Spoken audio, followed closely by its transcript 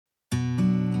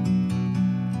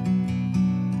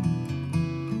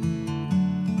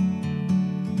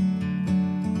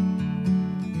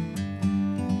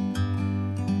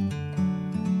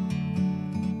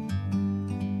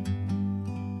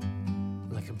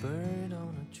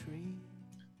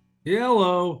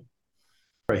Hello.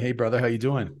 Hey brother, how you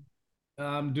doing?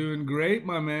 I'm doing great,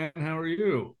 my man. How are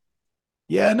you?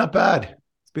 Yeah, not bad.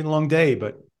 It's been a long day,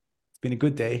 but it's been a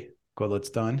good day. Got lots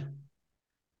done.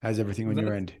 How's everything on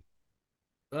your That's end?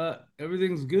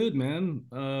 everything's good, man.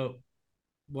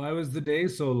 Why was the day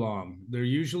so long? They're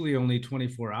usually only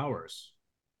 24 hours.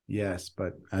 Yes,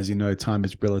 but as you know, time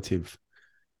is relative,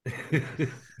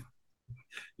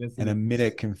 Yes, and a it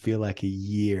minute can feel like a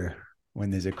year when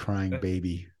there's a crying is.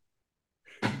 baby.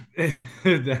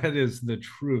 That is the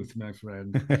truth, my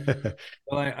friend.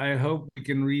 Well, I hope we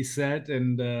can reset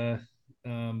and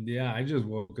yeah, I just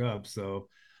woke up. So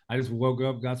I just woke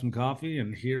up, got some coffee,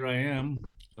 and here I am,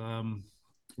 um,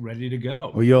 ready to go.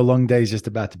 Well, your long day is just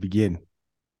about to begin.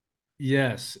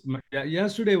 Yes. Yeah,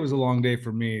 yesterday was a long day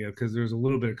for me because there's a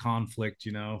little bit of conflict,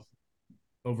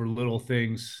 over little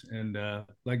things. And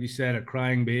like you said, a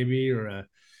crying baby or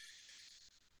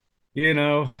you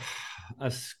know, a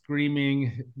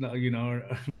screaming, no,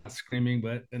 or not screaming,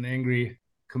 but an angry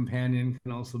companion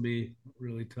can also be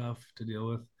really tough to deal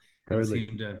with and Totally.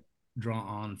 seem to draw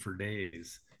on for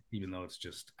days, even though it's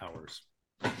just hours.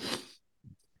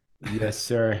 Yes,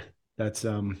 sir. That's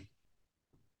um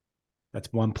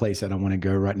that's one place I don't want to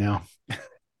go right now.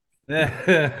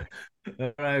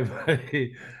 All right,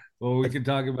 buddy. Well, we can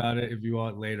talk about it if you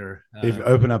want later. If you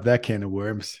open up that can of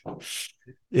worms.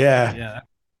 Yeah. Yeah,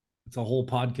 it's a whole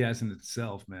podcast in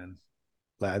itself, man.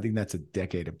 Like, I think that's a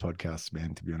decade of podcasts,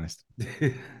 man, to be honest.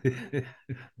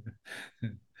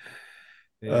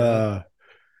 Yeah. Uh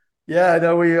Yeah,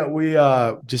 no, we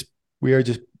are just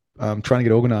trying to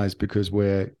get organized because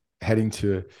we're heading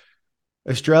to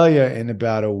Australia in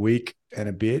about a week and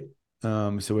a bit.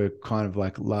 So we're kind of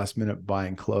like last minute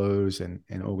buying clothes and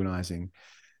organizing.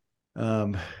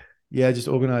 Um, yeah, just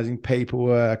organizing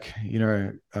paperwork,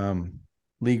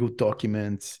 legal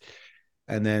documents,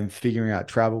 and then figuring out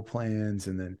travel plans,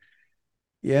 and then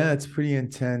yeah, it's pretty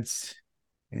intense.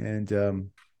 And to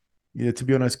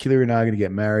be honest, Killer and I are going to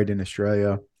get married in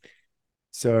Australia,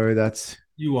 so that's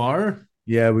You are?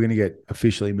 yeah, we're gonna get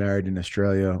officially married in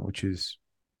Australia, which is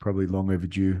probably long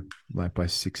overdue, like by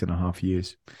 6.5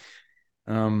 years.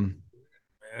 Um,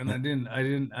 And I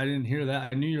didn't hear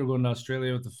that. I knew you were going to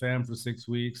Australia with the fam for 6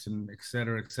 weeks and et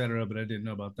cetera, but I didn't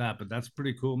know about that. But that's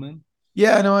pretty cool, man.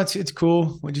 yeah, no, it's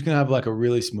cool. We're just gonna have like a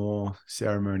really small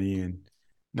ceremony and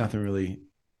nothing really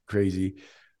crazy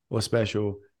or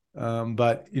special.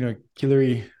 But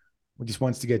Killary just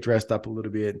wants to get dressed up a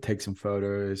little bit and take some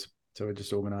photos. So we're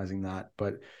just organizing that.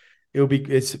 But it'll be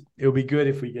good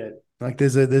if we get like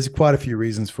there's quite a few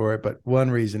reasons for it, but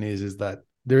one reason is that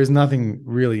there is nothing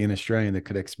really in Australia that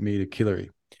connects me to Killary.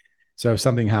 So if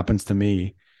something happens to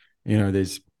me,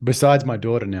 there's besides my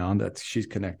daughter now that she's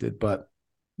connected, but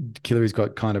Killary's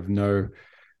got kind of no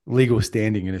legal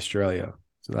standing in Australia.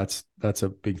 So that's a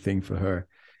big thing for her.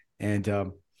 And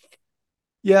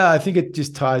yeah, I think it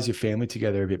just ties your family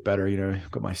together a bit better.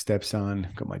 I've got my stepson,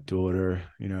 got my daughter.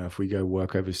 If we go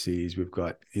work overseas, we've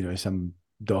got, some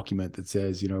document that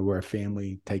says, we're a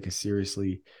family, take us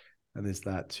seriously. And there's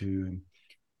that too.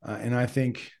 And I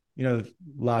think,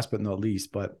 last but not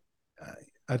least, but uh,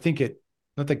 I think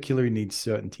not that Hillary needs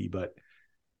certainty, but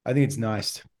I think it's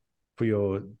nice for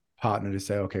your partner to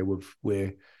say, okay,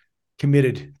 we're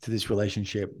committed to this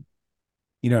relationship,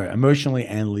 emotionally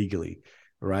and legally.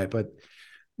 Right. But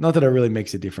not that it really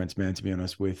makes a difference, man, to be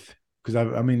honest with, because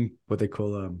I mean, what they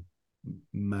call, I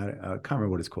can't remember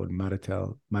what it's called,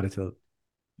 marital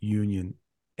union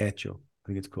hecho, I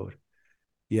think it's called.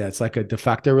 Yeah, it's like a de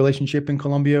facto relationship in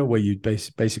Colombia where you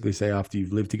basically say after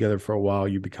you've lived together for a while,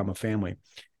 you become a family,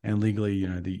 and legally,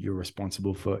 you're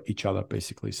responsible for each other,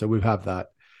 basically. So we have that.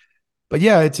 But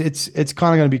yeah, it's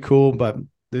kind of going to be cool. But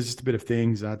there's just a bit of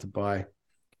things I had to buy,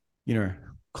 you know,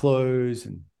 clothes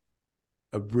and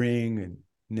a ring, and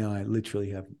now I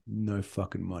literally have no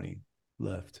fucking money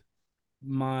left.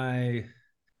 My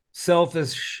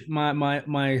selfish, my,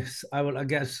 I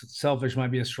guess selfish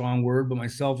might be a strong word, but my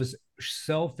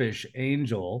selfish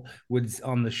angel would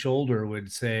on the shoulder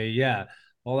would say, yeah,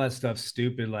 all that stuff's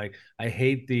stupid. Like I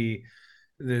hate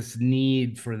this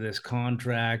need for this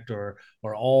contract or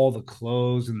all the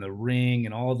clothes and the ring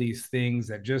and all these things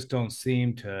that just don't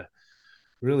seem to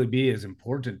really be as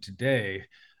important today.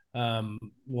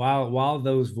 While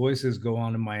those voices go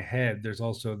on in my head, there's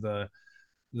also the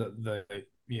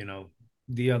you know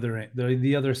the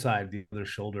other side, the other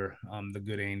shoulder, the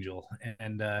good angel.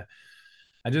 And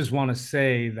I just want to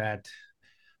say that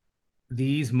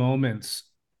these moments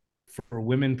for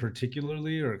women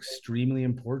particularly are extremely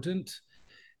important,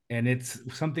 and it's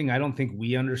something I don't think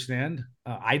we understand.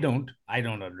 I don't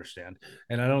understand,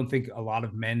 and I don't think a lot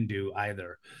of men do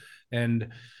either. And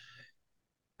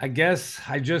I guess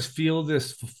I just feel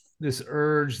this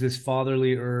urge, this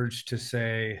fatherly urge to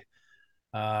say,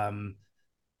 um,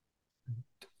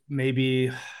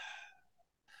 maybe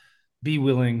be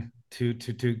willing to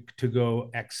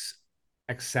go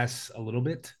excess a little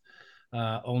bit,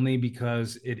 only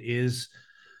because it is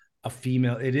a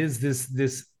female. It is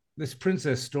this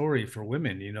princess story for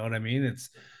women. You know what I mean?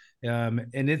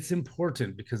 And it's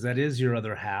important because that is your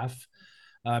other half.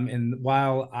 And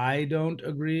while I don't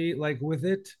agree like with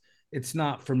it, it's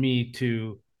not for me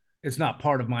to. It's not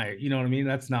part of my. You know what I mean?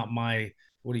 That's not my.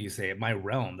 What do you say? My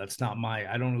realm. That's not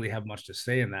my. I don't really have much to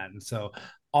say in that. And so,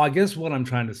 I guess what I'm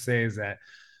trying to say is that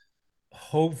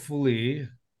hopefully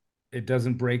it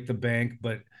doesn't break the bank,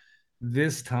 but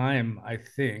this time I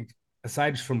think,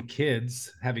 aside from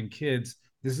kids, having kids,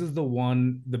 this is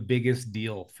the biggest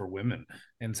deal for women.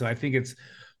 And so I think it's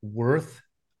worth,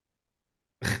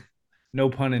 no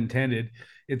pun intended,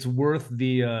 it's worth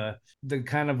the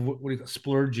kind of what do you call,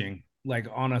 splurging like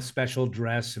on a special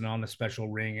dress and on a special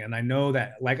ring. And I know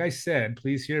that, like I said,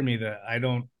 please hear me, that I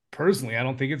don't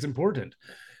think it's important,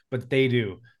 but they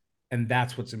do. And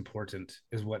that's what's important,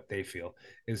 is what they feel,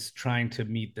 is trying to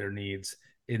meet their needs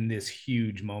in this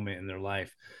huge moment in their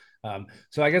life.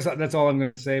 So I guess that's all I'm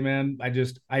going to say, man.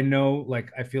 I know,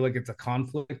 like, I feel like it's a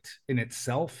conflict in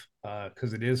itself,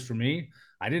 because it is for me.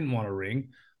 I didn't want a ring.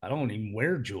 I don't even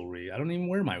wear jewelry. I don't even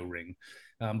wear my ring,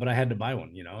 but I had to buy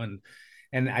one,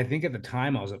 and I think at the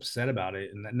time I was upset about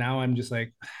it, and now I'm just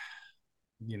like,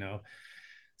 you know,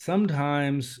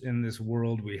 sometimes in this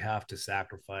world we have to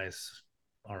sacrifice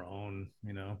our own,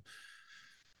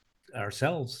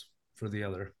 ourselves for the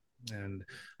other. And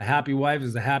a happy wife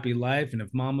is a happy life, and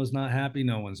if mama's not happy,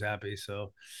 no one's happy.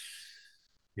 So,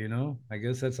 I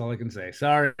guess that's all I can say.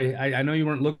 Sorry, I know you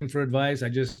weren't looking for advice.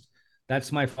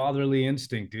 That's my fatherly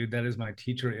instinct, dude. That is my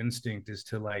teacher instinct, is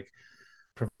to like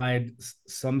provide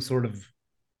some sort of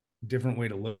different way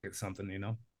to look at something.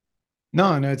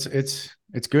 No, no,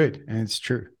 it's good and it's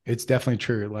true. It's definitely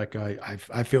true. Like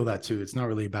I feel that too. It's not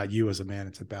really about you as a man.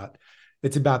 It's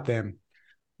about them.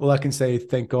 Well, I can say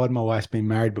thank God my wife's been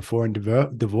married before and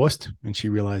divorced, and she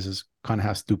realizes kind of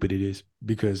how stupid it is,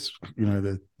 because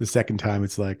the second time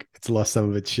it's like it's lost some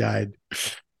of its shine,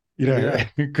 Yeah.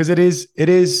 because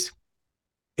it's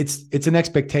an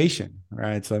expectation,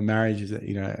 right? So marriage is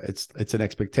it's an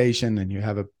expectation, and you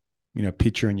have a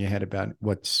picture in your head about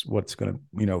what's going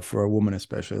to, for a woman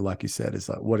especially, like you said, it's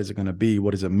like, what is it going to be, what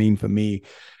does it mean for me,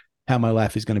 how my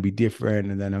life is going to be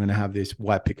different, and then I'm going to have this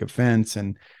white picket fence,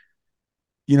 and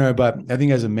but I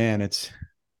think as a man, it's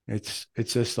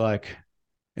just like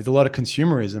there's a lot of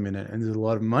consumerism in it, and there's a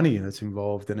lot of money that's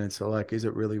involved, and it's like, is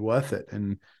it really worth it?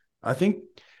 And I think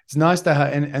it's nice to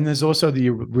have, and there's also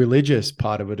the religious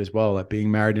part of it as well, like being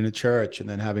married in a church and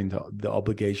then having the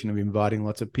obligation of inviting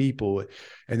lots of people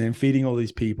and then feeding all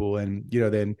these people, and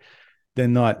then they're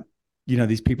not,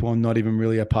 these people are not even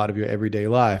really a part of your everyday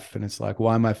life. And it's like,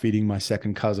 why am I feeding my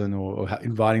second cousin, or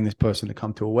inviting this person to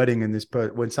come to a wedding? And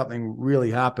when something really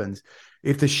happens,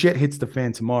 if the shit hits the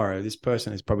fan tomorrow, this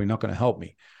person is probably not going to help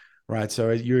me. Right.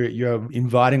 So you're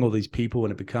inviting all these people,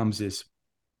 and it becomes this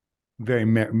very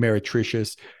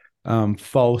meretricious,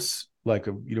 false, like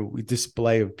a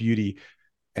display of beauty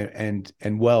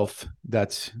and wealth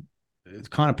that's, it's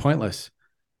kind of pointless.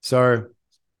 So,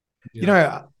 you Yeah.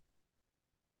 know,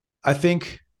 I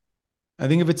think I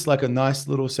think if it's like a nice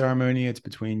little ceremony, it's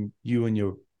between you and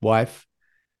your wife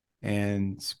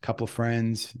and a couple of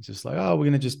friends. It's just like, oh, we're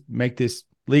gonna just make this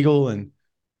legal, and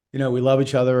we love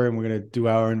each other, and we're gonna do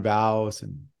our own vows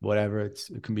and whatever. It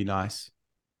can be nice.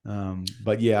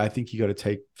 But yeah, I think you got to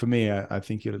take. For me, I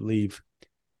think you got to leave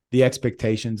the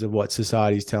expectations of what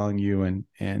society's telling you,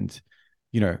 and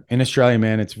in Australia,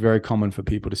 man, it's very common for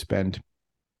people to spend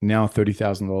now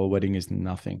 $30,000 wedding is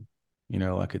nothing.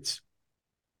 Like it's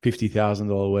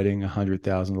 $50,000 wedding,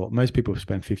 $100,000. Most people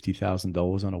spend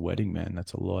 $50,000 on a wedding, man.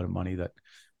 That's a lot of money.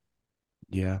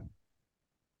 Yeah,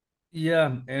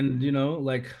 Yeah, and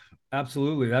like,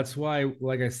 absolutely. That's why,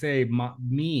 like I say,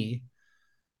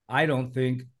 I don't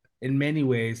think in many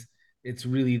ways it's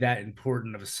really that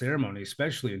important of a ceremony,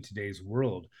 especially in today's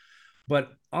world.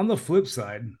 But on the flip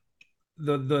side,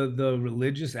 the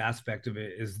religious aspect of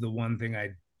it is the one thing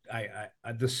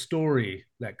the story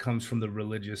that comes from the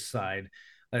religious side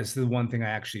is the one thing I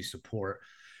actually support,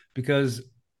 because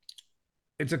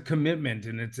it's a commitment,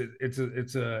 and it's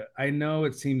a I know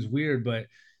it seems weird, but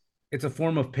it's a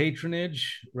form of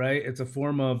patronage, right? It's a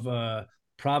form of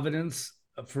providence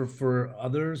for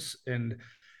others. And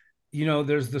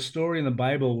there's the story in the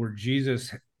Bible where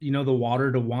Jesus, the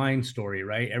water to wine story,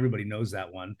 right? Everybody knows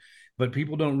that one. but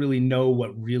people don't really know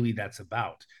what really that's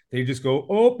about. They just go,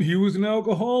 oh, he was an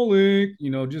alcoholic,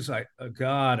 just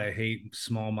God, I hate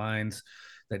small minds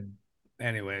that,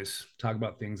 anyways, talk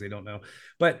about things they don't know.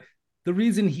 But the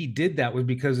reason he did that was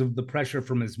because of the pressure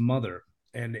from his mother.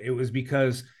 And it was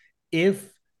because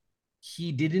if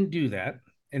he didn't do that,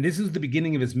 and this is the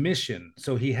beginning of his mission,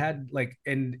 so he had like,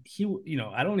 and he,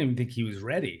 I don't even think he was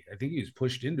ready. I think he was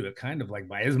pushed into it kind of like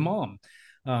by his mom.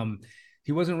 um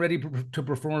he wasn't ready to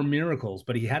perform miracles,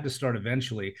 but he had to start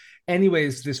eventually.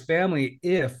 Anyways, this family,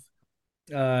 if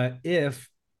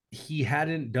he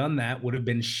hadn't done that, would have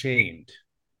been shamed.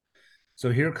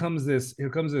 So here comes this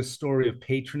story of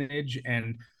patronage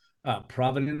and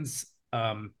providence,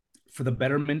 for the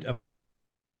betterment of,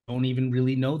 don't even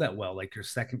really know that well, like your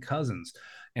second cousins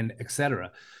and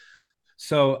etc.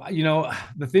 So,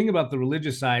 the thing about the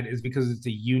religious side is because it's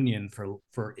a union for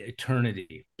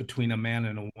eternity between a man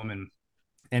and a woman,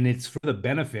 and it's for the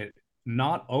benefit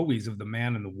not always of the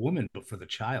man and the woman, but for the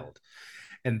child.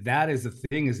 And that is the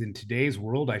thing, is in today's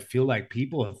world, I feel like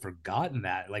people have forgotten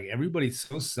that. Like, everybody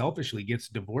so selfishly gets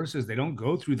divorces, they don't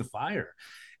go through the fire.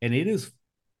 And it is,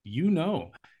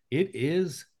 it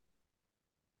is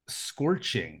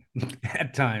scorching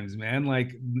at times, man.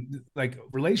 Like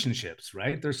relationships,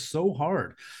 right? They're so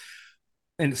hard,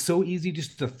 and it's so easy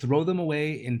just to throw them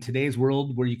away in today's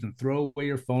world, where you can throw away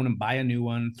your phone and buy a new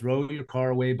one, throw your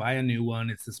car away, buy a new one.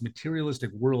 It's this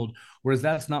materialistic world, whereas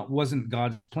that's not wasn't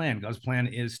God's plan. God's plan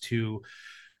is to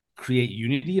create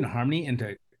unity and harmony, and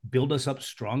to build us up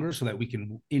stronger so that we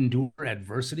can endure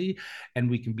adversity and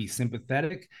we can be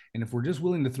sympathetic. And if we're just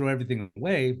willing to throw everything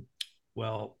away,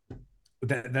 well,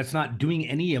 that's not doing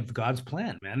any of God's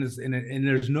plan, man. And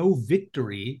there's no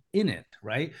victory in it,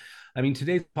 right? I mean,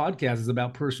 today's podcast is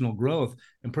about personal growth,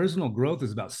 and personal growth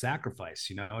is about sacrifice.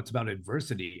 It's about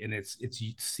adversity, and it's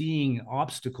seeing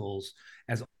obstacles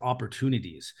as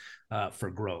opportunities for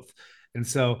growth. And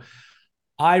so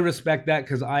I respect that,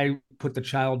 because I put the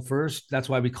child first. That's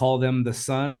why we call them the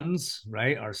sons,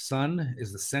 right? Our sun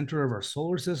is the center of our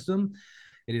solar system.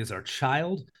 It is our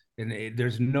child, and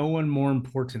there's no one more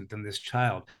important than this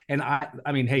child. And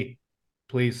I mean, hey,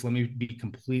 please let me be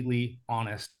completely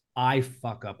honest. I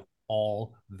fuck up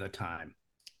all the time.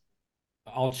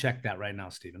 I'll check that right now,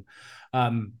 Stephen.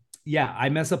 Yeah, I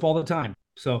mess up all the time.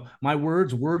 So my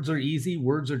words are easy.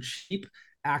 Words are cheap.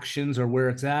 Actions are where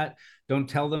it's at. Don't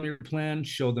tell them your plan.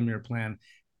 Show them your plan.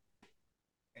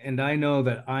 And I know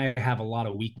that I have a lot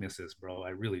of weaknesses, bro. I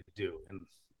really do, and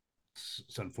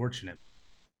it's unfortunate.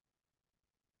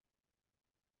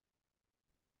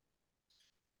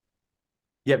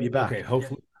 Yep, you're Okay,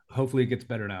 back. hopefully it gets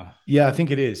better now. Yeah, I think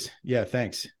it is. Yeah,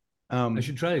 thanks. I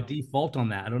should try to default on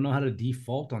that. I don't know how to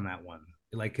default on that one.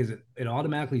 Like, because it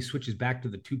automatically switches back to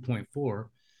the 2.4.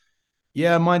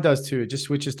 Yeah, mine does too. It just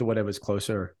switches to whatever's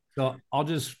closer. So I'll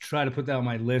just try to put that on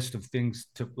my list of things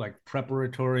to, like,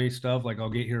 preparatory stuff. Like, I'll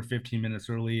get here 15 minutes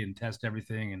early and test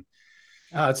everything. And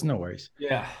It's no worries.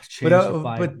 yeah, But change to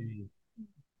uh, but 5G.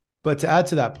 but to add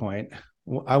to that point,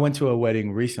 I went to a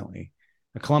wedding recently,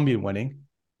 a Colombian wedding,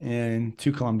 and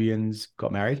two Colombians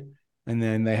got married, and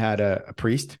then they had a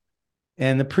priest,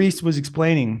 and the priest was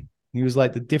explaining. He was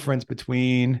like the difference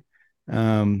between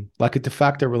like a de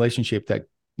facto relationship that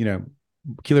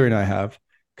Killer and I have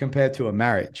compared to a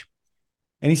marriage.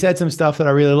 And he said some stuff that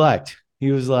I really liked.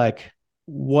 He was like,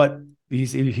 what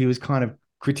he was kind of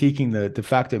critiquing the de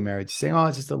facto marriage, saying, oh,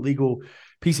 it's just a legal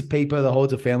piece of paper that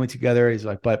holds a family together. He's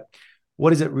like, but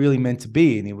what is it really meant to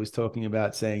be? And he was talking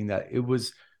about saying that it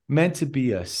was meant to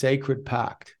be a sacred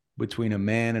pact between a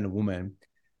man and a woman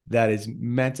that is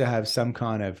meant to have some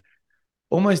kind of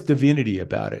almost divinity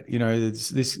about it. It's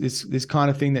this kind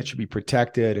of thing that should be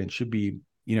protected and should be,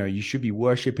 you should be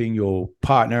worshiping your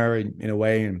partner in a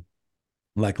way, and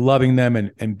like loving them,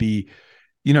 and be,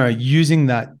 using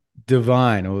that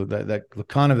divine, or that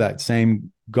kind of that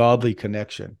same godly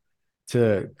connection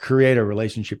to create a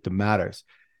relationship that matters.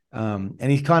 And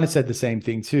he kind of said the same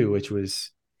thing too, which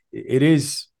was, it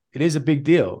is a big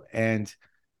deal. And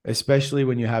especially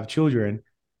when you have children,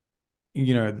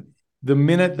 the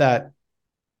minute that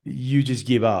you just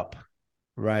give up,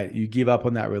 right? You give up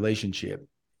on that relationship.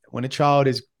 When a child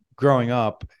is growing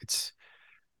up, it's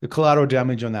the collateral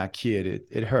damage on that kid.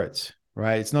 It hurts,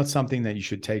 right? It's not something that you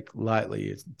should take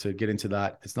lightly. To get into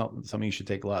that, it's not something you should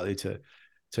take lightly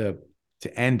to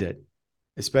end it,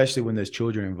 especially when there's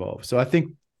children involved. So I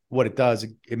think what it does,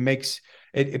 it makes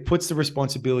it puts the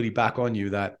responsibility back on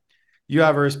you, that you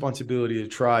have a responsibility to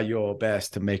try your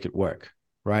best to make it work,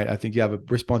 right? I think you have a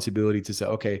responsibility to say,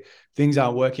 okay, things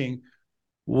aren't working.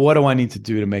 What do I need to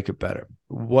do to make it better?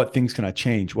 What things can I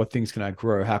change? What things can I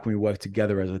grow? How can we work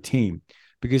together as a team?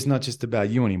 because it's not just about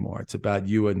you anymore. It's about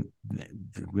you and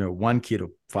one kid or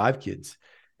five kids.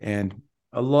 And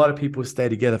a lot of people stay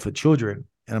together for children.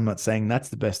 And I'm not saying that's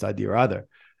the best idea either,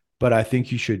 but I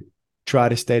think you should try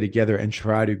to stay together and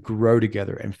try to grow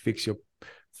together and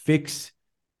fix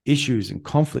issues and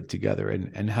conflict together,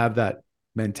 and have that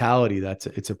mentality that's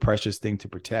it's a precious thing to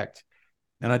protect.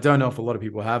 And I don't know if a lot of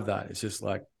people have that. It's just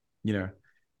like,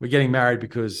 we're getting married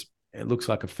because it looks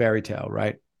like a fairy tale,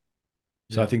 right?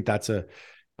 So I Yeah. think that's a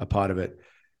part of it.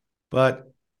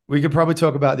 But we could probably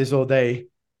talk about this all day.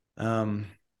 Do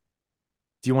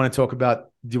you want to talk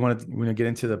about, do you want to get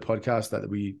into the podcast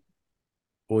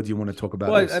or do you want to talk about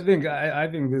Well, I this think I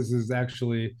think this is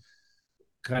actually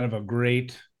kind of a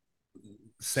great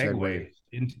segue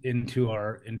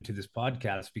segue? into this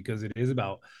podcast, because it is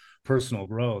about personal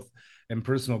growth, and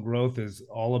personal growth is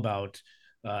all about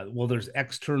well, there's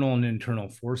external and internal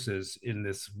forces in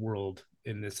this world,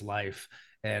 in this life,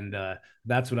 and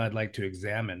that's what I'd like to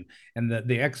examine. And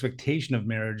the expectation of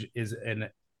marriage is an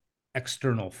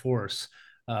external force,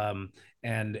 um,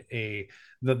 and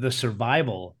the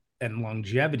survival and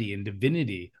longevity and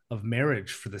divinity of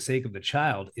marriage for the sake of the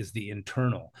child is the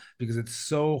internal, because it's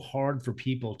so hard for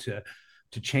people to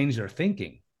change their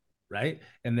thinking, right?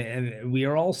 And we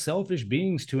are all selfish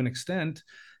beings to an extent,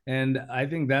 and I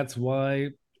think that's why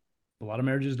a lot of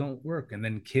marriages don't work, and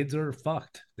then kids are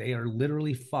fucked. They are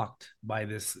literally fucked by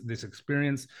this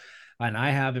experience, and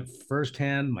I have it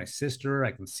firsthand. My sister,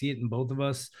 I can see it in both of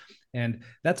us, and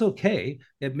that's okay.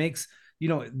 It makes,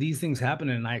 these things happen,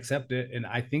 and I accept it, and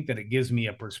I think that it gives me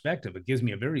a perspective. It gives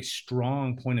me a very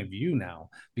strong point of view now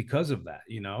because of that,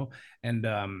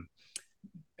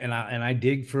 and I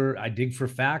dig for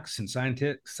facts and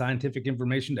scientific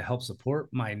information to help support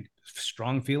my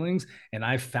strong feelings, and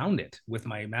I found it with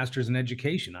my master's in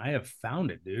education. I have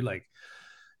found it, dude. Like,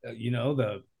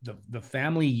 the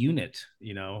family unit,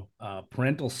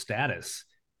 parental status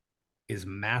is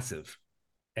massive,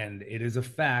 and it is a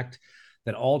fact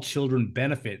that all children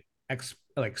benefit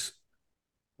like,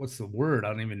 what's the word? I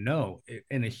don't even know,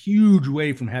 in a huge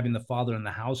way from having the father in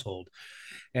the household.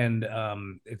 And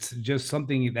it's just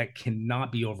something that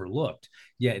cannot be overlooked.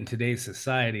 Yet in today's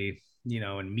society,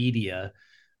 and media,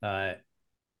 uh,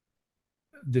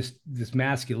 this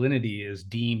masculinity is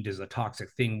deemed as a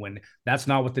toxic thing, when that's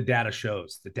not what the data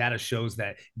shows. The data shows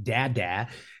that the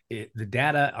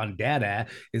data on data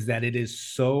is that it is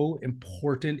so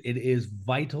important. It is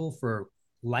vital for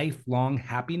lifelong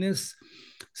happiness,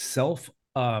 self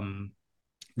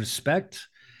respect,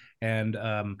 and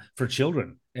for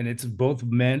children. And it's both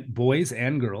men, boys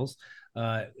and girls,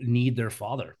 need their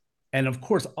father. And of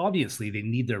course, obviously, they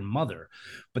need their mother.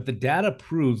 But the data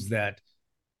proves that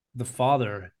the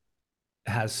father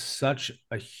has such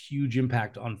a huge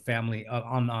impact on family,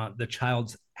 on the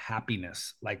child's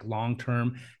happiness, like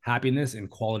long-term happiness and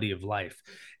quality of life.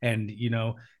 And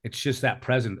it's just that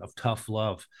present of tough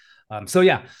love. So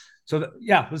yeah,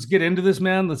 yeah, let's get into this,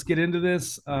 man. Let's get into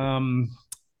this, and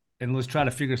let's try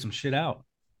to figure some shit out.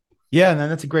 Yeah, and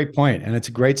that's a great point, and it's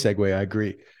a great segue. I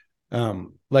agree.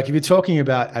 Like if you're talking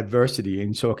about adversity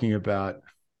and talking about,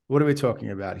 what are we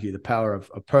talking about here? The power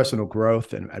of personal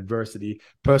growth and adversity,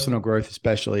 personal growth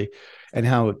especially, and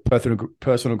how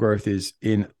personal growth is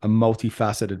in a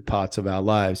multifaceted parts of our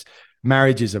lives.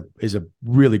 Marriage is a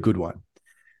really good one,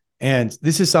 and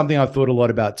this is something I've thought a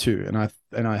lot about too.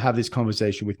 And I have this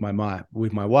conversation with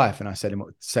my wife, and I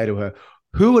say to her,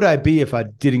 who would I be if I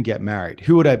didn't get married?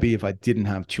 Who would I be if I didn't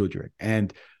have children?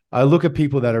 And I look at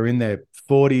people that are in their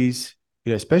 40s,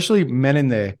 especially men in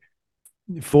their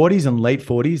 40s and late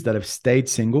 40s that have stayed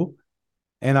single.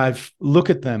 And I've look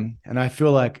at them and I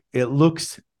feel like it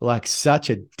looks like such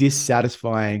a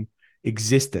dissatisfying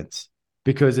existence,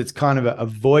 because it's kind of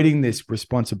avoiding this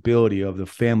responsibility of the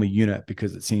family unit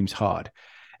because it seems hard.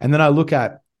 And then I look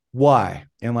at why,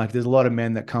 and like there's a lot of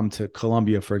men that come to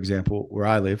Colombia, for example, where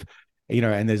I live,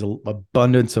 and there's an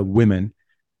abundance of women.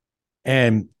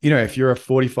 And, if you're a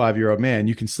 45-year-old man,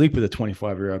 you can sleep with a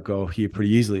 25-year-old girl here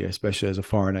pretty easily, especially as a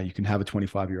foreigner. You can have a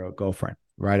 25-year-old girlfriend,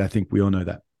 right? I think we all know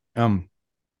that.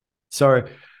 So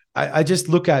I just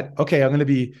look at, okay, I'm going to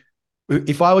be,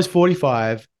 if I was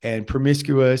 45 and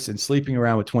promiscuous and sleeping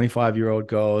around with 25-year-old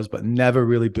girls, but never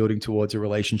really building towards a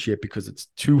relationship because it's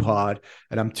too hard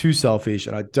and I'm too selfish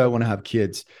and I don't want to have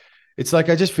kids. It's like,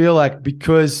 I just feel like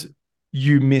because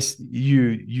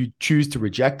you choose to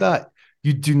reject that,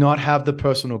 you do not have the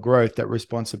personal growth that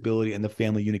responsibility and the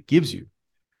family unit gives you.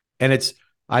 And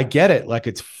I get it. Like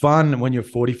it's fun when you're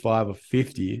 45 or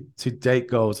 50 to date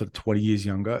girls that are 20 years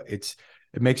younger. It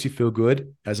makes you feel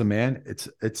good as a man.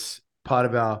 It's part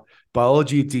of our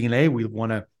biology, DNA. We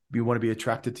want to be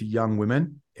attracted to young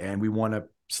women. and we want to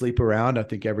sleep around. I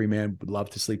think every man would love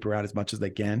to sleep around as much as they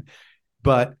can,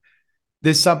 but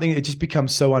there's something, it just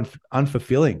becomes so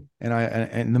unfulfilling.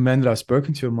 And the men that I've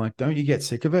spoken to, I'm like, don't you get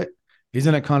sick of it?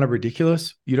 Isn't it kind of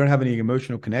ridiculous? You don't have any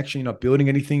emotional connection. You're not building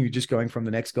anything. You're just going from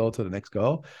the next goal to the next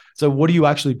goal. So what are you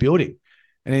actually building?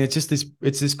 And it's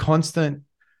this constant,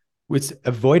 it's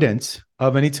avoidance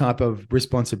of any type of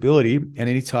responsibility and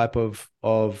any type of,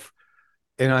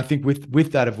 and I think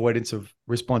with that avoidance of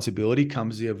responsibility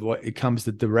comes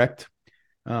the direct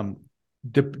um,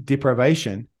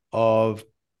 deprivation of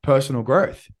personal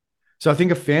growth. So I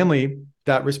think a family,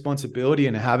 that responsibility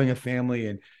and having a family,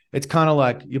 and it's kind of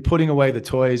like you're putting away the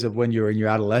toys of when you're in your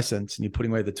adolescence and you're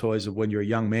putting away the toys of when you're a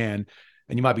young man,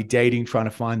 and you might be dating, trying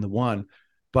to find the one,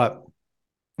 but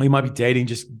you might be dating,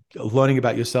 just learning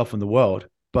about yourself and the world.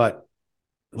 But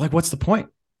like, what's the point?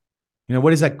 What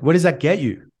does that get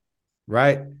you?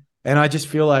 Right. And I just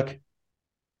feel like,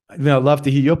 I'd love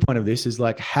to hear your point of this is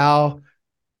like, how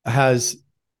has,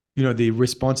 the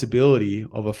responsibility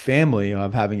of a family,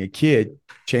 of having a kid,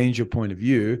 change your point of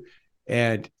view?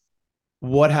 And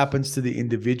what happens to the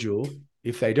individual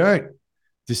if they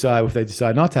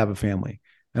decide not to have a family?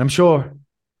 And I'm sure,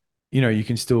 you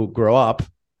can still grow up,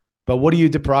 but what are you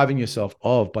depriving yourself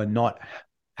of by not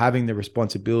having the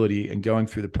responsibility and going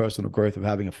through the personal growth of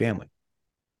having a family?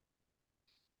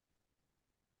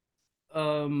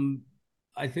 Um,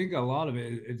 I think a lot of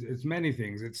it's many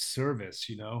things. It's service,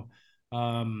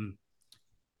 um,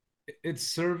 it's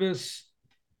service.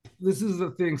 This is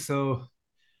the thing. So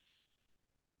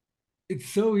it's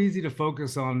so easy to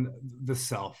focus on the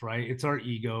self, right? It's our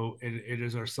ego, and it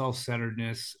is our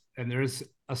self-centeredness, and there's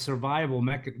a survival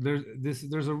mechanism.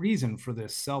 There's a reason for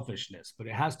this selfishness, but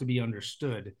it has to be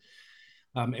understood,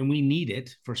 and we need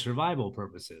it for survival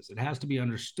purposes. It has to be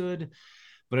understood,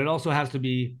 but it also has to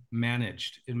be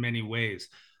managed in many ways.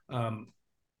 Um,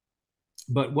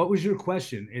 but what was your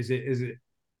question? Is it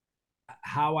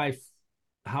how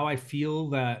I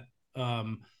feel that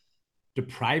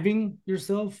depriving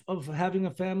yourself of having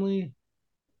a family,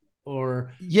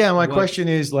 or Yeah, my what? question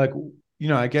is like,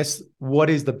 I guess what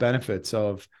is the benefits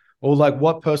of, or like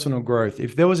what personal growth?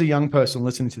 If there was a young person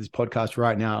listening to this podcast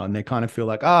right now and they kind of feel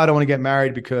like, oh, I don't want to get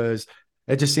married because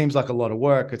it just seems like a lot of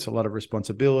work, it's a lot of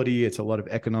responsibility, it's a lot of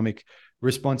economic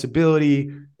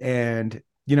responsibility, and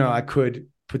I could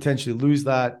potentially lose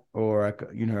that, or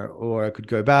or I could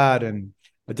go bad, and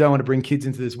I don't want to bring kids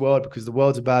into this world because the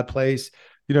world's a bad place.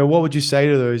 What would you say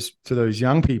to those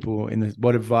young people?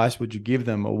 What advice would you give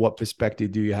them, or what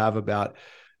perspective do you have about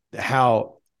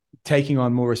how taking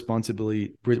on more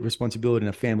responsibility in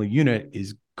a family unit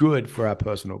is good for our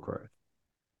personal growth?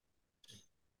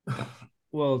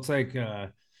 Well, it's like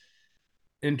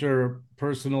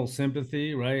interpersonal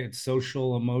sympathy, right? It's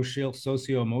social, emotional,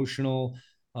 socio-emotional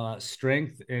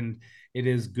strength, and it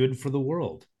is good for the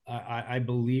world. I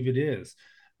believe it is.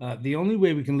 The only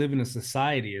way we can live in a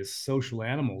society as social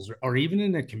animals, or even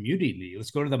in a community,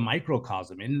 let's go to the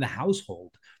microcosm, in the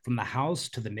household, from the house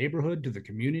to the neighborhood to the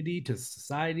community to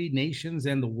society, nations,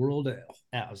 and the world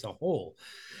as a whole.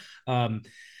 Um,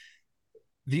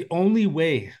 the only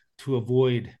way to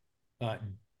avoid uh,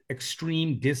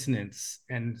 extreme dissonance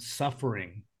and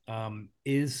suffering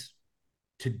is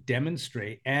to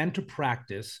demonstrate and to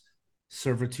practice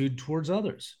servitude towards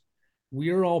others.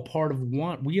 We are all part of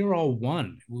one. We are all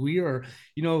one. We are,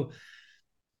 you know,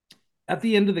 at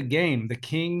the end of the game, the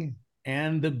king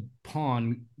and the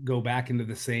pawn go back into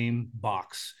the same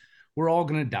box. We're all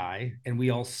going to die and we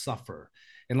all suffer.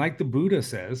 And like the Buddha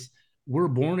says, we're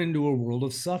born into a world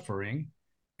of suffering.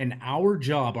 And our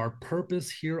job, our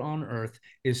purpose here on earth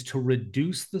is to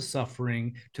reduce the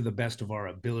suffering to the best of our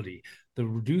ability, to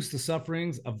reduce the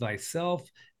sufferings of thyself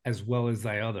as well as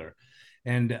thy other.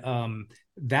 And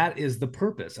that is the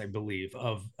purpose, I believe,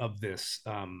 of this.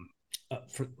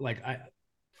 For like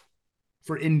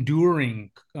for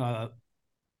enduring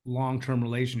long-term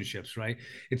relationships, right?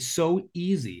 It's so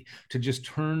easy to just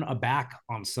turn a back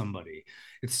on somebody.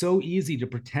 It's so easy to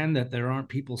pretend that there aren't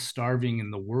people starving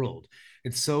in the world.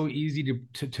 It's so easy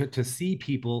to see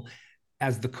people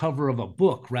as the cover of a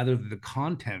book rather than the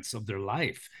contents of their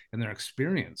life and their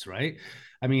experience, right?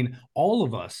 I mean, all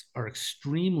of us are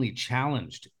extremely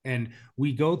challenged, and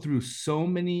we go through so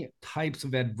many types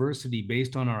of adversity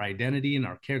based on our identity and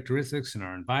our characteristics and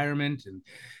our environment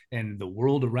and the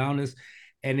world around us.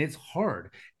 And it's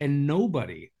hard. And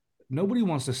nobody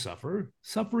wants to suffer.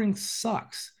 Suffering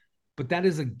sucks, but that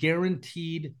is a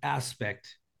guaranteed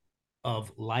aspect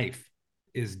of life,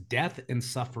 is death and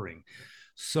suffering.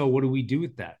 So what do we do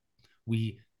with that?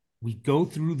 We go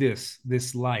through this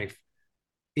life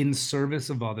in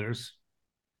service of others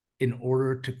in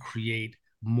order to create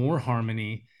more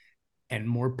harmony, and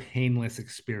more painless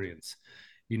experience.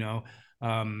 You know,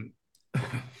 um,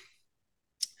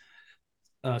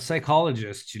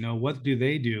 psychologists, what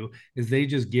do is they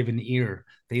just give an ear.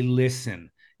 They listen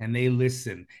and they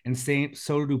listen. And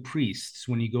so do priests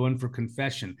when you go in for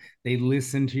confession. They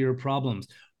listen to your problems.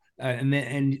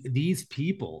 And these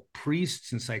people,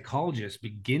 priests and psychologists,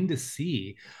 begin to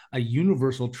see a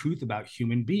universal truth about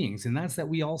human beings, and that's that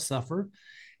we all suffer,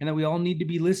 and that we all need to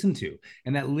be listened to,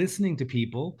 and that listening to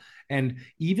people, and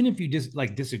even if you just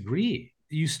like disagree,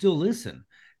 you still listen,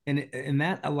 and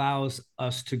that allows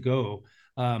us to go,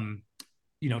 um,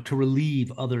 to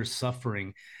relieve others'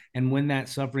 suffering. And when that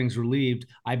suffering is relieved,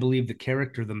 I believe the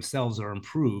character themselves are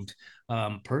improved,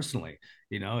 personally.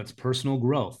 It's personal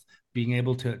growth, being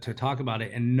able to talk about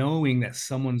it and knowing that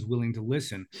someone's willing to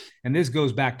listen. And this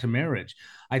goes back to marriage.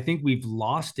 I think we've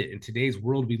lost it in today's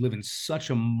world. We live in such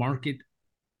a market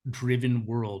driven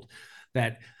world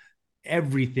that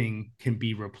everything can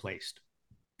be replaced.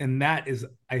 And that is,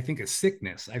 I think, a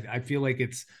sickness. I feel like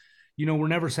it's, we're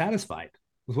never satisfied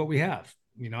with what we have.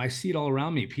 I see it all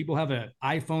around me. People have an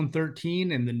iPhone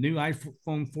 13 and the new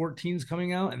iPhone 14 is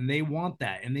coming out, and they want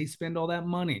that, and they spend all that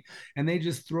money, and they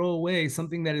just throw away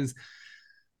something that is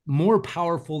more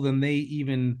powerful than they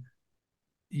even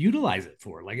utilize it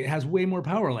for. Like, it has way more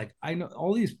power. Like, I know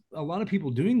a lot of people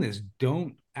doing this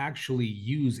don't actually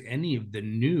use any of the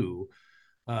new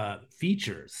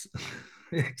features,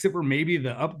 except for maybe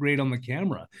the upgrade on the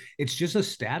camera. It's just a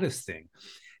status thing.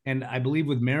 And I believe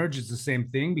with marriage, it's the same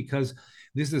thing, because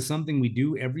this is something we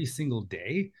do every single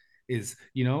day, is,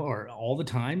 or all the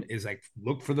time, is like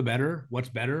look for the better, what's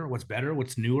better, what's better,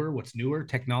 what's newer,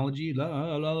 technology,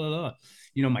 la, la, la,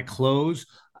 la. My clothes,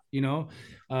 you know,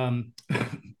 um,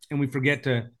 and we forget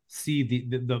to see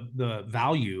the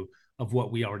value of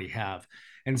what we already have.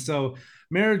 And so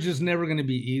marriage is never going to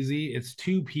be easy. It's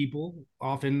two people,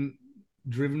 often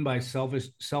driven by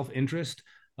self-interest,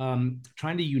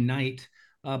 trying to unite.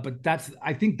 But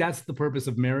I think that's the purpose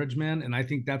of marriage, man. And I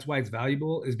think that's why it's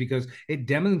valuable, is because it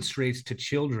demonstrates to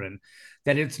children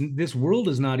that this world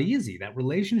is not easy, that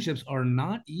relationships are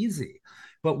not easy.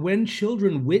 But when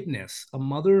children witness a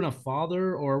mother and a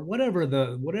father, or whatever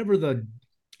the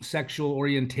sexual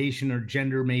orientation or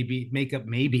gender makeup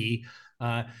may be,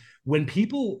 uh, when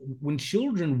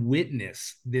children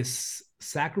witness this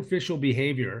sacrificial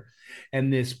behavior,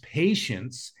 and this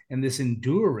patience, and this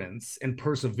endurance and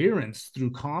perseverance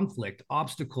through conflict,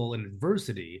 obstacle, and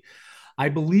adversity, I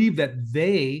believe that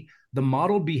the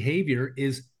model behavior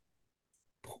is,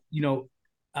 you know,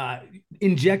 uh,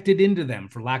 injected into them,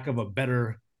 for lack of a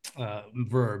better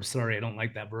verb. Sorry, I don't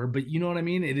like that verb, but you know what I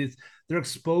mean? They're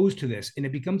exposed to this, and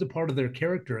it becomes a part of their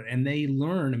character, and they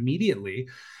learn immediately,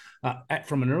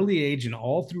 from an early age and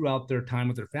all throughout their time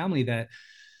with their family, that,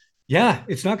 yeah,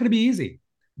 it's not going to be easy.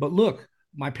 But look,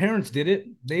 my parents did it.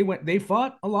 They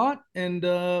fought a lot, and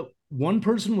one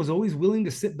person was always willing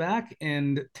to sit back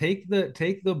and take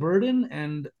the burden,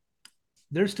 and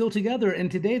they're still together,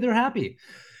 and today they're happy.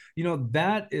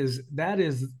 That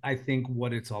is I think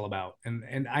what it's all about.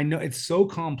 And I know it's so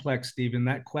complex, Stephen.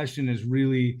 That question is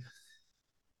really,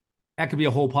 that could be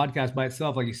a whole podcast by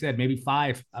itself, like you said, maybe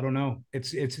five. I don't know.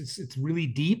 It's really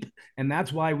deep, and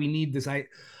that's why we need this.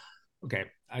 Okay,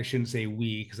 I shouldn't say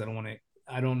we, because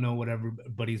I don't know what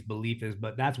everybody's belief is,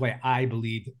 but that's why I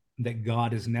believe that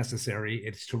God is necessary.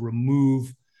 It's to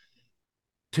remove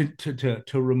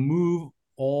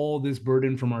all this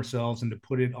burden from ourselves and to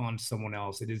put it on someone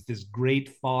else. It is this great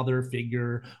father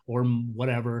figure, or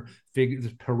whatever figure,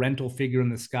 this parental figure in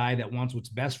the sky, that wants what's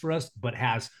best for us, but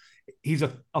he's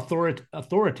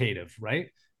authoritative, right?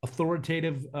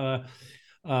 Authoritative, uh,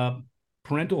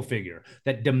 parental figure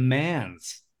that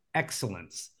demands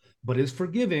excellence, but is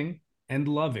forgiving and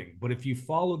loving. But if you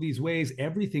follow these ways,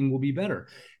 everything will be better.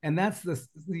 And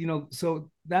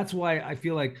so that's why I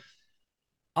feel like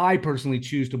I personally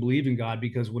choose to believe in God,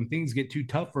 because when things get too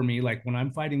tough for me, like when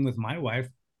I'm fighting with my wife,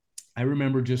 I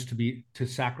remember just to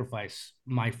sacrifice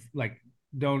my, like,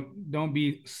 don't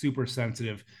be super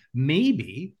sensitive.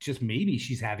 Maybe, just maybe,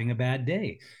 she's having a bad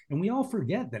day. And we all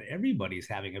forget that everybody's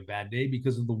having a bad day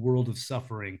because of the world of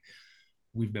suffering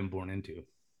we've been born into.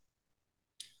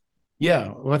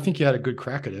 Yeah, well, I think you had a good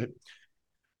crack at it.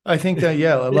 I think that,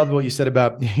 yeah, I love what you said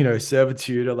about,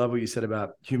 servitude. I love what you said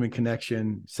about human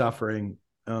connection, suffering.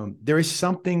 There is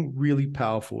something really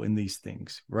powerful in these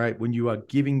things, right? When you are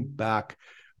giving back,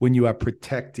 when you are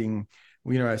protecting,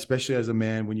 especially as a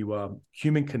man, when you are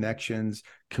human connections,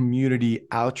 community,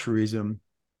 altruism,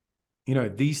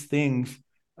 these things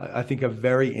I think are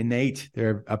very innate.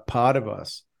 They're a part of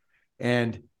us.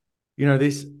 And,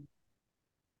 this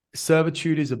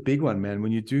servitude is a big one, man.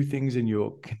 When you do things and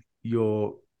you're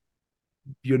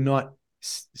you're not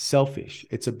selfish.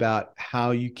 It's about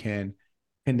how you can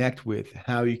connect with,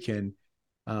 how you can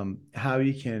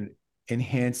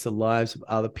enhance the lives of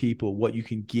other people, what you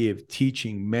can give,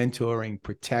 teaching, mentoring,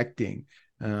 protecting,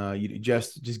 you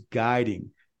just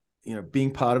guiding.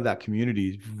 Being part of that community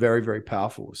is very, very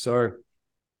powerful. So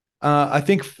I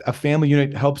think a family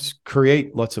unit helps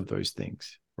create lots of those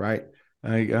things, right?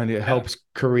 And it Yeah. helps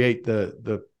create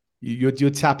the you're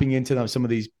tapping into some of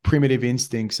these primitive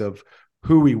instincts of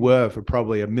who we were for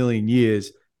probably a million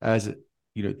years as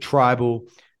tribal,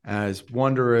 as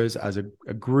wanderers, as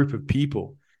a group of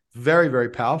people. Very, very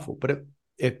powerful, but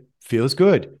it feels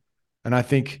good. And I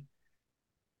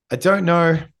don't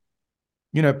know,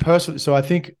 personal. So I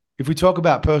think if we talk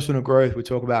about personal growth, we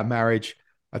talk about marriage.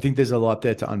 I think there's a lot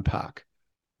there to unpack.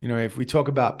 If we talk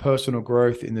about personal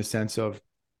growth in the sense of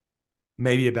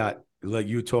maybe about like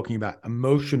you were talking about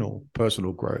emotional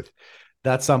personal growth,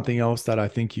 that's something else that I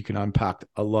think you can unpack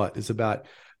a lot. It's about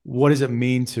what does it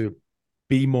mean to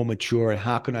be more mature and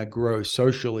how can I grow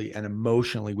socially and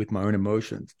emotionally with my own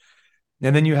emotions.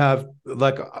 And then you have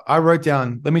like I wrote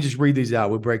down, let me just read these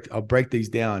out. I'll break these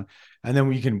down and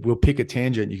then we'll pick a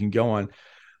tangent you can go on.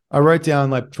 I wrote down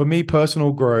like for me,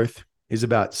 personal growth is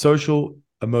about social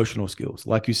emotional skills.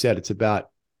 Like you said, it's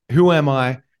about who am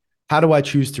I? How do I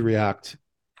choose to react?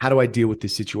 How do I deal with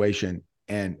this situation?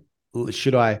 And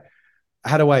should I,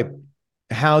 how do I,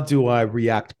 how do I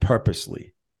react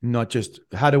purposely? Not just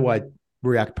how do I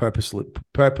react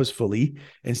purposefully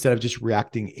instead of just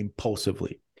reacting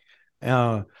impulsively.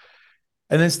 Uh,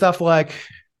 and then stuff like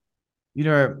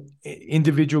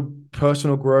individual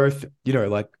personal growth,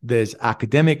 like there's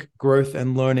academic growth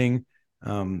and learning.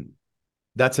 Um,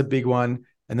 that's a big one.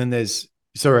 And then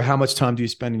so how much time do you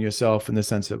spend in yourself in the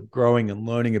sense of growing and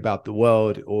learning about the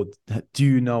world, or do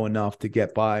you know enough to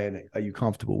get by? And are you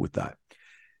comfortable with that?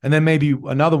 And then maybe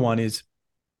another one is,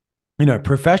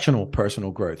 professional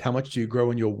personal growth. How much do you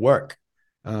grow in your work?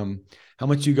 Um, how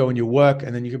much do you go in your work?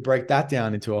 And then you can break that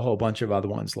down into a whole bunch of other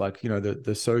ones, like,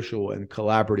 the social and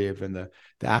collaborative and the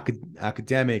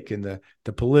academic and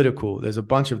the political. There's a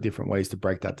bunch of different ways to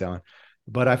break that down.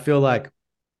 But I feel like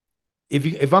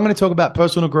if I'm going to talk about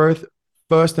personal growth,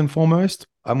 first and foremost,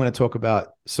 I'm going to talk about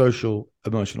social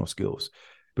emotional skills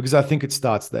because I think it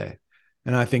starts there.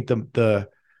 And I think the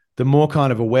more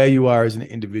kind of aware you are as an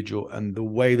individual and the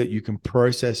way that you can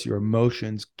process your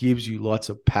emotions gives you lots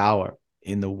of power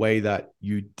in the way that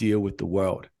you deal with the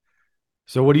world.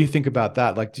 So what do you think about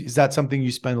that? Like, is that something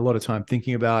you spend a lot of time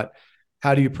thinking about?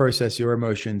 How do you process your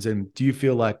emotions? And do you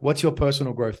feel like what's your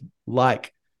personal growth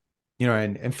like?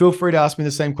 And feel free to ask me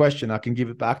the same question. I can give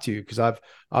it back to you because I've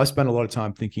spent a lot of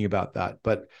time thinking about that.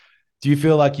 But do you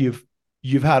feel like you've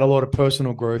had a lot of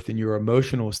personal growth in your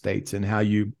emotional states and how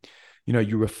you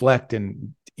reflect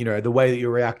and the way that you're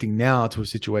reacting now to a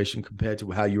situation compared to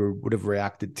how you would have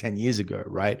reacted 10 years ago,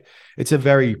 right? It's a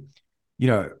very,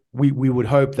 we would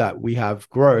hope that we have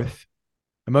growth,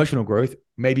 emotional growth,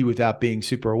 maybe without being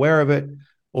super aware of it,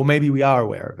 or maybe we are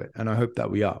aware of it. And I hope that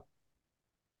we are.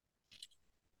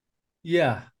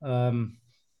 Yeah.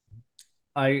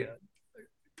 I,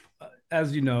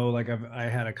 as you know, like I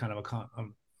had a kind of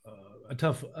a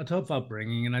tough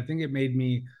upbringing, and I think it made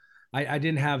me. I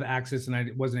didn't have access, and I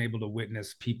wasn't able to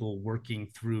witness people working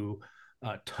through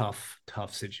tough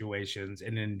situations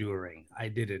and enduring. I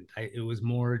didn't. It was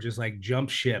more just like jump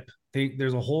ship. Think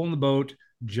there's a hole in the boat,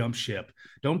 jump ship.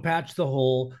 Don't patch the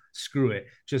hole. Screw it.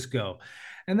 Just go.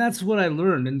 And that's what I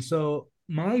learned. And so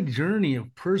my journey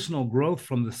of personal growth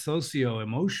from the socio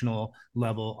emotional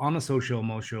level on a socio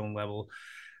emotional level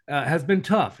has been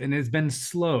tough and has been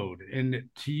slowed. And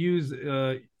to use,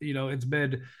 it's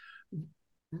been,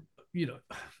 you know,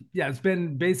 yeah, it's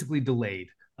been basically delayed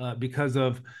because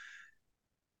of,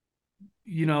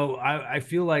 I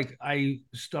feel like I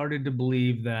started to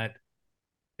believe that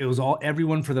it was all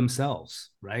everyone for themselves,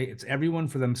 right? It's everyone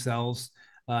for themselves.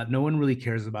 No one really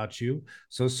cares about you.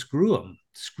 So screw them,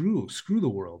 screw the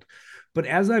world. But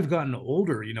as I've gotten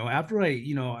older, after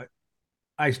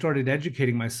I started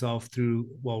educating myself through,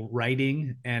 well,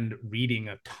 writing and reading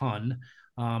a ton.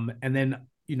 And then,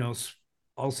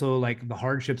 also like the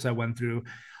hardships I went through,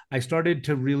 I started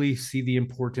to really see the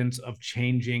importance of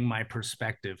changing my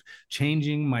perspective,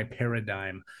 changing my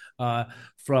paradigm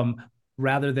from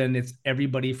rather than it's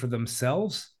everybody for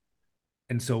themselves.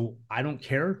 And so I don't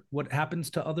care what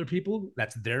happens to other people.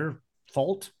 That's their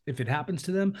fault if it happens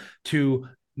to them, to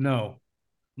no,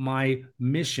 my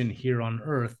mission here on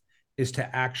earth is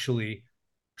to actually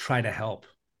try to help.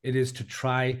 It is to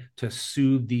try to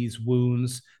soothe these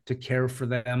wounds, to care for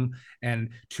them, and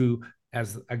to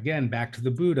as again, back to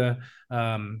the Buddha.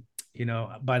 Um,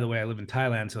 by the way, I live in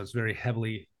Thailand, so it's very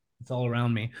heavily, it's all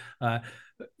around me. Uh,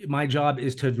 my job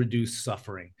is to reduce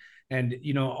suffering. And,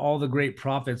 all the great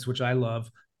prophets, which I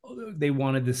love, they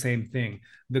wanted the same thing.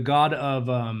 The God of,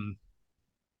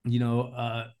 you know,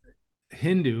 uh,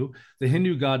 Hindu, the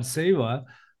Hindu god Seva,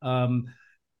 um,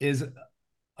 is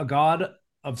a god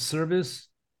of service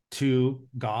to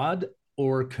God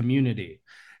or community.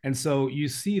 And so you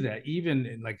see that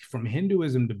even like from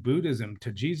Hinduism to Buddhism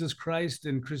to Jesus Christ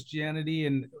and Christianity,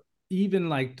 and even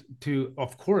like to,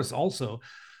 of course, also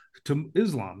to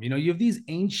Islam. You have these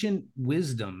ancient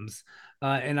wisdoms,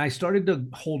 and I started to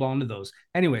hold on to those.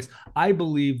 Anyways, I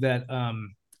believe that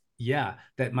yeah,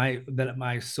 that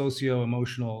my socio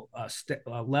emotional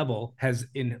level has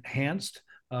enhanced,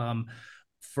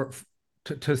 for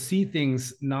to see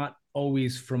things not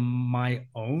always from my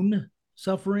own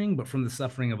suffering, but from the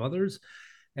suffering of others.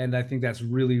 And I think that's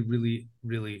really, really,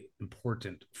 really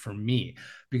important for me,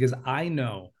 because I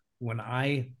know when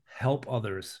I help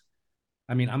others,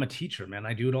 I mean, I'm a teacher, man.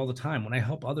 I do it all the time. When I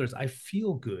help others, I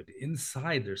feel good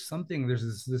inside. There's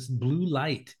this blue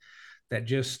light that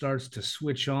just starts to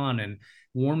switch on and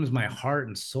warms my heart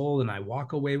and soul. And I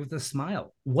walk away with a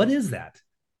smile. What is that?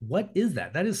 What is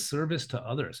that? That is service to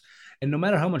others. And no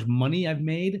matter how much money I've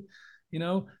made, you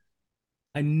know,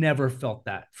 I never felt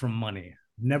that from money.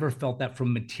 Never felt that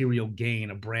from material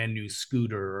gain, a brand new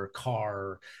scooter or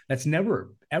car. That's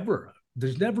never, ever.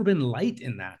 There's never been light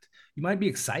in that. You might be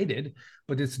excited,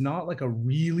 but it's not like a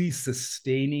really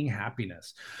sustaining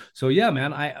happiness. So yeah,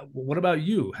 man. What about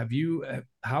you?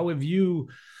 How have you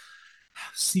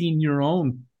seen your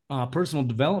own personal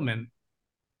development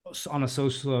on a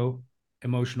social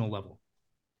emotional level?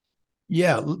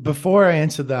 Yeah, before I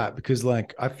answer that, because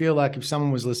like I feel like if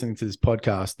someone was listening to this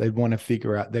podcast, they'd want to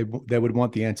figure out they would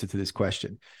want the answer to this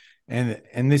question,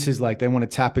 and this is like they want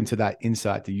to tap into that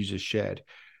insight that you just shared.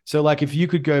 So like if you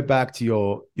could go back to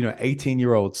your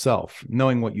 18-year-old self,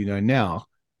 knowing what you know now,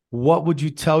 what would you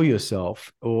tell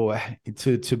yourself, or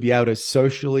to be able to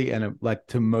socially and like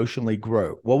to emotionally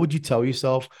grow? What would you tell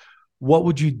yourself? What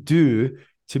would you do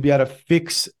to be able to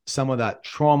fix some of that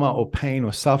trauma or pain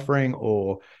or suffering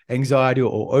or anxiety,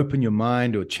 or open your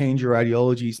mind or change your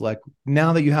ideologies? Like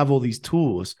now that you have all these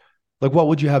tools, like what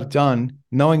would you have done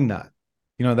knowing that?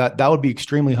 That would be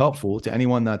extremely helpful to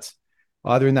anyone that's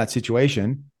either in that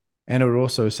situation, and it would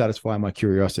also satisfy my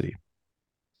curiosity.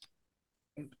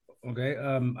 Okay.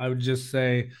 I would just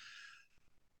say,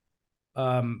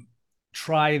 um,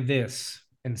 try this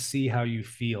and see how you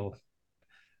feel.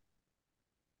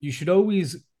 You should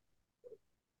always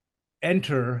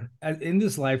enter in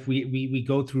this life. We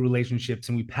go through relationships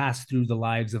and we pass through the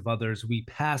lives of others. We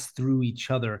pass through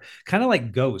each other, kind of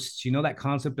like ghosts. That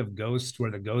concept of ghosts,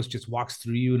 where the ghost just walks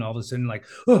through you and all of a sudden, like,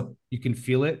 oh, you can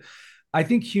feel it. I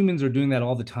think humans are doing that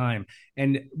all the time,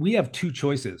 and we have two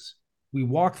choices. We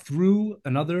walk through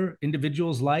another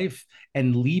individual's life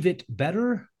and leave it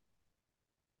better,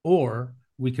 or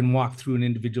we can walk through an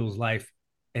individual's life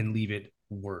and leave it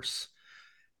worse.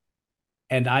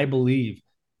 And I believe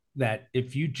that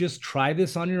if you just try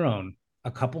this on your own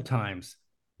a couple times,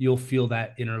 you'll feel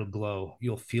that inner glow.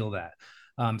 You'll feel that.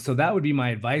 So that would be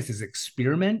my advice: is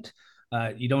experiment.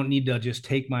 You don't need to just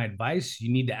take my advice. You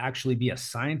need to actually be a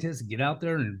scientist, get out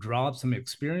there and draw up some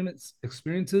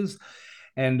experiences,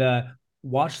 and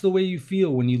watch the way you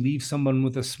feel when you leave someone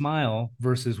with a smile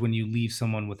versus when you leave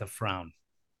someone with a frown.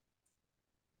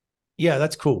 Yeah,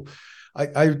 that's cool.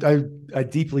 I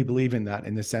deeply believe in that,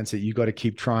 in the sense that you got to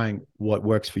keep trying what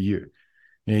works for you.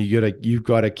 You've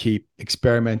got to keep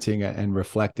experimenting and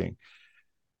reflecting.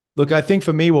 Look, I think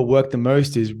for me, what worked the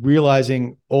most is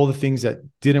realizing all the things that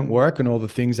didn't work and all the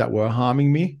things that were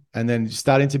harming me, and then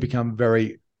starting to become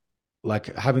very,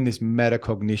 like, having this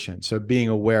metacognition. So being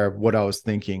aware of what I was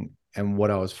thinking and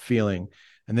what I was feeling,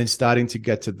 and then starting to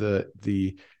get to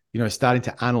the starting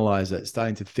to analyze it,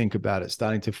 starting to think about it,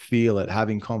 starting to feel it,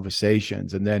 having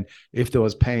conversations. And then if there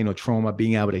was pain or trauma,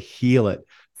 being able to heal it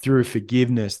through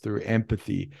forgiveness, through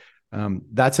empathy.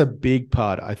 That's a big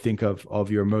part, I think,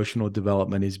 of your emotional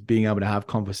development, is being able to have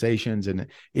conversations. And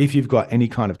if you've got any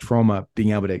kind of trauma,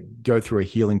 being able to go through a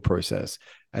healing process.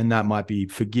 And that might be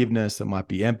forgiveness, it might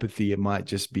be empathy, it might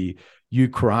just be you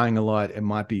crying a lot, it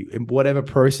might be whatever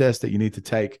process that you need to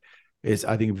take is,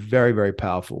 I think, very, very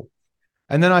powerful.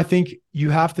 And then I think you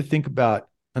have to think about,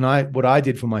 what I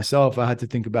did for myself, I had to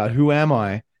think about, who am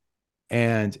I,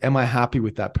 and am I happy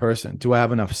with that person? Do I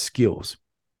have enough skills,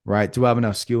 right? Do I have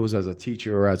enough skills as a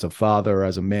teacher or as a father or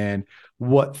as a man?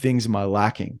 What things am I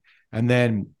lacking? And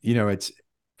then, it's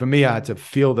for me, I had to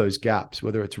fill those gaps,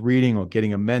 whether it's reading or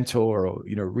getting a mentor or,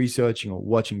 researching or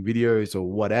watching videos or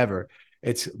whatever.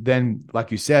 It's then, like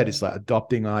you said, it's like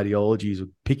adopting ideologies or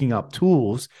picking up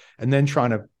tools and then trying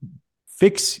to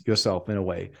fix yourself in a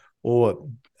way or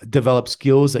develop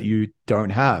skills that you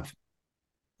don't have.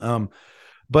 Um,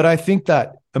 but I think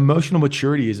that emotional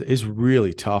maturity is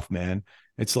really tough, man.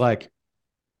 It's like,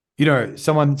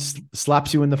 someone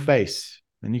slaps you in the face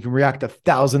and you can react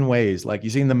 1,000 ways. Like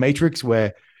you see in the Matrix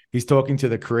where he's talking to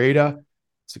the creator.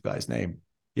 What's the guy's name?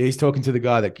 Yeah, he's talking to the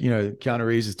guy that, Keanu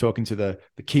Reeves is talking to the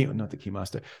key, not the key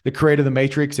master, the creator of the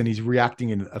Matrix, and he's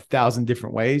reacting in 1,000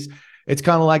 different ways. It's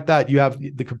kind of like that. You have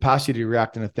the capacity to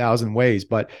react in 1,000 ways,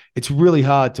 but it's really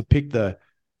hard to pick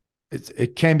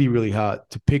it can be really hard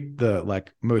to pick the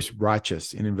like most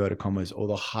righteous in inverted commas or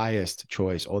the highest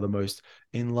choice or the most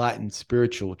enlightened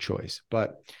spiritual choice.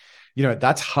 But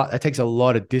that's hard. That takes a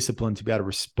lot of discipline to be able to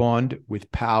respond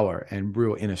with power and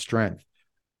real inner strength.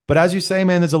 But as you say,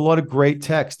 man, there's a lot of great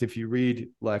text. If you read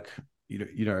like,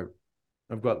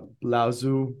 I've got Lao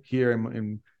Tzu here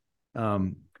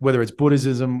whether it's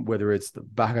Buddhism, whether it's the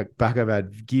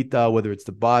Bhagavad Gita, whether it's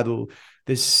the Bible,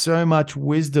 there's so much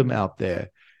wisdom out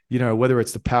there. Whether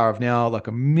it's the Power of Now, like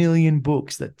a million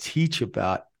books that teach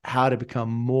about how to become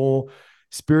more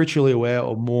spiritually aware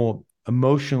or more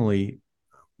emotionally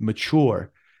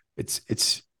mature.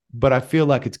 But I feel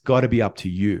like it's got to be up to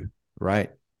you,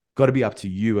 right? Got to be up to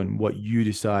you and what you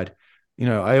decide.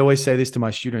 I always say this to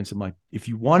my students. I'm like, if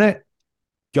you want it,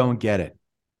 go and get it.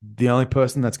 The only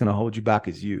person that's going to hold you back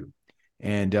is you.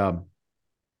 And,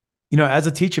 as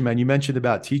a teacher, man, you mentioned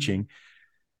about teaching.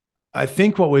 I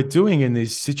think what we're doing in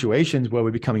these situations where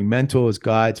we're becoming mentors,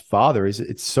 guides, fathers,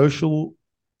 it's social,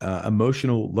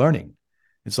 emotional learning.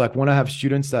 It's like when I have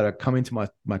students that are coming to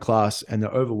my class and they're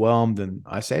overwhelmed, and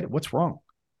I say, "What's wrong?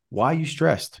 Why are you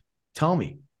stressed? Tell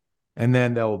me." And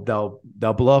then they'll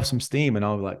blow off some steam, and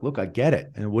I'll be like, "Look, I get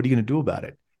it. And what are you going to do about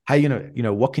it? How are you going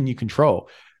to, what can you control?"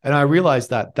 And I realized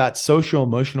that social,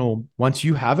 emotional, once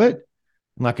you have it,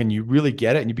 like, and you really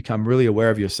get it, and you become really aware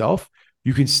of yourself,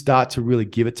 you can start to really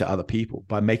give it to other people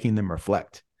by making them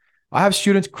reflect. I have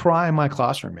students cry in my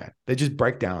classroom, man. They just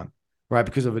break down, right?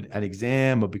 Because of an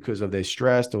exam or because of they're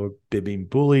stressed or they're being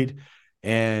bullied.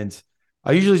 And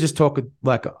I usually just talk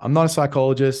like, I'm not a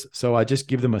psychologist, so I just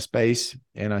give them a space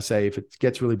and I say, if it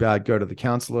gets really bad, go to the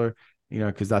counselor,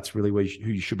 because that's really who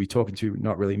you should be talking to,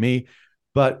 not really me.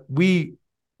 But we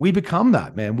become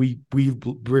that, man. We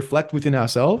reflect within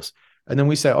ourselves, and then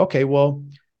we say, okay, well,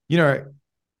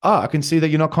 I can see that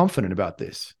you're not confident about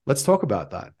this. Let's talk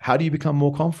about that. How do you become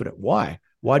more confident? Why?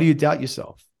 Why do you doubt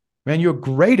yourself? Man, you're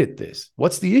great at this.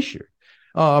 What's the issue?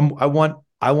 I want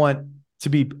to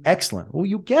be excellent. Well,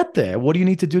 you get there. What do you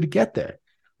need to do to get there?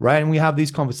 Right. And we have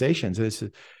these conversations.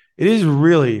 It is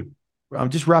really, I'm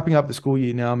just wrapping up the school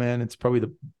year now, man. It's probably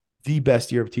the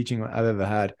best year of teaching I've ever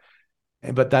had.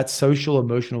 But that social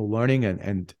emotional learning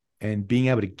and being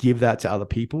able to give that to other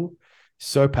people,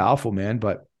 so powerful, man.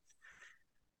 But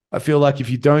I feel like if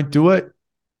you don't do it,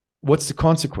 what's the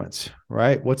consequence,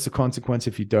 right? What's the consequence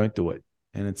if you don't do it?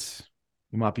 And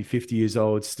you might be 50 years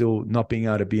old, still not being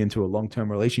able to be into a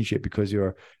long-term relationship because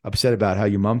you're upset about how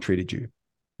your mom treated you.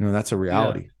 That's a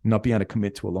reality. Yeah. Not being able to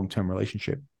commit to a long-term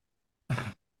relationship.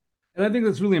 And I think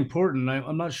that's really important.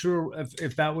 I'm not sure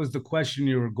if that was the question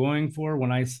you were going for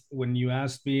when you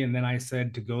asked me, and then I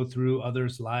said to go through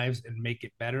others' lives and make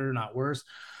it better, not worse.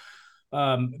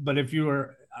 But if you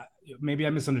were, maybe I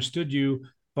misunderstood you.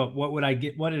 But what would I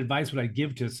get? What advice would I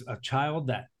give to a child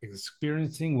that is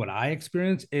experiencing what I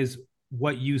experience? Is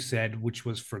what you said, which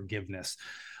was forgiveness.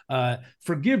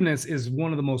 Forgiveness is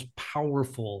one of the most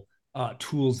powerful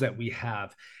tools that we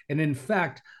have. And in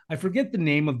fact, I forget the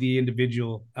name of the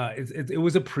individual. It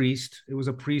was a priest. It was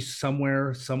a priest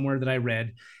somewhere that I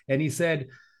read, and he said,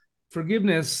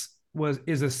 "Forgiveness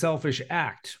is a selfish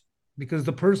act because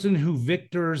the person who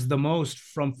victors the most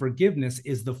from forgiveness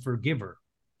is the forgiver."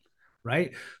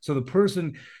 Right? So the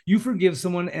person you forgive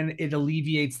someone and it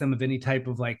alleviates them of any type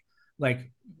of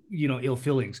ill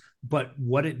feelings. But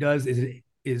what it does is it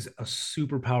is a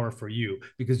superpower for you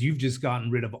because you've just gotten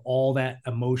rid of all that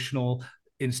emotional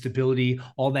instability,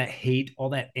 all that hate, all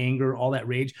that anger, all that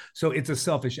rage. So it's a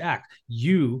selfish act.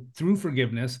 You, through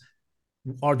forgiveness,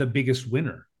 are the biggest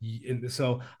winner. And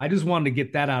so I just wanted to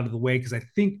get that out of the way because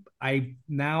I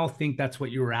now think that's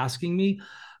what you were asking me.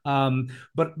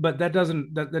 But that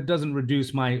doesn't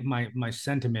reduce my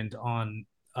sentiment on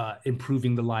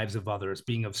improving the lives of others,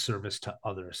 being of service to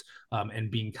others,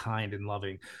 and being kind and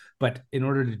loving. But in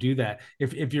order to do that,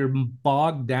 if you're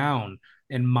bogged down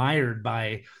and mired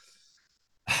by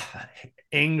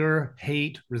anger,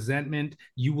 hate, resentment,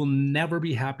 you will never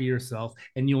be happy yourself,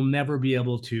 and you'll never be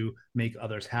able to make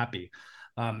others happy.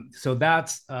 So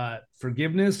that's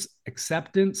forgiveness,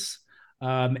 acceptance,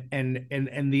 and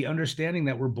the understanding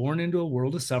that we're born into a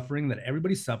world of suffering, that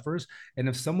everybody suffers, and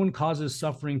if someone causes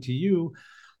suffering to you,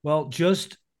 well,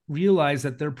 just realize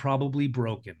that they're probably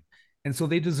broken, and so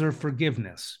they deserve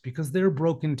forgiveness because they're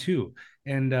broken too.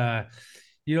 And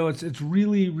it's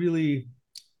really really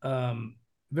um,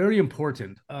 very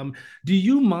important. Do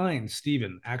you mind,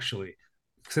 Stephen? Actually,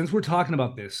 since we're talking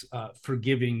about this,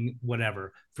 forgiving,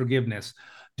 whatever, forgiveness,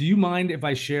 do you mind if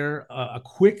I share a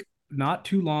quick, not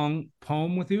too long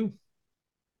poem with you?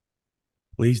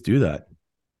 Please do that.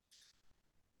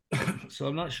 So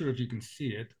I'm not sure if you can see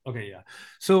it. Okay, yeah.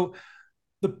 So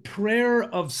the prayer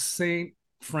of Saint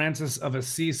Francis of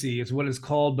Assisi is what it's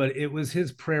called, but it was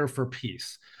his prayer for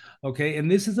peace. Okay, and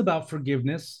this is about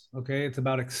forgiveness. Okay, it's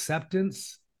about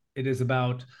acceptance. It is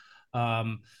about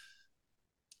um,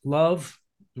 love,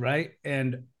 right?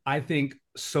 And I think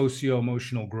socio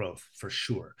emotional growth for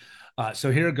sure.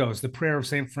 So here it goes, the prayer of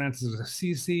St. Francis of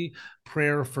Assisi,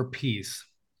 prayer for peace.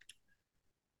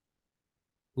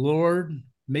 Lord,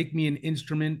 make me an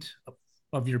instrument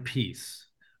of your peace.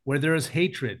 Where there is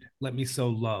hatred, let me sow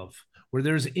love. Where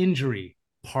there is injury,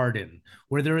 pardon.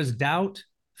 Where there is doubt,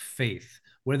 faith.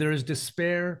 Where there is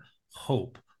despair,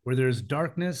 hope. Where there is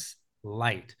darkness,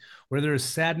 light. Where there is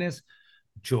sadness,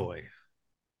 joy.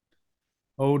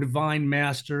 O divine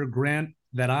master, grant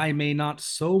that I may not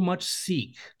so much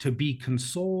seek to be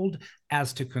consoled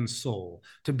as to console,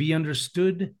 to be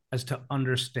understood as to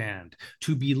understand,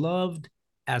 to be loved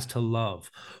as to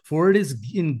love. For it is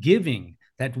in giving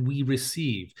that we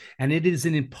receive, and it is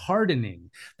in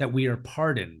pardoning that we are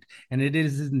pardoned, and it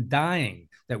is in dying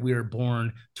that we are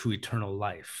born to eternal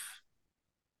life.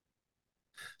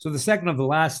 So the second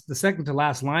to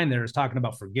last line there is talking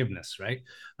about forgiveness, right?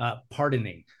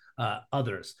 Pardoning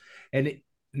others, and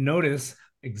notice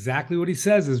exactly what he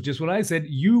says is just what I said.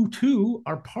 You too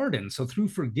are pardoned. So through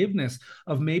forgiveness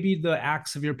of maybe the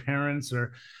acts of your parents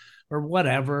or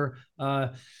whatever,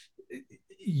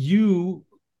 you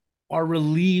are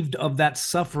relieved of that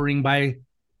suffering by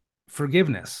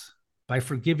forgiveness, by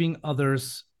forgiving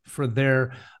others for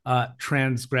their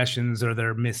transgressions or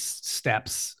their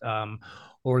missteps,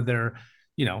 or their,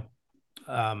 you know,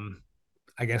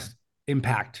 I guess,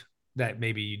 impact that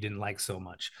maybe you didn't like so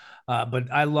much.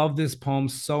 But I love this poem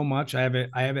so much. I have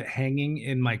it hanging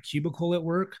in my cubicle at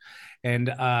work,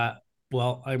 and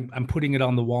well, I'm putting it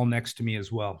on the wall next to me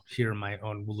as well here in my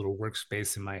own little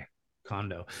workspace in my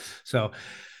condo. So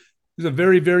it's a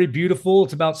very, very beautiful.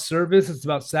 It's about service. It's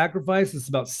about sacrifice. It's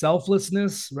about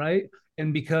selflessness, right?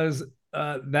 And because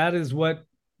that is what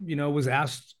was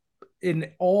asked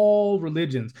in all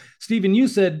religions. Stephen, you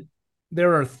said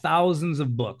there are thousands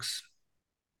of books,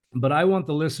 but I want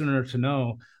the listener to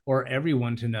know, or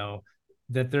everyone to know,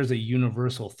 that there's a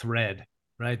universal thread,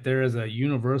 right? There is a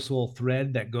universal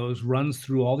thread that runs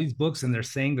through all these books, and they're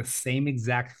saying the same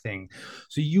exact thing.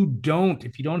 So if you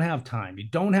don't have time, you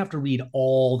don't have to read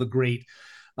all the great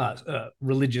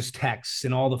religious texts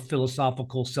and all the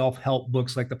philosophical self-help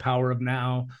books like The Power of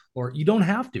Now, or you don't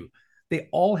have to. They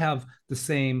all have the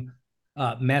same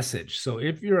message. So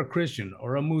if you're a Christian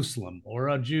or a Muslim or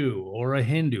a Jew or a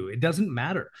Hindu, it doesn't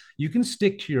matter. You can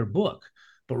stick to your book,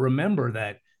 but remember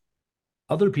that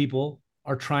other people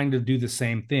are trying to do the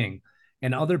same thing,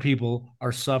 and other people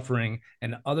are suffering,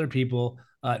 and other people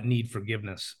need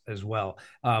forgiveness as well.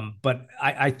 But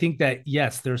I think that,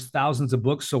 yes, there's thousands of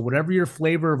books. So whatever your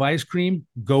flavor of ice cream,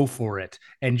 go for it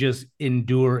and just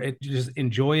endure it, just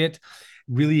enjoy it,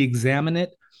 really examine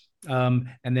it, and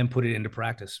then put it into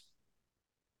practice.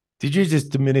 Did you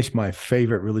just diminish my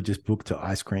favorite religious book to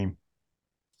ice cream?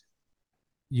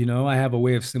 I have a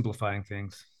way of simplifying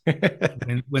things.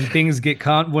 When things get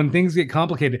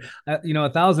complicated,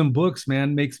 1,000 books,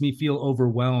 man, makes me feel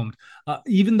overwhelmed.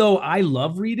 Even though I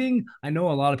love reading, I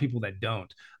know a lot of people that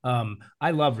don't.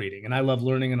 I love reading and I love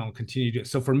learning, and I'll continue to.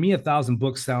 So for me, 1,000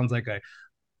 books sounds like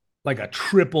a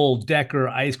triple decker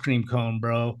ice cream cone,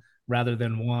 bro, rather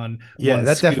than Yeah, one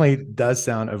that scoop. definitely does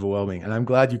sound overwhelming, and I'm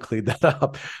glad you cleared that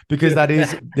up because that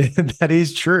is that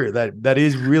is true. That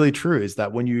is really true. Is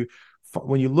that when you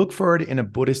look for it in a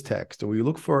Buddhist text, or you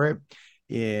look for it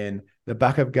in the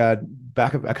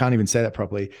I can't even say that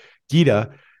properly,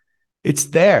 Gita, it's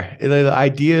there. The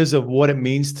ideas of what it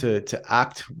means to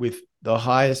act with the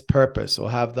highest purpose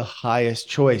or have the highest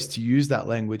choice, to use that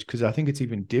language, because I think it's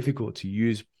even difficult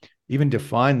to even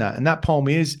define that. And that poem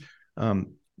is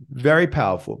very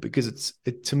powerful because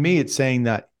to me, it's saying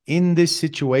that in this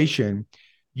situation,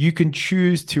 you can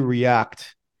choose to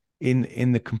react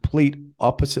in the complete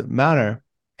opposite manner.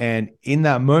 And in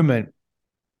that moment,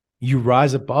 you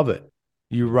rise above it.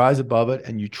 You rise above it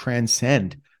and you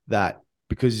transcend that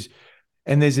because,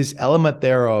 and there's this element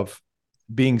there of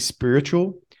being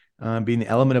spiritual, being the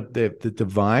element of the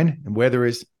divine, and where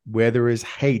there is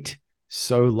hate,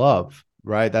 so love,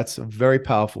 right? That's a very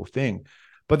powerful thing.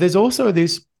 But there's also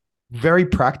this very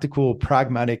practical,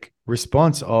 pragmatic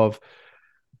response of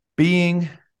being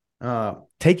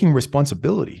taking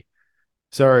responsibility.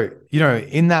 So,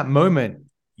 in that moment,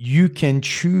 you can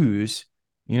choose,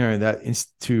 that is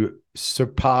to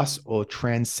surpass or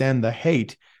transcend the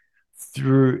hate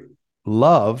through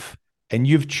love. And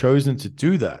you've chosen to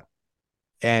do that.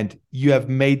 And you have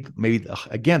made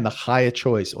again the higher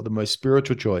choice or the most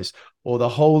spiritual choice or the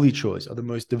holy choice or the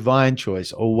most divine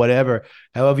choice or whatever,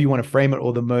 however you want to frame it,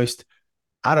 or the most,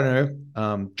 I don't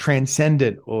know,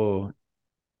 transcendent, or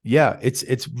yeah,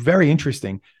 it's very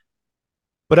interesting.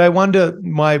 But I wonder,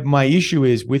 my issue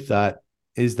is with that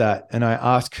is that, and I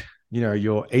ask,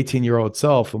 your 18-year-old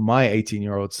self or my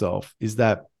 18-year-old self, is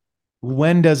that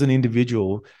when does an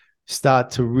individual start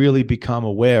to really become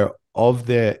aware of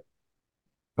their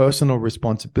personal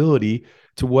responsibility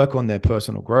to work on their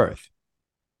personal growth?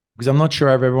 Because I'm not sure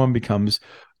if everyone becomes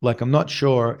like, I'm not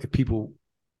sure if people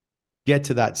get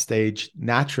to that stage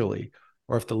naturally,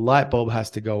 or if the light bulb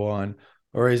has to go on,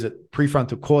 or is it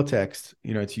prefrontal cortex,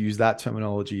 to use that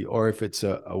terminology, or if it's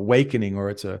a awakening, or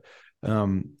it's a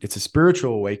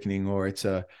spiritual awakening, or it's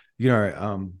a,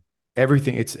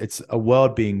 everything. It's a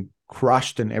world being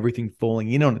crushed and everything falling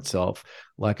in on itself,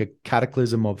 like a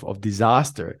cataclysm of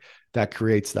disaster that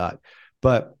creates that.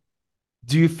 But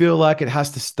do you feel like it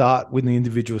has to start when the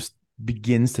individual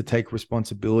begins to take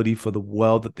responsibility for the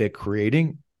world that they're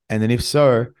creating? And then if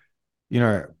so, you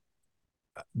know,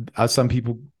 are some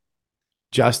people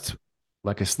just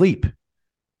like asleep?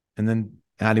 And then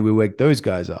how do we wake those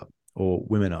guys up or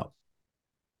women up?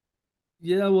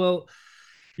 Yeah, well,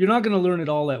 you're not going to learn it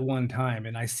all at one time.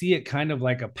 And I see it kind of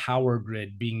like a power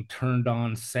grid being turned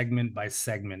on segment by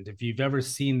segment. If you've ever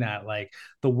seen that, like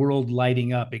the world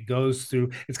lighting up, it goes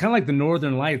through, it's kind of like the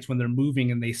northern lights when they're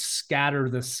moving and they scatter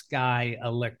the sky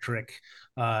electric.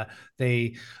 Uh,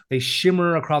 they they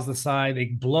shimmer across the side, they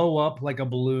blow up like a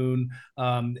balloon,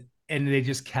 and they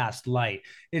just cast light.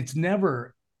 It's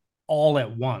never all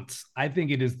at once. I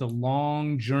think it is the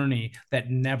long journey that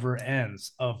never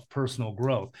ends of personal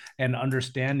growth and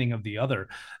understanding of the other.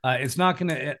 It's not going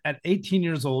to, at 18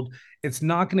 years old, it's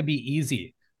not going to be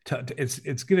easy.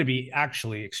 It's going to be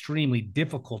actually extremely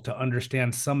difficult to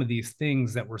understand some of these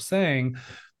things that we're saying,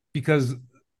 because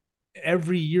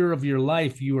every year of your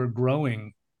life you are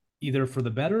growing either for the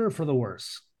better or for the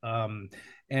worse.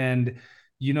 And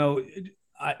you know,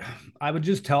 I I would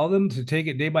just tell them to take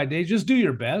it day by day. Just do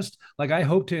your best. Like I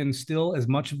hope to instill as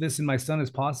much of this in my son as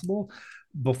possible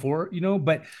before,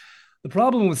 but the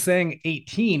problem with saying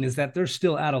 18 is that they're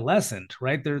still adolescent,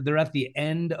 right? They're at the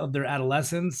end of their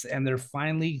adolescence and they're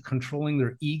finally controlling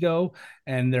their ego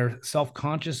and their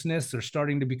self-consciousness. They're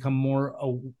starting to become more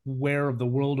aware of the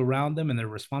world around them and their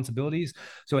responsibilities.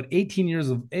 So at 18 years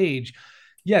of age,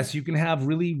 yes, you can have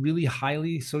really, really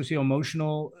highly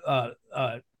socio-emotional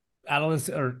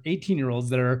adolescent or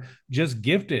 18-year-olds that are just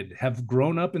gifted, have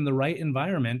grown up in the right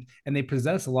environment, and they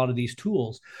possess a lot of these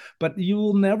tools. But you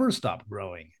will never stop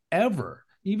growing, ever.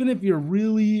 Even if you're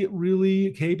really,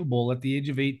 really capable at the age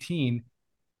of 18,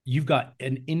 you've got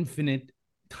an infinite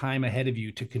time ahead of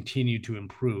you to continue to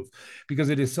improve, because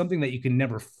it is something that you can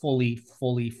never fully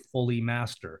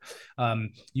master.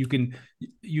 You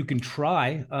can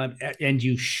try, and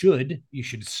you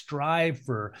should strive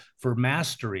for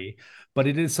mastery, but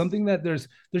it is something that there's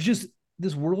just,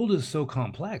 this world is so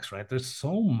complex, right? There's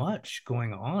so much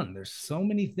going on. There's so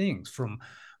many things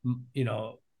you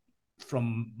know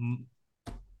from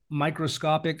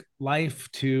microscopic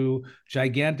life to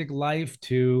gigantic life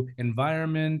to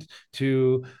environment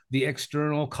to the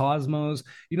external cosmos.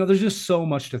 There's just so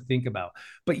much to think about.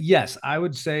 But yes, I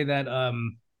would say that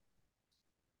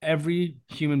every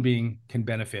human being can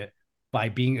benefit by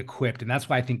being equipped. And that's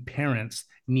why I think parents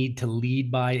need to lead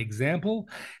by example.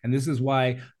 And this is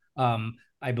why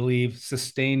I believe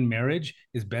sustained marriage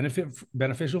is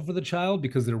beneficial for the child,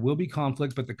 because there will be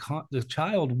conflict, but the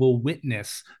child will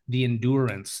witness the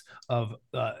endurance of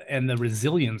and the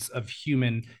resilience of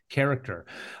human character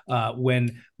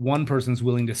when one person's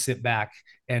willing to sit back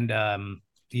and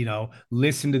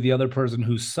listen to the other person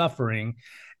who's suffering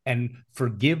and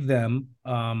forgive them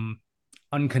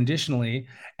unconditionally,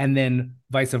 and then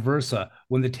vice versa.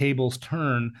 When the tables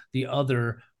turn, the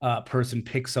other person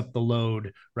picks up the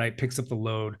load, right? Picks up the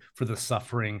load for the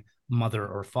suffering mother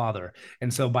or father.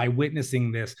 And so by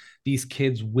witnessing this, these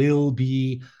kids will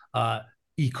be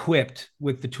equipped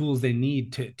with the tools they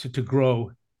need to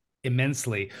grow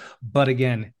immensely. But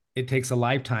again, it takes a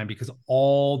lifetime, because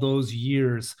all those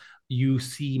years you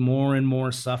see more and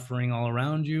more suffering all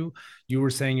around you. You were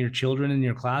saying your children in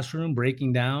your classroom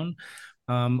breaking down.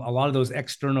 A lot of those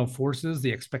external forces,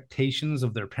 the expectations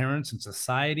of their parents and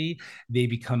society, they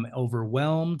become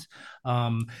overwhelmed.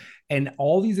 Um, and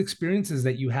all these experiences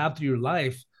that you have through your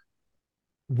life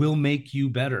will make you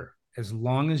better as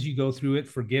long as you go through it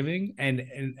forgiving and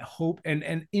hope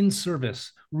and in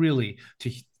service, really,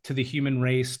 to the human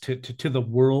race, to the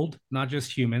world, not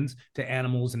just humans, to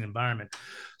animals and environment.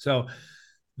 So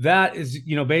that is,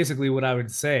 basically what I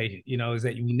would say, is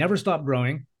that we never stop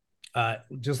growing.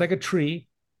 Just like a tree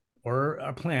or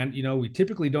a plant, we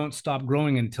typically don't stop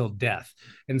growing until death.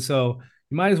 And so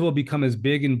you might as well become as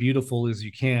big and beautiful as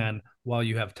you can while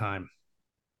you have time.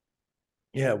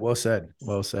 Yeah, well said.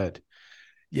 Well said.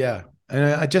 Yeah.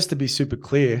 And just to be super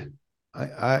clear,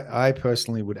 I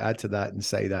personally would add to that and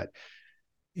say that,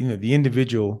 the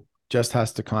individual just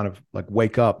has to kind of like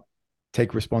wake up,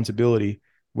 take responsibility,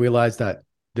 realize that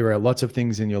there are lots of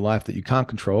things in your life that you can't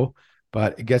control,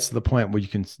 but it gets to the point where you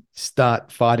can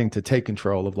start fighting to take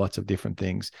control of lots of different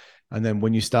things. And then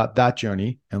when you start that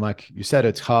journey, and like you said,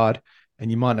 it's hard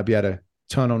and you might not be able to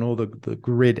turn on all the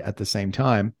grid at the same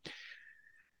time,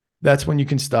 that's when you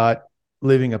can start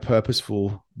living a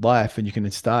purposeful life, and you can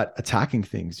start attacking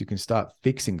things. You can start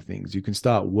fixing things. You can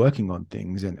start working on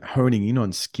things and honing in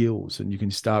on skills. And you can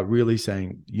start really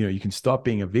saying, you can stop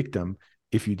being a victim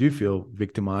if you do feel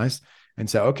victimized and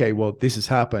say, okay, well, this has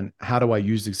happened. How do I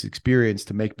use this experience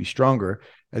to make me stronger?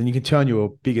 And you can turn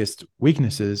your biggest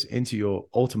weaknesses into your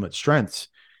ultimate strengths.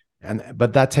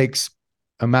 But that takes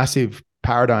a massive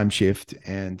paradigm shift.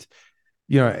 And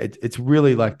it's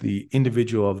really like the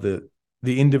individual of the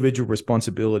individual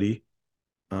responsibility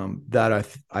that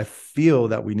I feel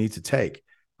that we need to take.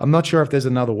 I'm not sure if there's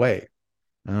another way,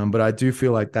 but I do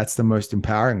feel like that's the most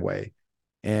empowering way.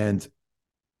 And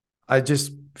I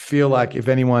just feel like if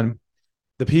anyone,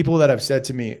 the people that have said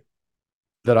to me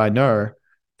that I know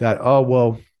that, oh,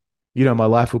 well, my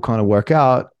life will kind of work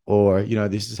out, or,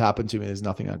 this has happened to me, there's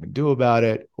nothing I can do about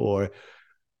it, or,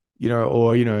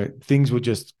 things will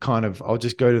just kind of, I'll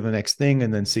just go to the next thing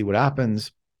and then see what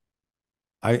happens.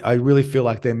 I really feel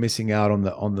like they're missing out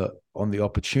on the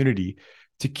opportunity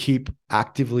to keep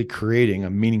actively creating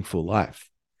a meaningful life.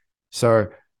 So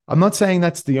I'm not saying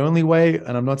that's the only way,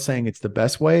 and I'm not saying it's the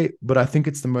best way, but I think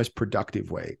it's the most productive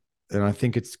way. And I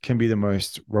think it can be the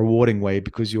most rewarding way,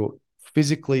 because you're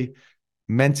physically,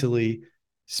 mentally,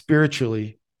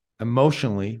 spiritually,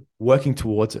 emotionally working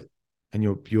towards it. And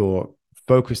you're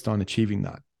focused on achieving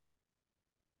that.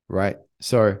 Right.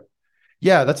 So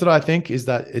yeah, that's what I think, is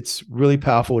that it's really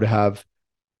powerful to have,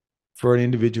 for an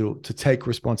individual to take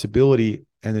responsibility.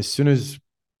 And as soon as,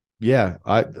 yeah,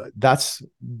 that's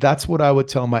what I would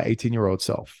tell my 18-year-old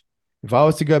self. If I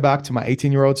was to go back to my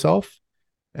 18-year-old self,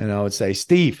 and I would say,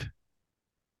 Steve,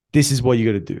 this is what you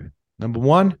got to do. Number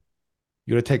one,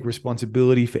 you got to take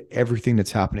responsibility for everything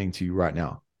that's happening to you right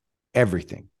now.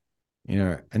 Everything.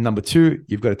 And number two,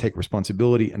 you've got to take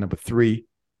responsibility. And number three,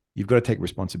 you've got to take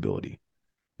responsibility.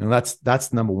 And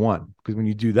that's number one. Because when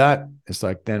you do that, it's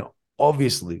like, then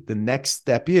obviously the next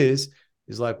step is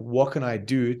like, what can I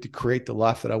do to create the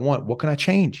life that I want? What can I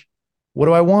change? What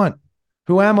do I want?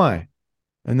 Who am I?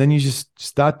 And then you just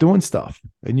start doing stuff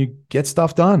and you get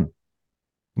stuff done.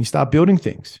 You start building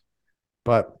things.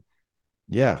 But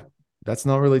yeah, that's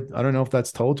not really, I don't know if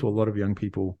that's told to a lot of young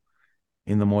people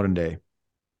in the modern day.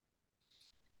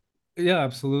 Yeah,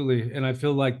 absolutely. And I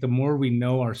feel like the more we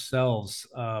know ourselves,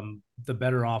 the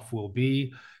better off we'll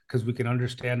be, because we can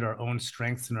understand our own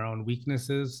strengths and our own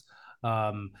weaknesses.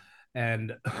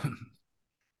 And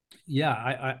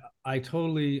yeah, I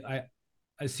totally,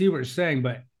 I see what you're saying,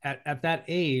 but at that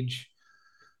age,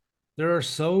 there are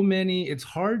so many, it's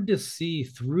hard to see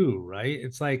through, right?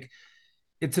 It's like,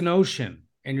 it's an ocean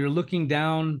and you're looking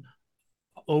down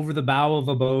over the bow of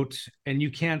a boat and you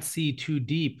can't see too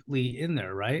deeply in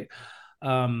there, right?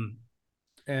 Um,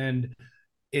 and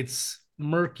it's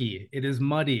murky, it is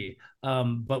muddy.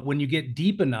 But when you get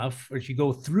deep enough, or if you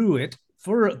go through it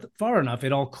for far enough,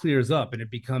 it all clears up and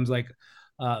it becomes like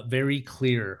very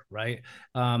clear, right?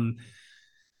 Um,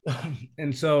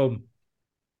 and so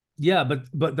yeah,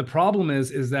 but the problem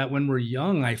is that when we're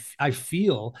young, I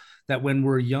feel that when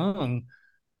we're young,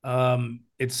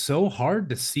 it's so hard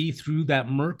to see through that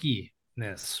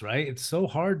murkiness, right? It's so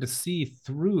hard to see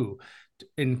through,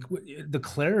 and the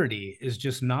clarity is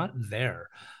just not there.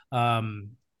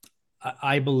 um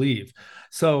I believe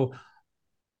so.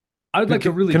 I would like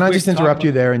to really Can I just quick talk interrupt about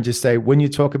you there and just say, when you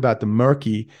talk about the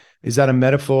murky, is that a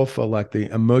metaphor for like the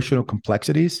emotional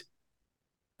complexities?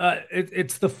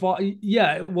 it's the fall.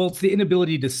 Yeah, well, it's the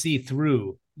inability to see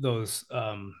through those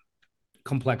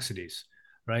complexities,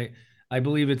 right? I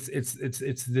believe it's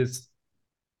this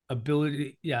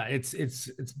ability. Yeah,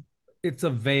 it's a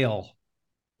veil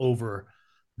over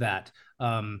that.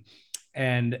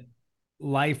 And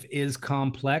life is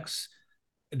complex.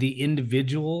 The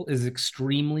individual is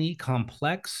extremely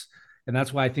complex. And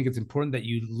that's why I think it's important that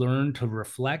you learn to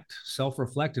reflect, self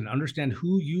reflect, and understand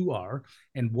who you are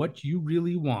and what you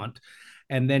really want,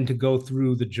 and then to go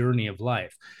through the journey of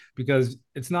life. Because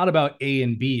it's not about A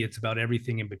and B, it's about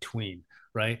everything in between,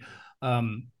 right?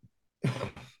 Um,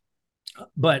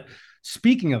 but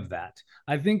speaking of that,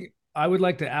 I think I would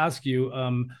like to ask you,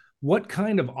 what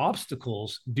kind of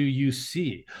obstacles do you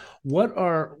see? What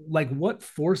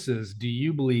forces do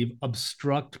you believe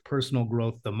obstruct personal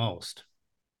growth the most?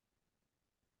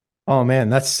 Oh man,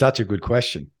 that's such a good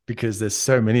question because there's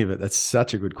so many of it. That's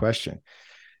such a good question.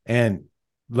 And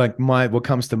like my what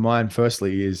comes to mind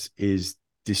firstly is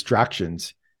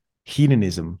distractions,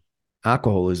 hedonism,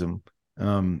 alcoholism,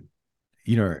 um,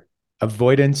 you know,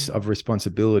 avoidance of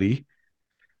responsibility,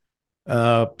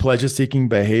 pleasure seeking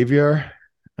behavior.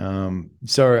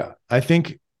 So I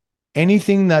think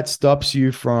anything that stops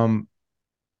you from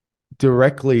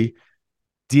directly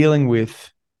dealing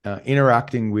with,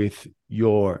 interacting with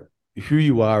your who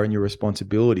you are and your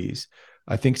responsibilities,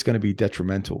 I think is going to be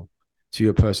detrimental to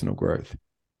your personal growth.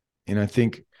 And I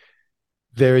think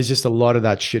there is just a lot of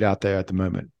that shit out there at the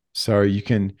moment. So you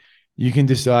can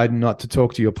decide not to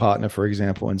talk to your partner, for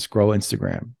example, and scroll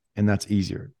Instagram, and that's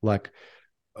easier. Like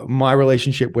my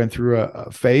relationship went through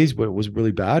a phase where it was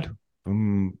really bad,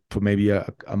 for maybe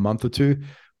a month or two,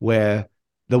 where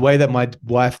the way that my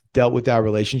wife dealt with our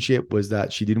relationship was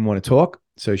that she didn't want to talk,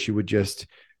 so she would just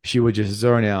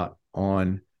zone out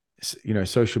on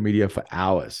social media for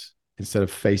hours instead of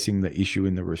facing the issue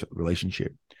in the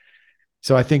relationship.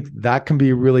 So I think that can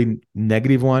be a really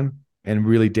negative one and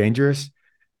really dangerous.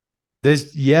 And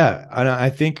I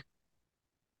think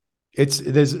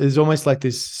there's almost like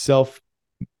this self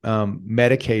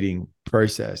medicating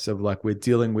process of like we're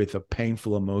dealing with a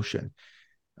painful emotion.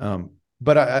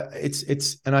 But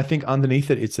and I think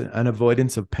underneath it, it's an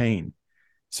avoidance of pain.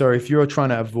 So if you're trying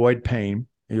to avoid pain,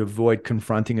 you avoid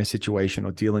confronting a situation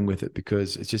or dealing with it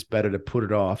because it's just better to put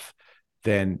it off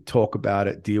than talk about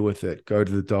it, deal with it, go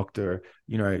to the doctor,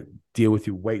 deal with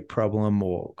your weight problem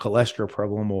or cholesterol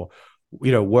problem or,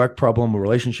 work problem or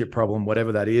relationship problem,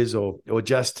 whatever that is, or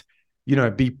just,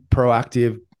 be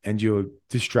proactive and you're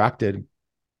distracted.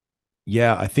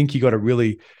 Yeah, I think you got to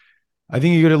really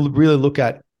look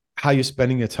at how you're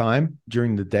spending your time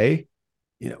during the day,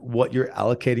 what you're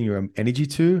allocating your energy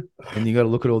to, and you got to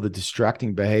look at all the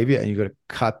distracting behavior and you got to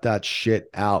cut that shit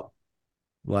out.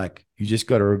 Like you just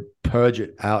got to purge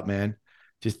it out, man.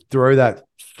 Just throw that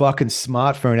fucking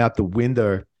smartphone out the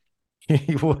window.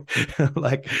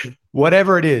 Like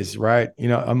whatever it is, right?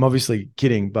 I'm obviously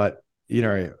kidding, but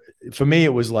for me,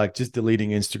 it was like just deleting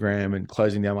Instagram and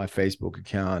closing down my Facebook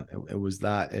account. It was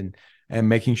that, and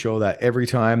making sure that every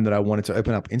time that I wanted to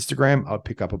open up Instagram, I'd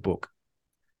pick up a book,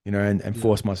 and Yeah.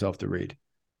 force myself to read.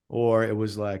 Or it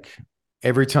was like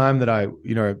every time that I,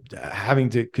 having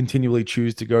to continually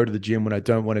choose to go to the gym when I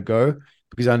don't want to go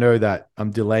because I know that I'm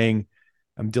delaying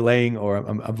or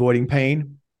I'm avoiding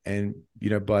pain, and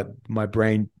but my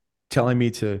brain telling me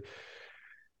to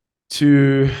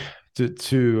to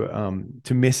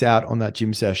miss out on that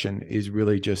gym session is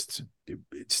really just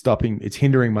it's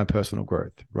hindering my personal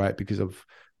growth, right? Because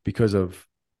of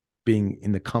being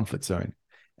in the comfort zone.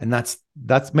 And that's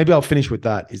maybe I'll finish with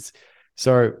that is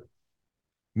so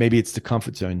maybe it's the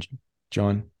comfort zone,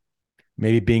 John.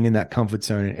 Maybe being in that comfort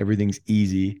zone and everything's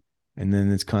easy, and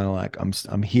then it's kind of like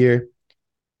I'm here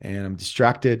and I'm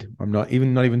distracted. I'm not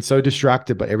even so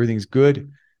distracted, but everything's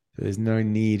good. So there's no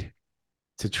need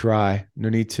to try, no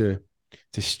need to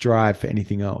strive for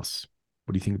anything else.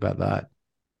 What do you think about that?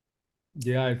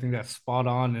 Yeah, I think that's spot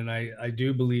on. And I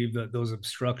do believe that those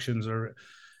obstructions are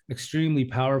extremely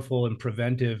powerful and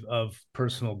preventive of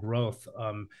personal growth,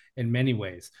 in many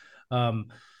ways. Um,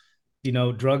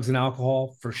 drugs and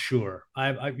alcohol for sure.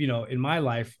 In my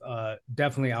life,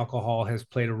 definitely alcohol has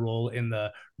played a role in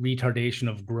the retardation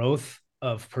of growth,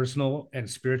 of personal and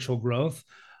spiritual growth,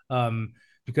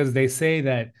 because they say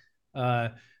that,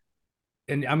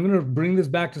 and I'm going to bring this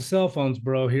back to cell phones,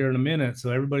 bro, here in a minute.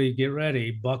 So everybody get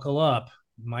ready, buckle up.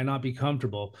 Might not be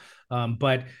comfortable.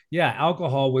 But yeah,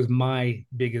 alcohol was my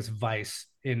biggest vice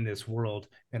in this world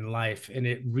and life. And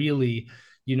it really,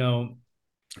 you know,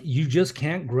 you just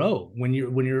can't grow when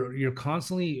you're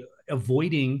constantly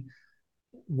avoiding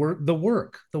the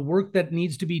work that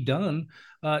needs to be done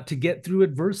to get through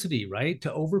adversity, right,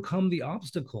 to overcome the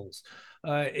obstacles.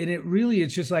 And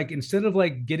it's just like, instead of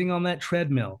like getting on that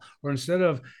treadmill, or instead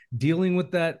of dealing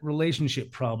with that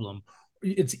relationship problem,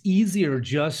 it's easier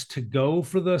just to go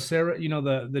for the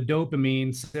dopamine,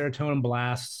 serotonin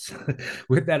blasts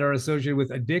with that are associated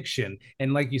with addiction,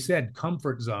 and like you said,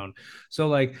 comfort zone. So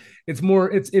like, it's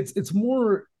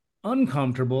more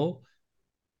uncomfortable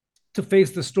to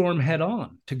face the storm head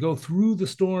on, to go through the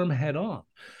storm head on.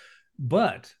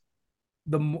 But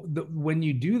when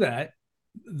you do that,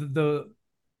 the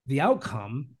the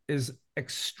outcome is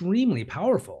extremely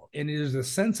powerful, and it is a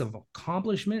sense of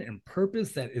accomplishment and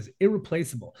purpose that is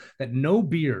irreplaceable, that no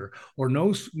beer or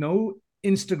no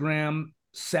Instagram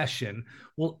session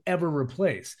will ever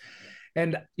replace.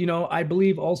 And I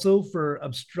believe also for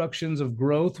obstructions of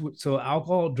growth, so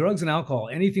alcohol, drugs and alcohol,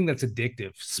 anything that's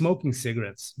addictive, smoking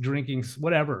cigarettes, drinking,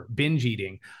 whatever, binge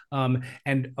eating,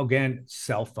 and again,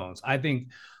 cell phones. I think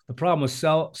the problem with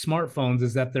smartphones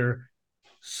is that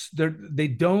they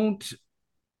don't,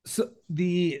 so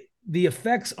the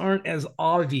effects aren't as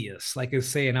obvious, like as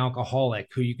say an alcoholic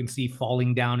who you can see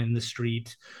falling down in the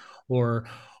street, or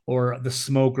the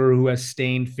smoker who has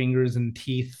stained fingers and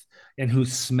teeth and who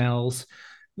smells.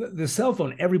 The cell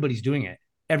phone, everybody's doing it,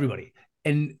 everybody,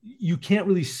 and you can't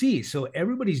really see. So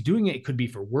everybody's doing it. It could be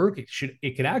for work.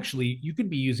 It could actually, you could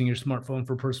be using your smartphone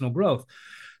for personal growth.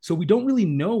 So we don't really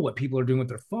know what people are doing with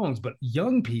their phones, but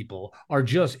young people are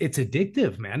just, it's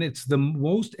addictive, man. It's the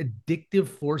most addictive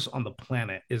force on the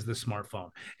planet is the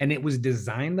smartphone. And it was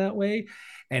designed that way.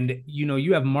 And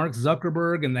you have Mark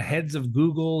Zuckerberg and the heads of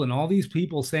Google and all these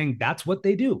people saying that's what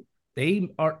they do.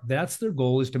 That's their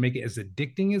goal, is to make it as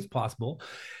addicting as possible.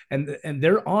 And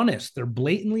they're honest, they're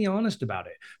blatantly honest about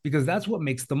it, because that's what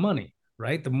makes the money,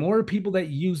 right? The more people that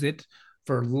use it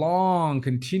for long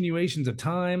continuations of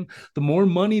time, the more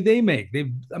money they make.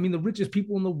 I mean, the richest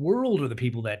people in the world are the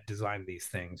people that design these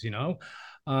things.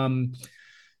 Um,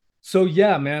 so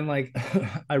yeah, man, like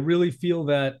I really feel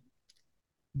that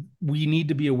we need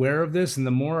to be aware of this, and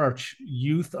the more our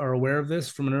youth are aware of this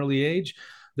from an early age,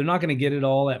 they're not going to get it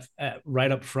all at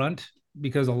right up front,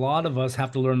 because a lot of us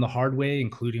have to learn the hard way,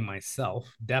 including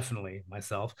myself, definitely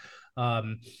myself.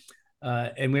 um,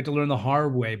 and we have to learn the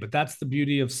hard way. But that's the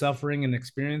beauty of suffering and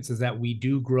experience, is that we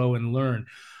do grow and learn.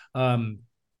 um,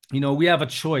 we have a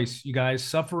choice, you guys.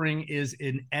 Suffering is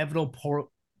an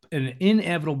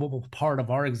inevitable part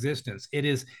of our existence. It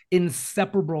is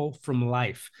inseparable from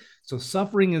life. So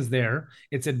suffering is there.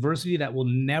 It's adversity that will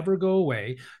never go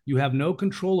away. You have no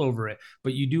control over it,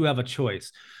 but you do have a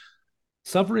choice.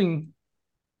 Suffering,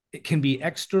 it can be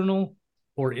external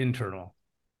or internal,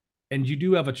 and you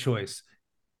do have a choice.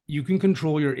 You can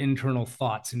control your internal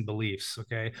thoughts and beliefs.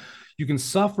 Okay. You can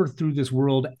suffer through this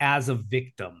world as a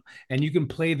victim, and you can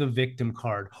play the victim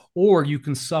card, or you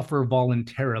can suffer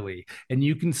voluntarily, and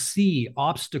you can see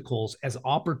obstacles as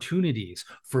opportunities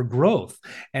for growth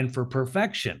and for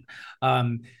perfection.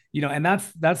 And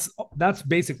that's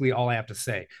basically all I have to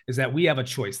say, is that we have a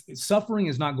choice. Suffering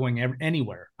is not going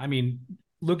anywhere. I mean,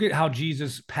 look at how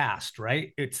Jesus passed,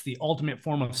 right? It's the ultimate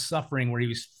form of suffering, where he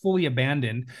was fully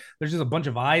abandoned. There's just a bunch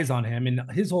of eyes on him, and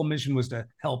his whole mission was to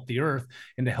help the earth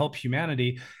and to help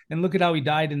humanity. And look at how he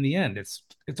died in the end. It's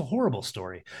a horrible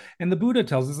story. And the Buddha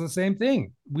tells us the same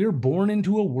thing. We're born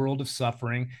into a world of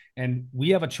suffering, and we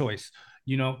have a choice.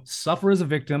 Suffer as a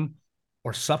victim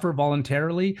or suffer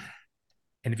voluntarily.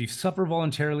 And if you suffer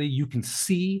voluntarily, you can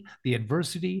see the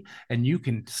adversity, and you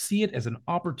can see it as an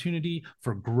opportunity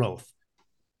for growth.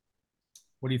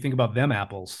 What do you think about them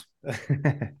apples?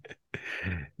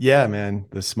 Yeah, man,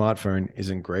 the smartphone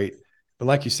isn't great. But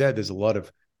like you said, there's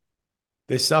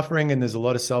suffering, and there's a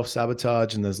lot of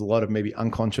self-sabotage, and there's a lot of maybe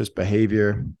unconscious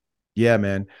behavior. Yeah,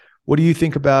 man. What do you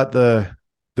think about the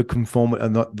conform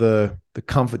not the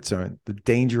comfort zone, the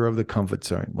danger of the comfort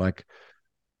zone? Like,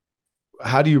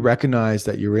 how do you recognize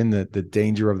that you're in the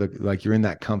danger of like you're in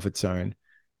that comfort zone?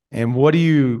 And what do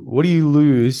you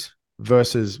lose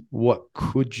versus what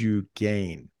could you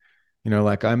gain?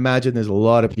 Like, I imagine there's a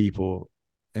lot of people,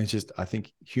 and it's just, I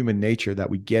think, human nature that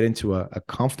we get into a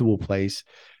comfortable place,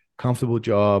 comfortable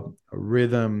job, a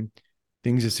rhythm,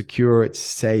 things are secure, it's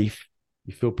safe,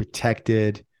 you feel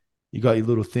protected, you got your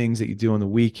little things that you do on the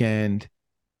weekend,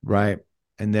 right?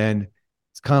 And then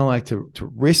it's kind of like to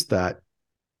risk that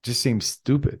just seems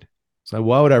stupid. So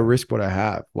why would I risk what I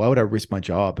have? Why would I risk my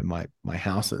job and my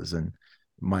houses and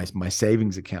my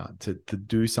savings account to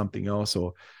do something else,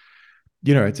 or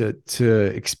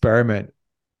to experiment?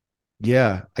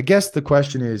 Yeah, I guess the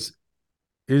question is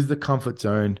is the comfort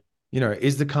zone,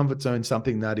 is the comfort zone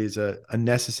something that is a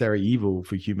necessary evil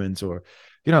for humans? Or,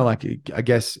 like, I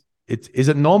guess is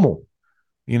it normal?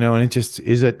 And it just,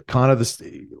 is it kind of this,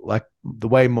 like the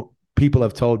way people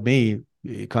have told me,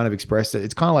 kind of expressed it.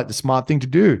 It's kind of like the smart thing to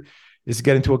do is to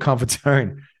get into a comfort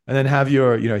zone and then have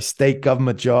your, state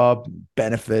government job,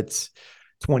 benefits,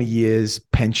 20 years,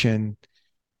 pension.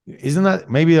 Isn't that,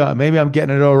 maybe I'm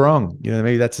getting it all wrong?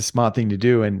 Maybe that's a smart thing to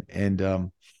do. And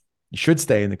you should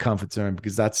stay in the comfort zone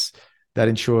because that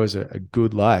ensures a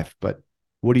good life. But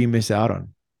what do you miss out on?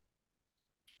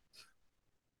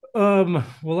 Well,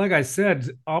 like I said,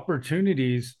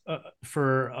 opportunities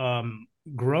for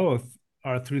growth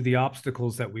are through the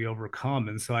obstacles that we overcome.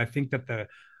 And so I think that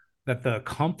the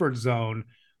comfort zone,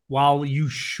 while you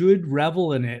should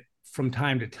revel in it from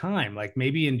time to time, like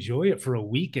maybe enjoy it for a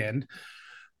weekend,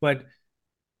 but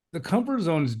the comfort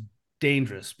zone's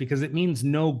dangerous because it means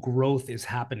no growth is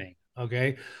happening.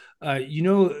 Okay.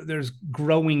 There's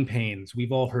growing pains.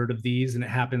 We've all heard of these, and it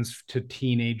happens to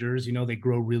teenagers. They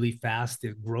grow really fast,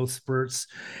 the growth spurts.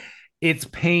 It's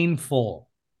painful.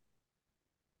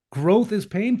 Growth is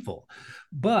painful,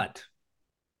 but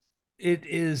it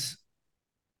is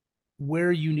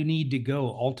where you need to go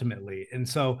ultimately. And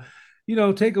so,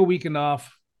 take a weekend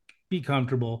off, be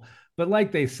comfortable. But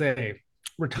like they say,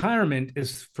 retirement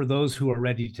is for those who are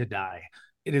ready to die.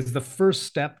 It is the first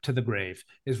step to the grave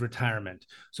is retirement.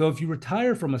 So if you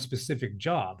retire from a specific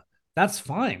job, that's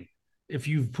fine. If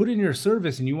you've put in your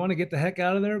service and you want to get the heck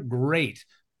out of there, great.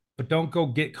 But don't go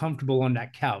get comfortable on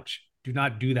that couch. Do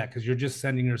not do that because you're just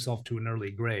sending yourself to an early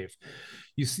grave.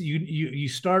 You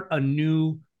start a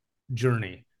new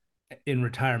journey in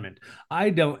retirement.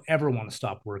 I don't ever want to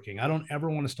stop working. I don't ever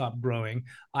want to stop growing.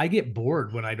 I get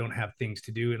bored when I don't have things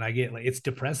to do, and I get like it's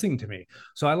depressing to me.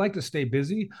 So I like to stay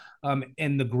busy.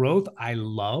 And the growth I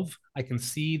love. I can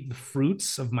see the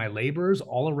fruits of my labors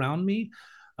all around me.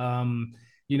 From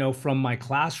my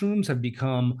classrooms have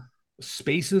become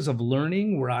spaces of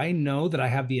learning where I know that I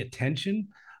have the attention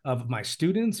of my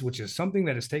students, which is something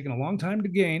that has taken a long time to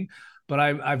gain. But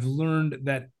I've learned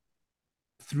that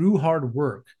through hard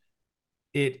work,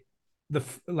 it the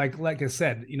like I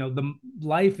said, the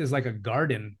life is like a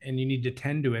garden and you need to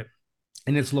tend to it,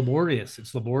 and it's laborious,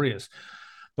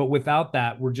 but without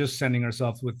that we're just sending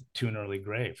ourselves to an early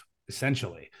grave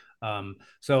essentially.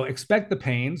 So expect the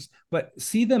pains, but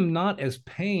see them not as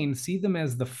pain, see them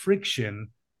as the friction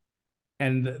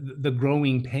and the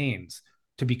growing pains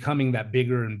to becoming that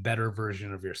bigger and better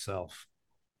version of yourself.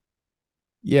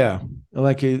 Yeah,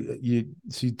 like so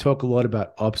you talk a lot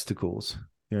about obstacles.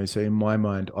 So in my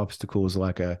mind, obstacles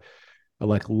are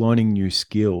like learning new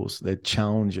skills. They're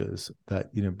challenges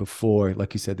that, before,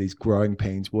 like you said, these growing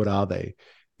pains. What are they?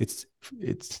 It's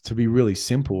to be really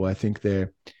simple. I think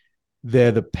they're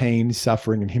the pain,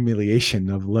 suffering, and humiliation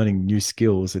of learning new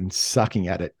skills and sucking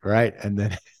at it, right? And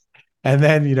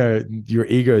then your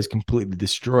ego is completely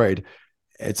destroyed.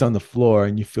 It's on the floor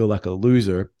and you feel like a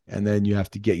loser, and then you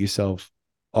have to get yourself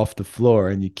off the floor,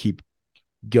 and you keep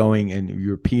going and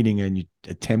you're repeating and you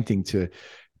attempting to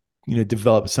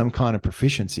develop some kind of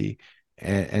proficiency,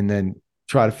 and then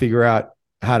try to figure out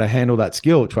how to handle that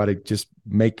skill, try to just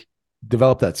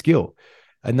develop that skill.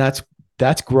 And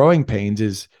that's growing pains,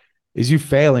 is you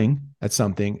failing at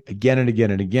something again and again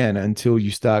and again until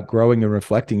you start growing and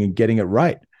reflecting and getting it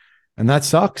right. And that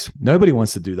sucks. Nobody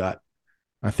wants to do that.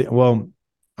 I think, well,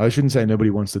 I shouldn't say nobody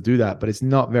wants to do that, but it's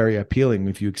not very appealing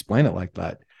if you explain it like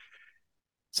that.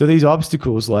 So these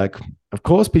obstacles, like, of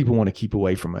course, people want to keep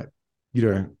away from it.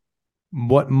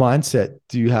 What mindset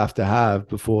do you have to have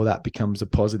before that becomes a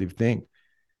positive thing?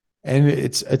 And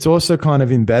it's also kind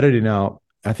of embedded in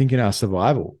I think in our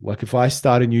survival. Like if I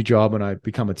start a new job and I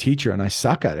become a teacher and I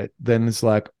suck at it, then it's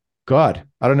like, God,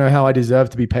 I don't know how I deserve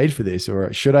to be paid for this,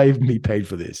 or should I even be paid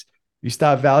for this? You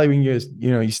start valuing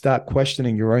you start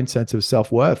questioning your own sense of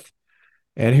self-worth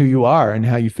and who you are and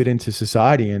how you fit into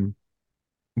society, and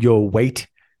your weight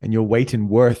and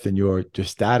worth and your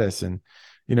status and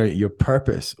your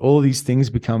purpose. All of these things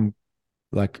become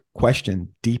like questioned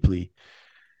deeply.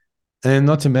 And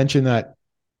not to mention that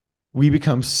we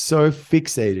become so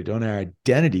fixated on our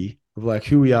identity of like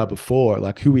who we are before,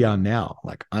 like who we are now.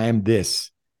 Like I am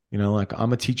this, like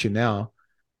I'm a teacher now,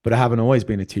 but I haven't always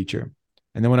been a teacher.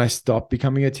 And then when I stop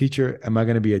becoming a teacher, am I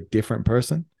going to be a different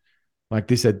person? Like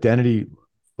this identity,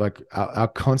 like our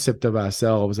concept of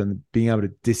ourselves and being able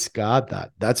to discard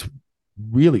that's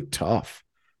really tough.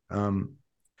 When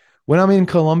I'm in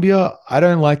Colombia, I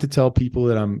don't like to tell people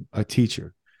that I'm a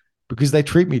teacher because they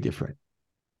treat me different.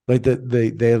 Like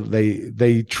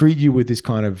they treat you with this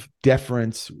kind of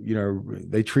deference.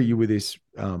 They treat you with this.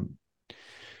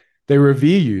 they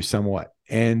revere you somewhat,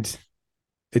 and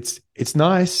it's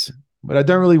nice, but I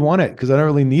don't really want it because I don't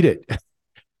really need it.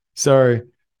 So,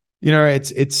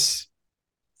 it's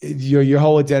your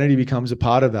whole identity becomes a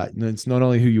part of that. It's not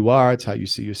only who you are, it's how you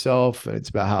see yourself, and it's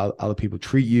about how other people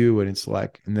treat you. And it's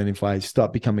like, and then if I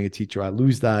stop becoming a teacher, I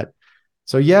lose that.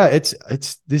 So yeah, it's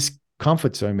this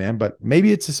comfort zone, man. But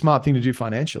maybe it's a smart thing to do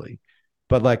financially.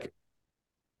 But like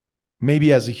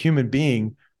maybe as a human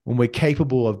being, when we're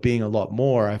capable of being a lot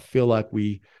more, I feel like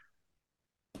we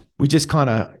just kind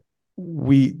of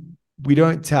we we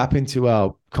don't tap into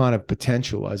our kind of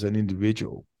potential as an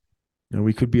individual.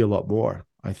 We could be a lot more,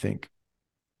 I think.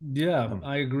 Yeah,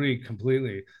 I agree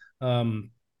completely. Um,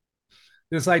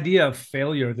 this idea of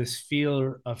failure, this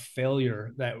fear of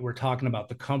failure that we're talking about,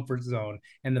 the comfort zone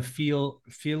and the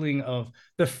feeling of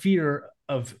the fear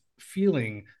of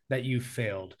feeling that you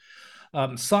failed.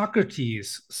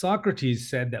 Socrates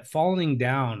said that falling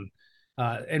down,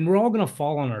 and we're all going to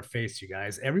fall on our face, you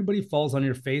guys. Everybody falls on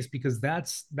your face because that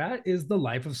is the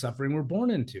life of suffering we're born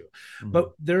into. Mm-hmm.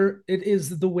 But there, it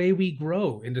is the way we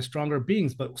grow into stronger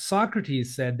beings. But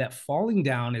Socrates said that falling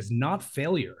down is not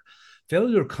failure.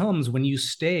 Failure comes when you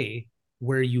stay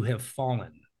where you have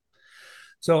fallen.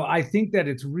 So I think that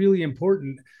it's really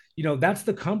important. That's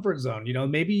the comfort zone.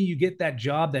 Maybe you get that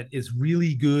job that is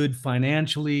really good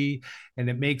financially and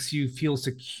it makes you feel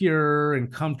secure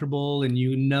and comfortable, and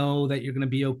you know that you're going to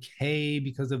be okay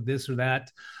because of this or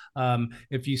that.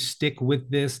 If you stick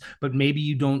with this, but maybe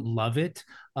you don't love it,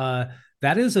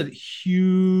 that is a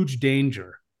huge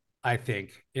danger, I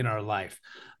think, in our life.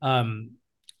 Um,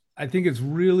 I think it's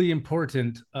really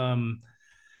important.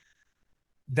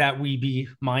 That we be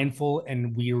mindful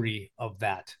and weary of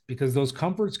that, because those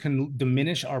comforts can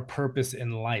diminish our purpose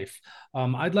in life.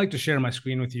 I'd like to share my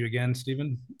screen with you again,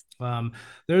 Stephen.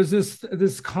 There's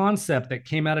this concept that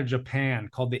came out of Japan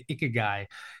called the ikigai,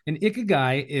 and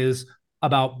ikigai is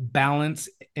about balance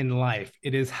in life.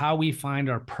 It is how we find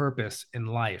our purpose in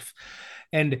life.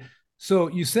 And so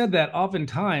you said that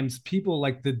oftentimes people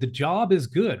like the job is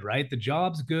good, right? The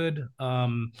job's good,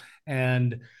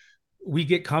 and we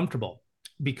get comfortable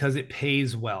because it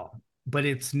pays well, but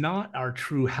it's not our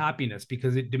true happiness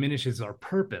because it diminishes our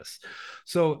purpose.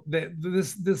 So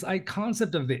this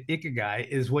concept of the ikigai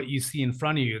is what you see in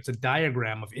front of you. It's a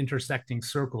diagram of intersecting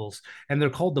circles, and they're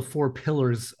called the four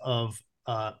pillars of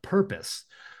purpose.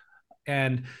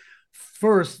 And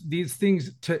first, these things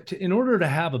in order to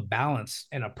have a balance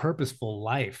and a purposeful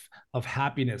life of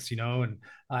happiness, and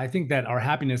I think that our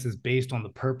happiness is based on the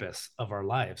purpose of our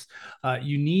lives.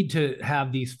 You need to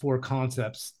have these four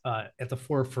concepts at the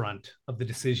forefront of the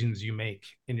decisions you make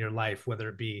in your life, whether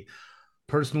it be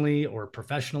personally or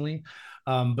professionally.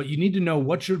 But you need to know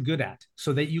what you're good at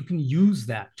so that you can use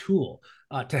that tool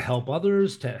to help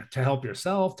others, to help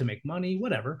yourself, to make money,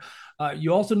 whatever.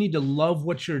 You also need to love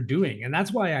what you're doing. And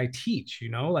that's why I teach,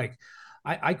 like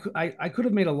I could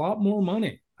have made a lot more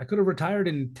money. I could have retired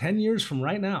in 10 years from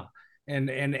right now and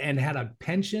had a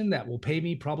pension that will pay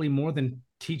me probably more than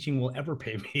teaching will ever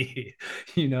pay me,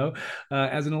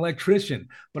 as an electrician.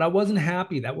 But I wasn't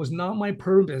happy. That was not my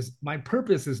purpose. My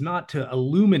purpose is not to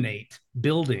illuminate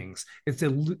buildings.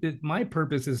 My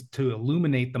purpose is to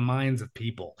illuminate the minds of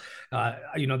people.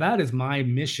 That is my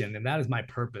mission and that is my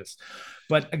purpose.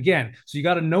 But again, so you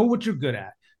got to know what you're good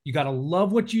at. You got to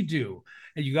love what you do.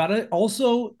 And you got to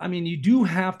also, you do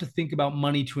have to think about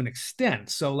money to an extent.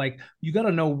 So, like, you got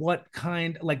to know what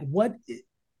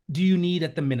do you need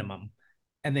at the minimum,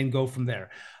 and then go from there.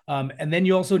 And then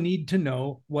you also need to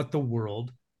know what the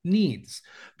world needs,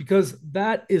 because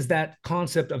that is that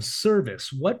concept of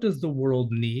service. What does the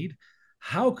world need?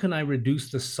 How can I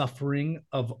reduce the suffering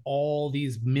of all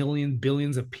these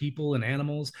billions of people and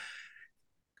animals?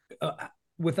 Uh,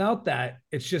 Without that,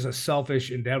 it's just a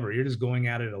selfish endeavor. You're just going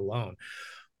at it alone.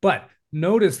 But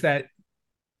notice that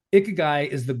Ikigai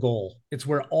is the goal. It's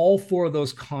where all four of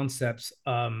those concepts,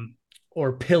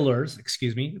 or pillars,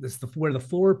 excuse me, this is where the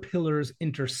four pillars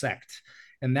intersect,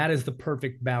 and that is the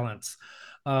perfect balance.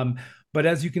 Um, but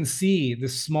as you can see, the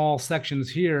small sections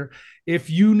here, if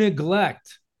you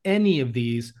neglect any of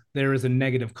these, there is a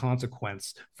negative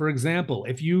consequence. For example,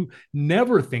 if you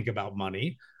never think about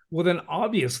money, well, then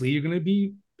obviously you're going to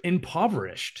be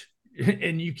impoverished,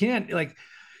 and you can't like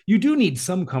you do need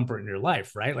some comfort in your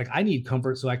life, right? Like I need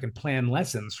comfort so I can plan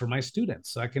lessons for my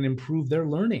students, so I can improve their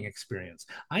learning experience.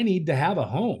 I need to have a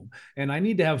home and I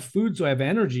need to have food so I have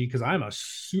energy because I'm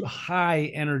a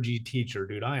high energy teacher,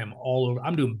 dude. I am all over.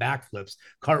 I'm doing backflips,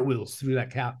 cartwheels through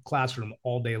that classroom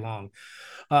all day long.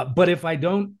 But if I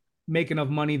don't make enough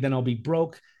money, then I'll be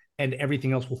broke. and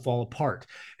everything else will fall apart.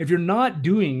 If you're not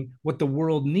doing what the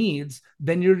world needs,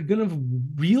 then you're going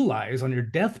to realize on your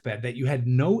deathbed that you had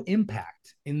no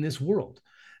impact in this world.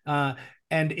 Uh,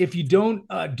 and if you don't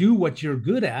do what you're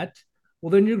good at,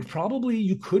 well, then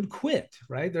you could quit,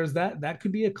 right? That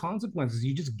could be a consequence.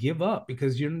 You just give up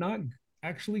because you're not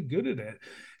actually good at it.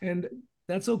 And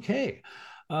that's okay.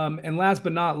 And last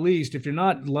but not least, if you're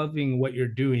not loving what you're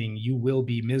doing, you will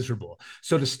be miserable.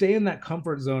 So to stay in that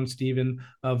comfort zone, Stephen,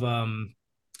 of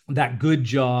that good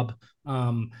job,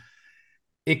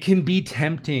 it can be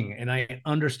tempting. And I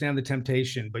understand the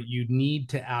temptation, but you need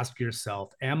to ask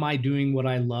yourself, am I doing what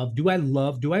I love? Do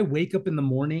I wake up in the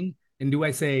morning and do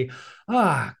I say,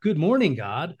 good morning,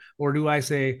 God? Or do I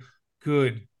say,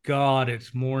 good God,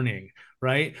 it's morning?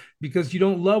 Right? Because you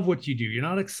don't love what you do. You're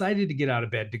not excited to get out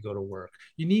of bed to go to work.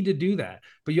 You need to do that.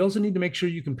 But you also need to make sure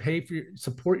you can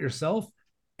support yourself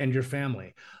and your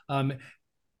family. Um,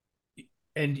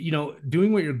 and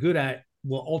doing what you're good at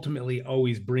will ultimately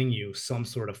always bring you some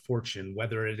sort of fortune,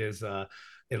 whether it is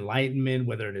enlightenment,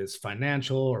 whether it is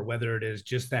financial, or whether it is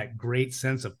just that great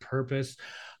sense of purpose.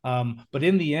 But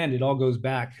in the end, it all goes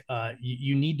back.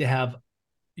 You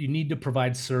need to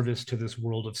provide service to this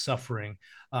world of suffering,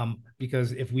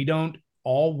 because if we don't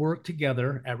all work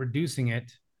together at reducing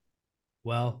it,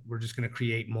 well, we're just going to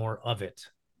create more of it,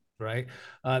 right?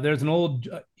 There's an old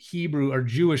Hebrew or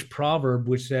Jewish proverb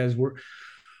which says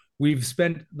we've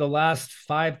spent the last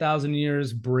 5,000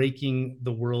 years breaking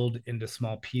the world into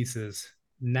small pieces.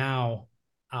 Now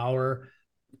our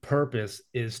purpose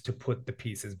is to put the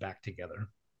pieces back together.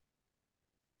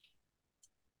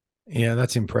 Yeah,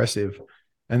 that's impressive.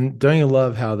 And don't you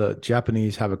love how the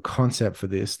Japanese have a concept for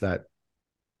this that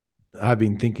I've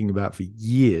been thinking about for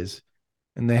years?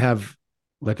 And they have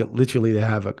literally they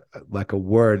have a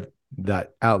word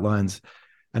that outlines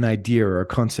an idea or a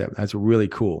concept. That's really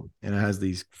cool. And it has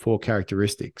these four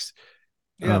characteristics.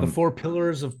 Yeah, the Um, four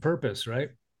pillars of purpose, right?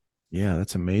 yeah,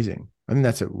 that's amazing. I think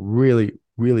that's a really,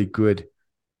 really good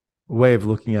way of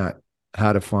looking at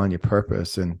how to find your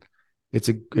purpose. And it's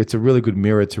a really good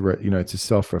mirror to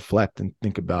self reflect and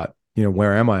think about,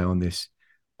 where am I on this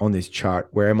chart?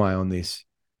 Where am I on this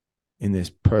in this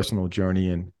personal journey?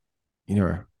 And, you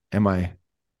know, am I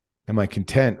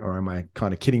content, or am I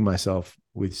kind of kidding myself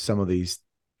with some of these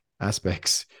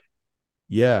aspects?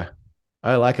 Yeah,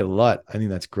 I like it a lot. I think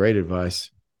that's great advice.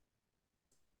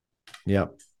 Yeah.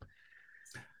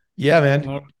 Yeah, man.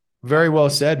 Uh, Very well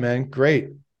said, man.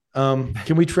 Great. Can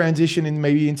we transition in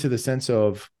maybe into the sense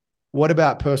of what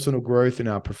about personal growth in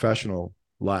our professional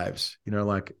lives?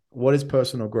 Like what does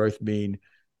personal growth mean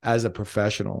as a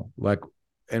professional? Like,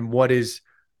 and what is,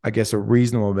 I guess, a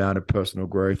reasonable amount of personal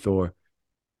growth, or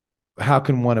how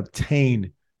can one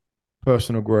obtain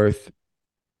personal growth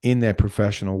in their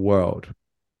professional world?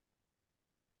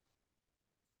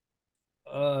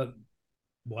 uh,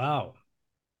 wow,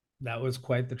 that was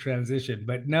quite the transition.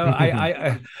 But no,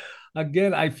 I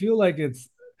again, I feel like it's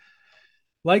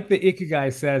like the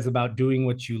ikigai says about doing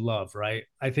what you love, right?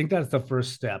 I think that's the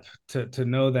first step to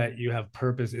know that you have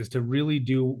purpose, is to really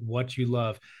do what you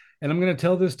love. And I'm going to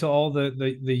tell this to all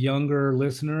the younger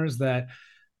listeners, that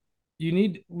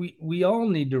we all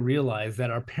need to realize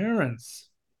that our parents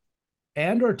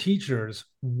and our teachers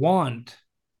want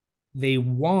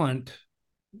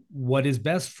what is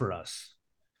best for us,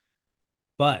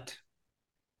 but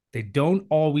they don't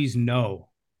always know.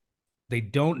 They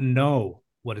don't know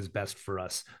what is best for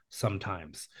us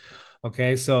sometimes.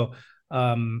 Okay, so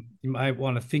you might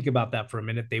want to think about that for a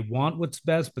minute. They want what's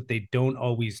best, but they don't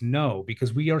always know,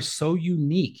 because we are so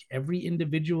unique. Every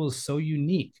individual is so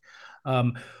unique.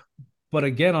 Um, but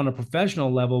again, on a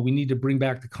professional level, we need to bring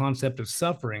back the concept of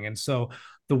suffering. And so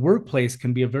the workplace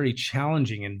can be a very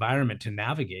challenging environment to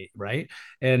navigate, right?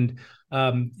 And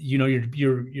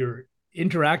you're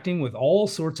interacting with all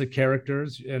sorts of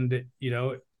characters, and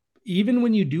even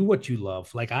when you do what you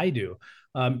love, like I do,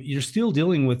 you're still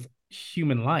dealing with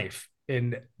human life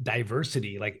and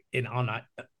diversity, like on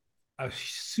a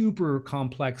super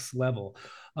complex level.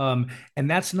 And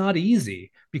that's not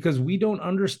easy because we don't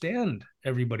understand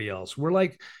everybody else. We're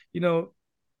like, you know,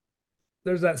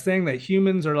 there's that saying that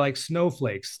humans are like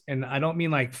snowflakes. And I don't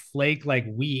mean like flake, like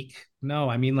weak. No,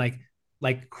 I mean like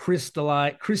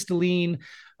crystalline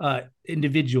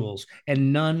individuals,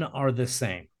 and none are the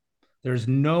same. There's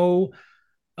no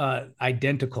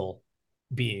identical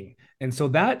being. And so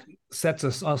that sets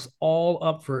us all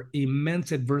up for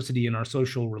immense adversity in our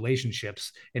social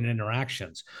relationships and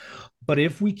interactions. But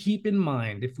if we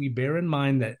bear in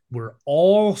mind that we're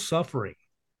all suffering,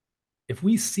 if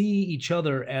we see each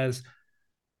other as,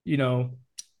 you know,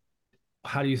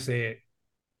 how do you say it?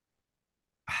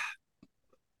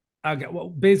 Okay, well,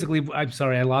 basically, I'm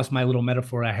sorry, I lost my little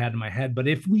metaphor I had in my head. But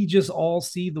if we just all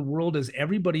see the world as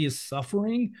everybody is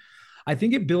suffering, I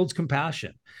think it builds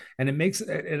compassion, and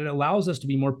it allows us to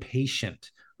be more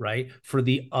patient, right, for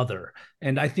the other.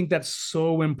 And I think that's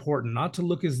so important, not to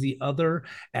look as the other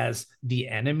as the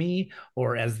enemy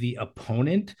or as the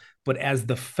opponent, but as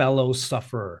the fellow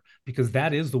sufferer, because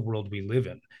that is the world we live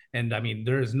in. And I mean,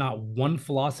 there is not one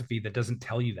philosophy that doesn't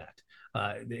tell you that.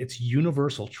 It's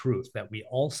universal truth that we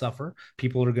all suffer.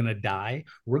 People are going to die.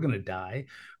 We're going to die.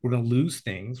 We're going to lose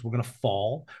things. We're going to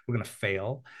fall. We're going to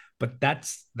fail. But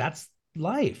that's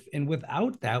life. And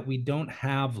without that, we don't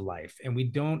have life and we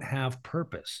don't have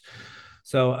purpose.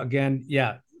 So again,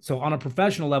 yeah. So on a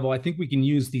professional level, I think we can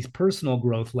use these personal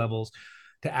growth levels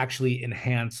to actually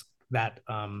enhance that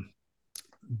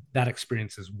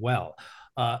experience as well.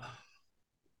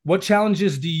 What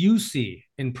challenges do you see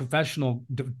in professional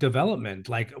development?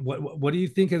 Like, what do you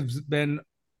think has been,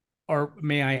 or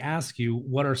may I ask you,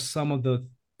 what are some of the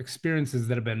experiences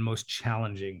that have been most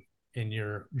challenging in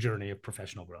your journey of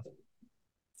professional growth?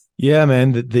 Yeah,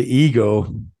 man, the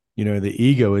ego, the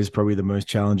ego is probably the most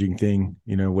challenging thing,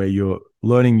 where you're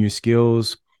learning new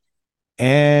skills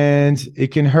and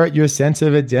it can hurt your sense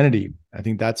of identity. I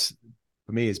think that's,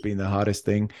 for me, it's been the hardest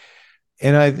thing.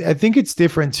 And I think it's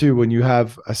different too when you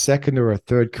have a second or a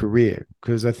third career,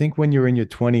 because I think when you're in your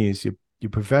 20s, your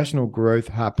professional growth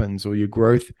happens, or your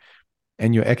growth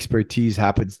and your expertise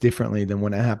happens differently than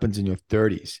when it happens in your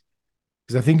 30s.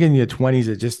 Because I think in your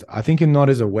 20s, I think you're not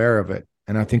as aware of it.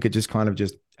 And I think it just kind of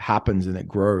just happens and it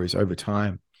grows over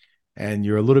time. And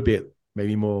you're a little bit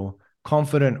maybe more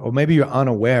confident, or maybe you're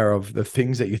unaware of the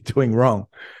things that you're doing wrong.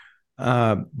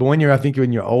 But I think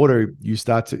when you're older,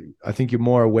 I think you're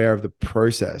more aware of the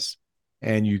process,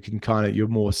 and you can you're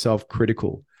more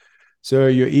self-critical. So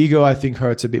your ego, I think,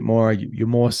 hurts a bit more. You're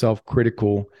more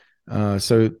self-critical.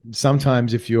 So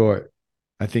sometimes if you're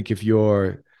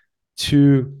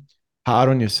too hard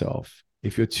on yourself,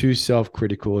 if you're too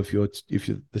self-critical, if you're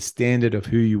the standard of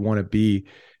who you want to be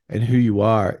and who you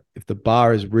are, if the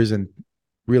bar has risen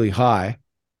really high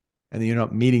and you're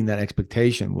not meeting that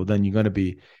expectation, well, then you're going to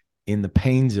be in the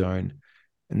pain zone,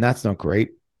 and that's not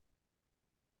great.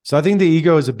 So I think the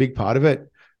ego is a big part of it.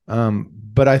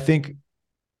 But I think,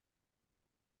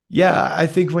 yeah, I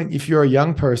think if you're a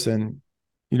young person,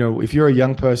 if you're a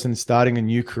young person starting a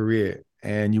new career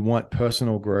and you want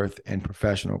personal growth and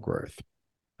professional growth,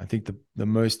 I think the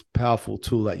most powerful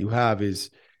tool that you have is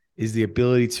the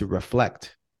ability to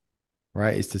reflect,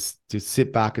 right? Is to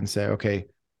sit back and say, okay,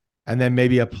 and then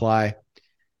maybe apply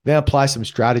some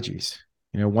strategies.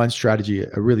 One strategy,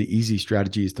 a really easy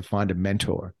strategy, is to find a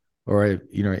mentor, or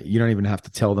you don't even have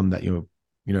to tell them that you're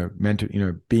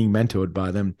being mentored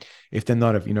by them. If they're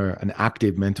not an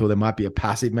active mentor, there might be a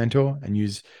passive mentor,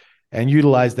 and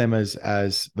utilize them as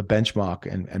the benchmark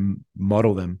and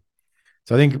model them.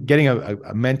 So I think getting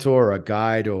a mentor or a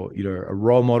guide, or a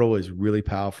role model is really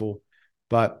powerful.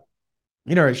 But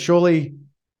surely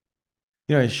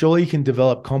you can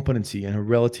develop competency in a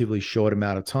relatively short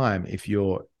amount of time if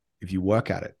you work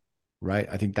at it, right?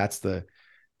 I think that's the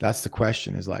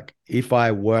question, is like, if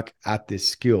I work at this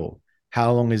skill,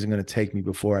 how long is it going to take me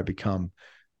before I become,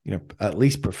 at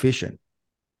least proficient,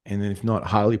 and then if not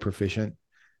highly proficient,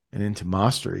 and into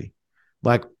mastery.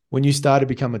 Like when you start to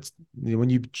become when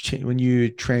you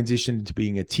transition into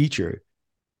being a teacher,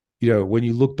 when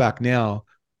you look back now,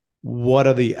 what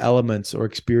are the elements or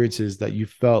experiences that you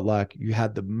felt like you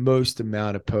had the most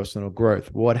amount of personal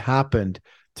growth? What happened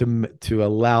to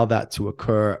allow that to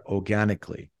occur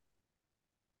organically?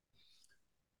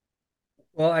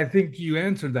 Well, I think you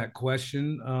answered that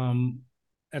question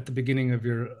at the beginning of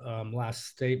your last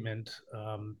statement.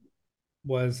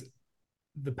 Was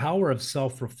the power of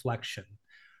self-reflection,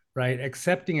 right?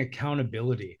 Accepting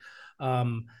accountability.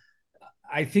 Um,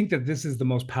 I think that this is the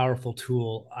most powerful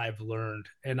tool I've learned.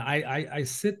 And I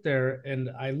sit there and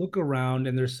I look around,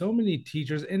 and there's so many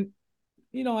teachers, and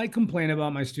I complain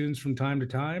about my students from time to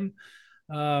time.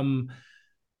 Um,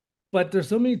 but there's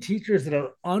so many teachers that are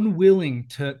unwilling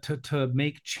to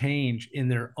make change in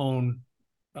their own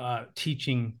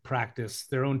teaching practice,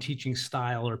 their own teaching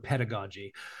style or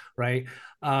pedagogy, right?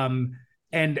 Um,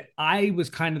 and I was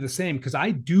kind of the same, because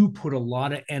I do put a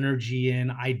lot of energy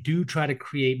in. I do try to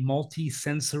create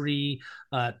multi-sensory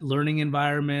learning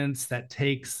environments that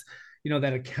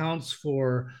accounts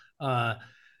for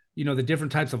the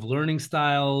different types of learning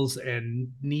styles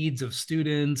and needs of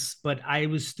students, but I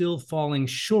was still falling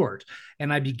short.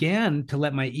 And I began to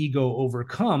let my ego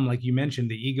overcome. Like you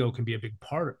mentioned, the ego can be a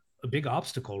big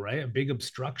obstacle, right? A big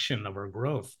obstruction of our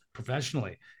growth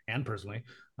professionally and personally.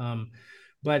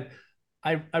 But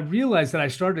I realized that I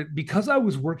started because I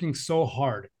was working so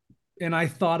hard and I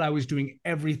thought I was doing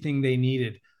everything they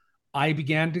needed. I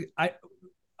began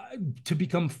to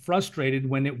become frustrated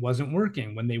when it wasn't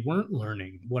working, when they weren't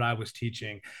learning what I was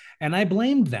teaching. And I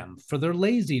blamed them for their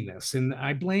laziness. And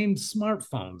I blamed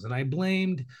smartphones and I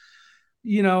blamed,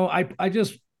 I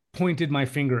just pointed my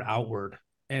finger outward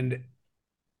and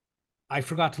I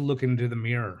forgot to look into the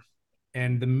mirror.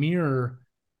 And the mirror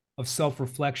of self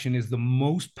reflection is the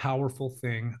most powerful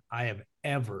thing I have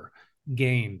ever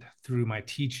gained through my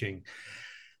teaching.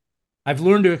 I've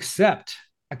learned to accept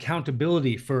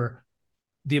accountability for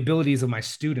the abilities of my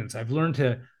students. I've learned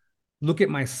to look at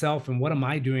myself and what am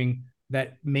I doing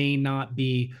that may not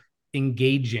be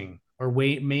engaging or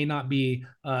may not be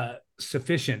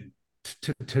sufficient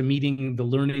to meeting the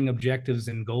learning objectives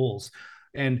and goals.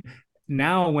 And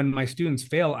now when my students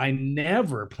fail, I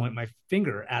never point my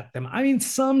finger at them. I mean,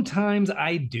 sometimes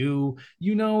I do,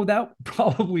 that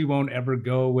probably won't ever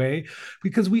go away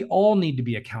because we all need to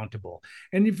be accountable.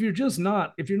 And if you're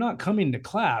not coming to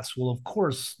class, well, of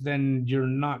course, then you're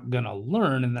not going to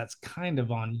learn. And that's kind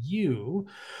of on you.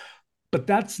 But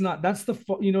that's what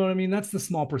I mean? That's the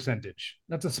small percentage.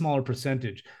 That's a smaller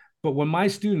percentage. But when my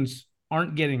students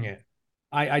aren't getting it,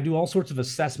 I do all sorts of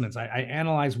assessments. I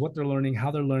analyze what they're learning,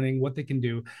 how they're learning, what they can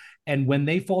do. And when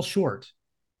they fall short,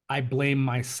 I blame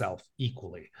myself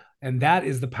equally. And that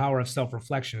is the power of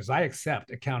self-reflection is I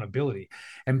accept accountability.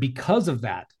 And because of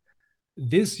that,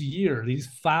 this year, these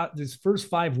first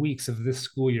 5 weeks of this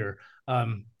school year,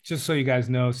 just so you guys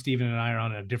know, Stephen and I are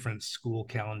on a different school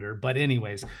calendar. But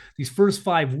anyways, these first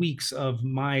 5 weeks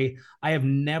I have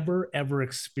never ever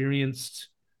experienced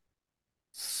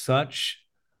such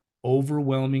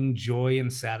overwhelming joy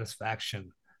and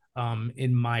satisfaction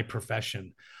in my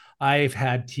profession. I've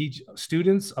had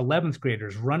students, 11th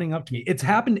graders, running up to me. It's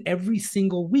happened every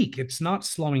single week. It's not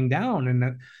slowing down, and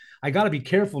that I got to be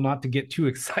careful not to get too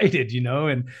excited,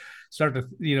 and start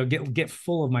to get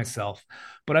full of myself.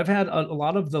 But I've had a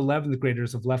lot of the 11th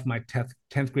graders have left my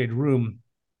 10th grade room,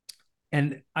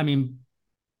 and I mean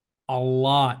a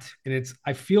lot, and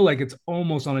I feel like it's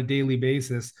almost on a daily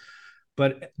basis,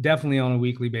 but definitely on a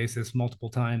weekly basis, multiple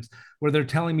times, where they're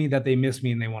telling me that they miss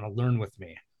me and they want to learn with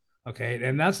me. Okay.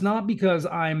 And that's not because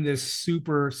I'm this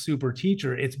super, super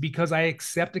teacher. It's because I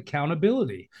accept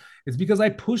accountability. It's because I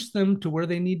push them to where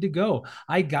they need to go.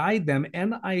 I guide them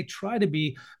and I try to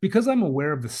be, because I'm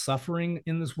aware of the suffering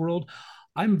in this world.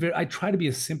 I try to be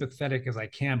as sympathetic as I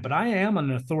can, but I am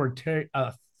an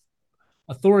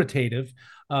authoritative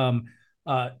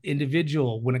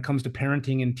individual when it comes to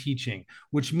parenting and teaching,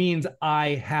 which means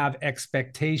I have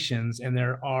expectations and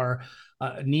there are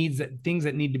things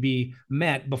that need to be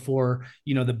met before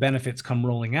the benefits come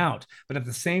rolling out. But at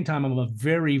the same time, I'm a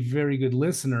very, very good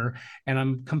listener, and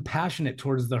I'm compassionate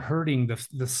towards the hurting,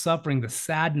 the suffering, the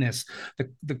sadness,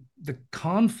 the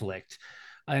conflict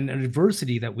and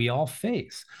adversity that we all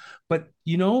face. But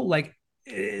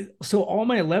so all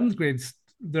my 11th grades,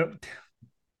 they're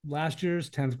last year's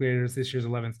 10th graders, this year's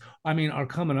 11th, I mean, are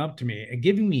coming up to me and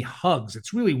giving me hugs.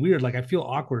 It's really weird. Like I feel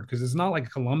awkward because it's not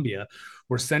like Colombia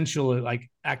where sensual like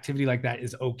activity like that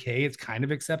is okay. It's kind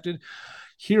of accepted.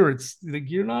 Here, it's like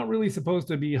you're not really supposed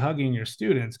to be hugging your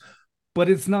students, but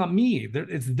it's not me.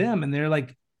 It's them, and they're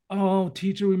like, "Oh,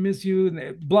 teacher, we miss you,"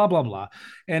 and blah blah blah.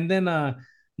 And then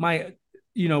my,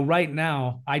 right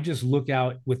now, I just look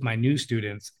out with my new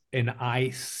students, and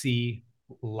I see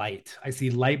light. I see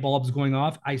light bulbs going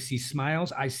off. I see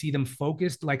smiles. I see them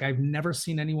focused like I've never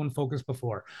seen anyone focus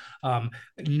before.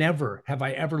 Never have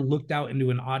I ever looked out into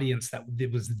an audience that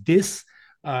was this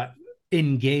uh,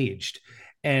 engaged.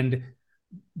 And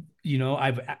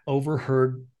I've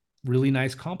overheard really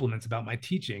nice compliments about my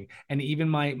teaching and even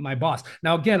my boss.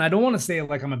 Now, again, I don't want to say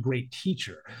like I'm a great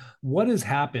teacher. What has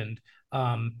happened?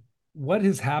 What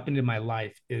has happened in my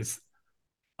life is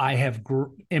I have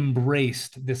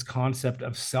embraced this concept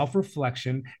of self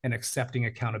reflection and accepting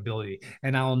accountability.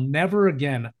 And I'll never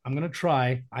again, I'm going to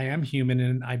try. I am human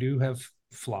and I do have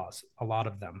flaws, a lot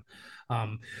of them.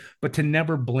 But to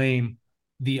never blame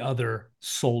the other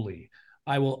solely.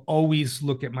 I will always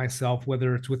look at myself,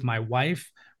 whether it's with my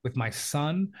wife, with my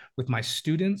son, with my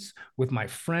students, with my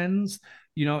friends,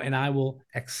 and I will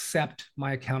accept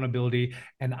my accountability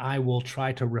and I will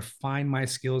try to refine my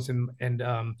skills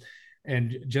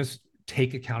and just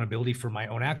take accountability for my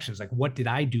own actions. Like, what did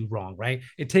I do wrong? Right.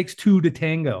 It takes two to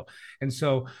tango. And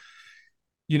so,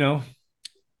 you know,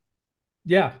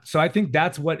 yeah. So I think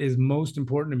that's what is most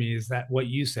important to me is that what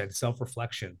you said,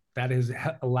 self-reflection, that has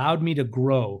allowed me to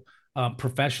grow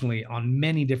professionally on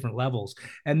many different levels.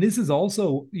 And this is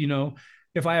also,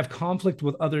 if I have conflict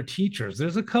with other teachers.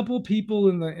 There's a couple people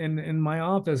in my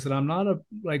office that I'm not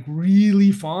like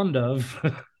really fond of.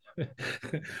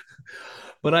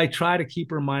 But I try to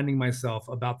keep reminding myself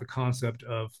about the concept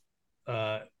of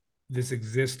uh, this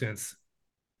existence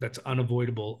that's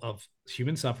unavoidable of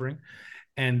human suffering,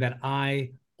 and that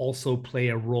I also play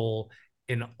a role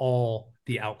in all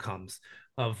the outcomes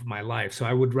of my life. So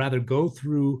I would rather go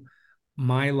through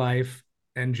my life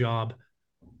and job,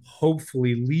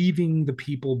 hopefully leaving the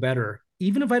people better,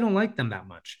 even if I don't like them that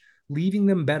much, leaving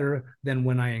them better than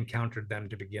when I encountered them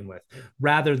to begin with,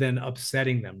 rather than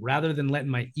upsetting them, rather than letting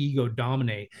my ego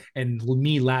dominate and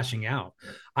me lashing out.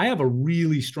 I have a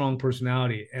really strong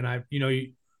personality, and I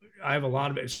have a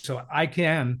lot of it. So I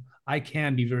can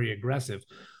be very aggressive,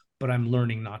 but I'm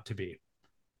learning not to be.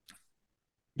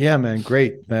 Yeah, man,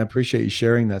 great. Man, I appreciate you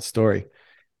sharing that story.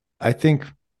 I think,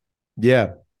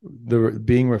 yeah, the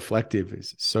being reflective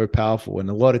is so powerful, and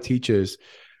a lot of teachers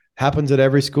happens at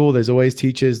every school. There's always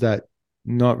teachers that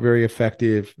not very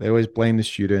effective. They always blame the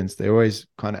students. They're always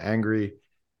kind of angry.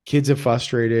 Kids are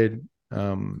frustrated,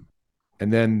 and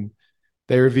then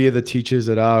they revere the teachers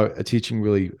that are teaching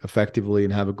really effectively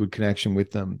and have a good connection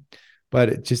with them. But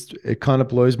it kind of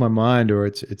blows my mind, or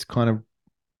it's kind of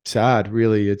sad,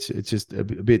 really. It's just a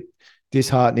bit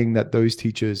disheartening that those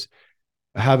teachers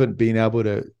haven't been able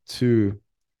to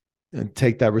and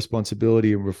take that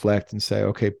responsibility and reflect and say,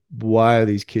 okay, why are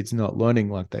these kids not learning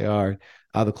like they are in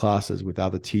other classes with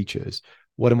other teachers?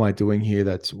 What am I doing here?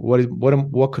 That's what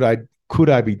could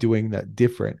I be doing that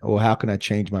different, or how can I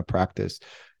change my practice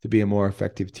to be a more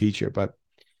effective teacher? But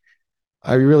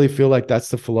I really feel like that's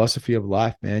the philosophy of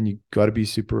life, man. You got to be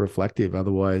super reflective.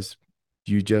 Otherwise,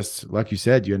 you just, like you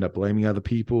said, you end up blaming other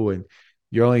people, and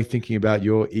you're only thinking about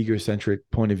your egocentric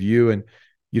point of view, and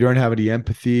you don't have any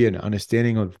empathy and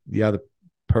understanding of the other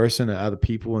person and other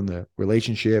people in the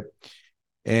relationship.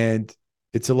 And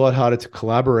it's a lot harder to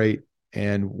collaborate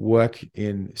and work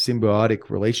in symbiotic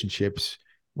relationships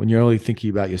when you're only thinking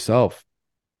about yourself.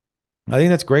 I think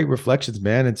that's great reflections,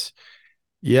 man.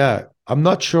 Yeah, I'm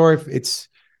not sure if it's,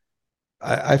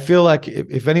 I feel like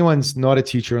if anyone's not a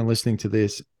teacher and listening to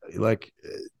this, like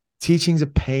teaching's a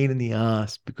pain in the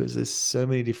ass because there's so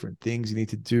many different things you need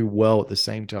to do well at the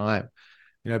same time.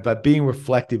 But being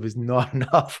reflective is not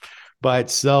enough by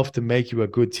itself to make you a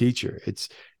good teacher.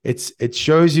 It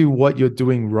shows you what you're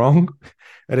doing wrong,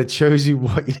 and it shows you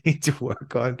what you need to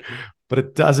work on, but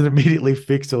it doesn't immediately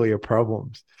fix all your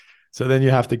problems. So then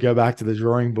you have to go back to the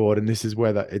drawing board, and this is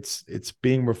where it's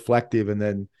being reflective, and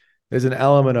then there's an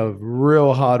element of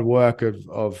real hard work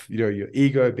of your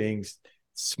ego being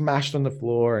smashed on the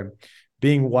floor and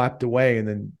being wiped away, and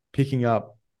then picking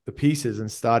up the pieces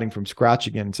and starting from scratch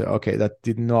again and say, okay, that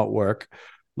did not work.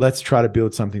 Let's try to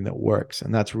build something that works.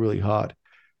 And that's really hard.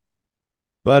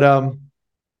 But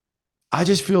I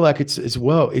just feel like it's as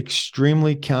well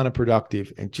extremely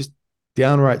counterproductive and just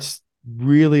downright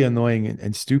really annoying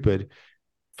and stupid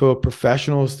for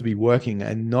professionals to be working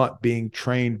and not being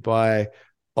trained by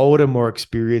older, more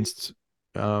experienced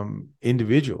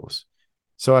individuals.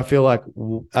 So I feel like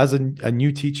as a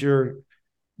new teacher,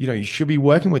 you should be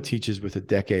working with teachers with a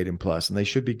decade and plus, and they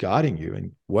should be guiding you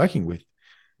and working with,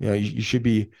 you should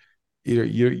be,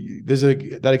 there's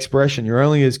that expression, you're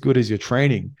only as good as your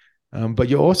training. But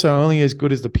you're also only as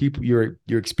good as the people, your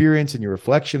experience and your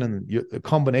reflection and the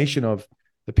combination of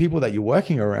the people that you're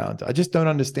working around. I just don't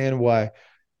understand why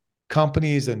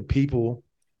companies and people,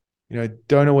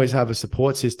 don't always have a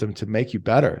support system to make you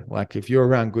better. Like if you're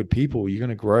around good people, you're going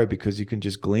to grow because you can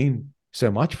just glean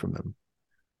so much from them,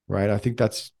 right? I think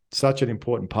that's such an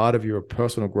important part of your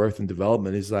personal growth and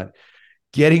development is that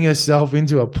getting yourself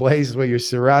into a place where you're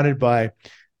surrounded by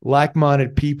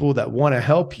like-minded people that want to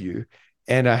help you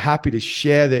and are happy to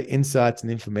share their insights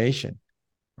and information,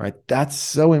 right? That's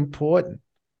so important.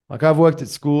 Like I've worked at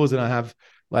schools and I have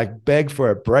like begged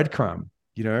for a breadcrumb,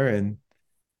 and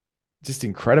just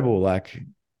incredible. Like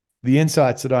the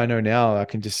insights that I know now, I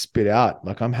can just spit out.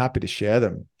 Like I'm happy to share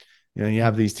them. You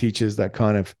have these teachers that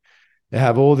kind of, they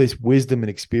have all this wisdom and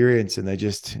experience and they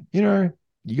just, you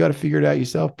got to figure it out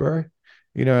yourself, bro.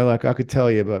 Like I could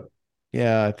tell you, but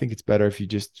yeah, I think it's better if you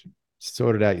just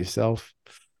sort it out yourself.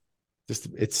 Just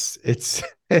it's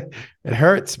it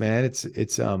hurts, man.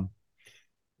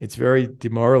 It's very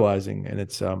demoralizing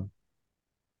and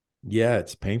yeah,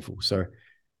 it's painful. So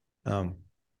um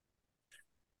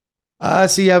I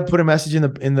see I've put a message in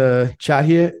the chat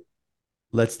here.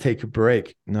 Let's take a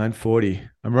break. 9:40.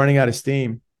 I'm running out of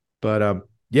steam, but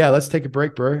yeah, let's take a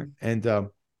break, bro. And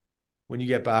when you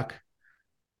get back,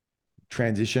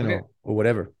 transition Okay, or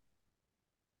whatever.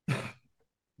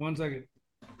 1 second.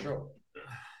 Sure.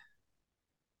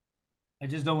 I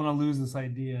just don't want to lose this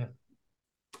idea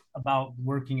about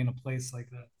working in a place like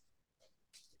that.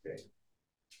 Okay.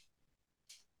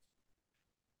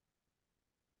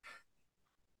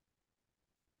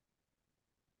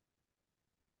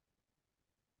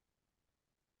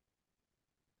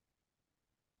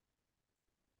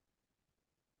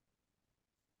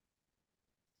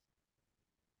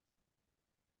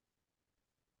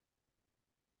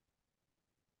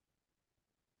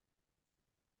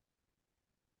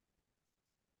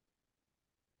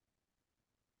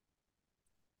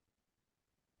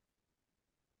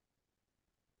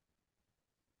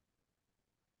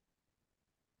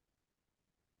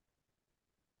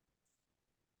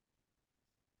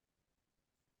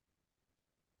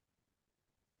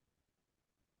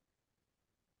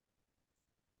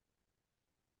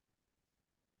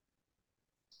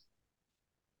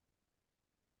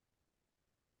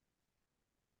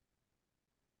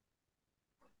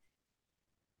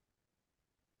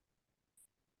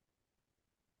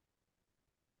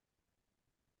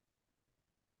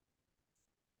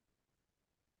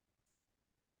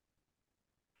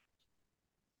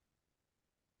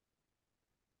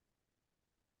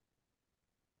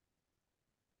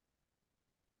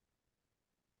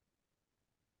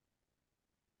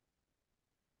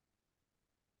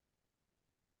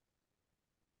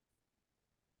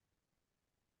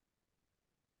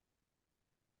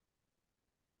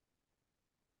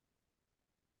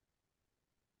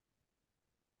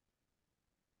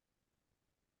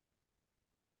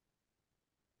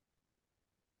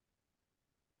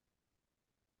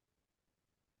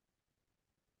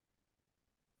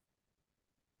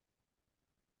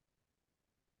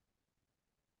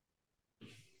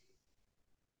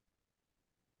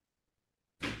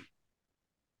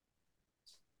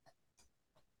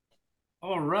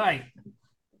 All right.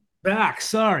 Back.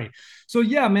 Sorry. So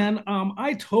yeah, man,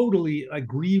 I totally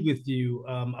agree with you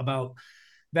about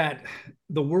that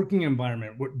the working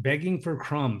environment, begging for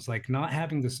crumbs, like not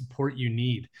having the support you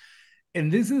need.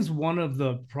 And this is one of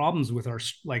the problems with our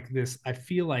like this, I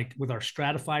feel like with our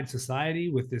stratified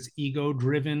society, with this ego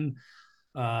driven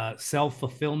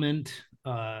self-fulfillment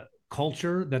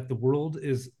culture that the world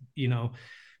is,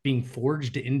 being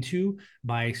forged into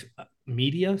by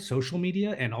media, social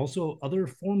media, and also other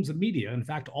forms of media. In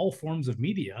fact, all forms of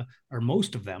media, or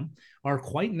most of them, are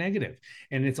quite negative,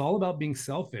 and it's all about being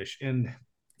selfish. And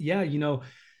yeah,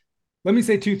 let me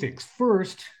say two things.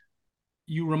 First,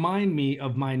 you remind me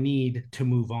of my need to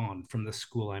move on from the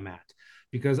school I'm at,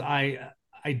 because I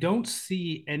don't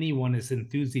see anyone as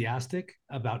enthusiastic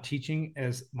about teaching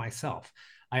as myself.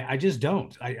 I just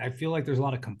don't. I feel like there's a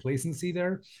lot of complacency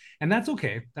there, and that's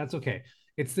okay. That's okay.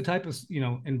 It's the type of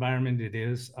environment it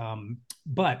is.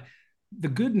 But the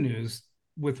good news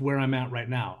with where I'm at right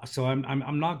now, so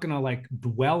I'm not gonna like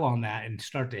dwell on that and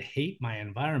start to hate my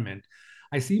environment.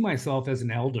 I see myself as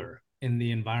an elder in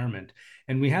the environment,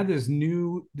 and we had this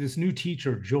new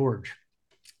teacher, George,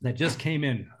 that just came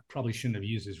in. I probably shouldn't have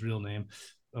used his real name.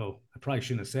 Oh, I probably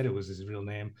shouldn't have said it was his real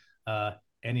name. uh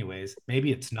Anyways,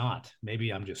 maybe it's not.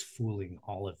 Maybe I'm just fooling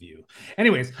all of you.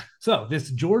 Anyways, so this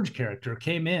George character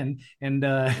came in, and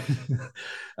uh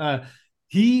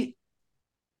he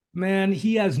man,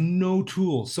 he has no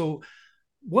tools. So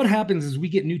what happens is we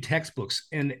get new textbooks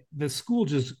and the school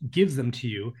just gives them to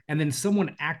you, and then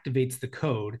someone activates the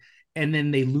code, and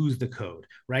then they lose the code,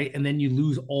 right? And then you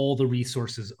lose all the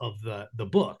resources of the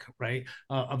book, right?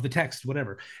 Of the text,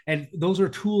 whatever. And those are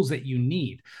tools that you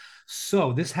need.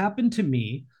 So this happened to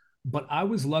me, but I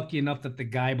was lucky enough that the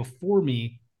guy before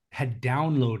me had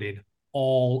downloaded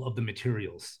all of the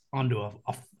materials onto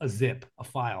a zip, a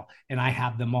file, and I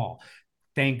have them all.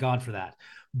 Thank God for that.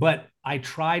 But I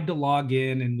tried to log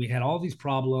in and we had all these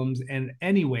problems. And,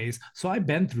 anyways, so I've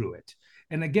been through it.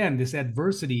 And again, this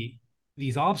adversity,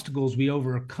 these obstacles we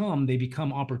overcome, they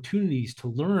become opportunities to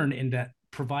learn and to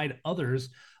provide others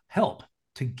help,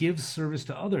 to give service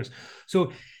to others.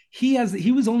 So he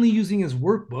was only using his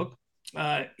workbook.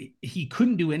 He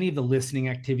couldn't do any of the listening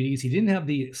activities. He didn't have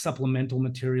the supplemental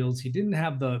materials. He didn't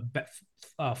have the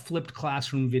flipped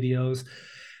classroom videos,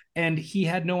 and he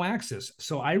had no access.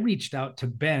 So I reached out to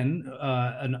Ben,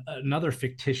 another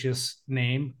fictitious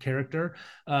name character,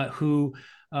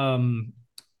 um,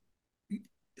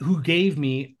 who gave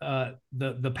me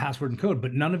the password and code,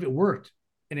 but none of it worked.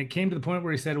 And it came to the point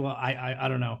where he said, "Well, I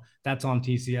don't know. That's on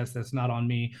TCS. That's not on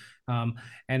me." And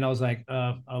I was like,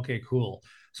 "Okay, cool."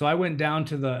 So I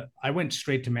went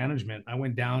straight to management. I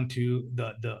went down to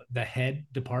the head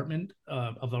department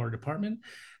of our department,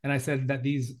 and I said that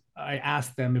I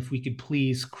asked them if we could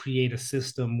please create a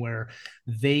system where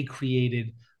they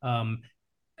created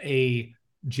a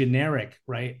generic,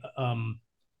 right?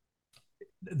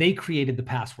 they created the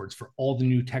passwords for all the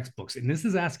new textbooks. And this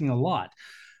is asking a lot,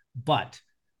 but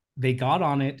they got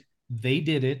on it, they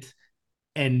did it,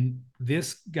 and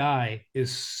this guy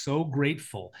is so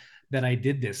grateful that I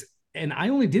did this. And I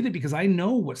only did it because I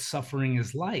know what suffering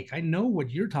is like. I know what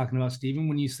you're talking about, Stephen,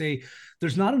 when you say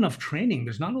there's not enough training,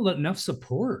 there's not enough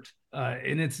support.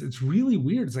 And it's really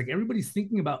weird. It's like everybody's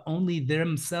thinking about only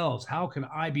themselves. How can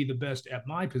I be the best at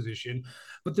my position?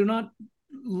 But they're not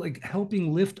like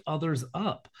helping lift others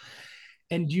up.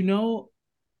 And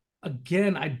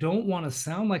again, I don't want to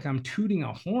sound like I'm tooting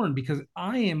a horn because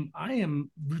I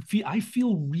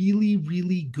feel really,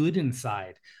 really good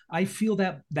inside. I feel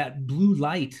that blue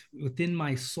light within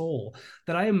my soul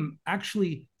that I am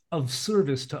actually of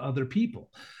service to other people.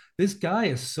 This guy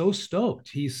is so stoked.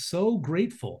 He's so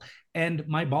grateful. And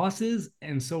my bosses,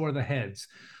 and so are the heads.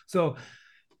 So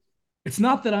it's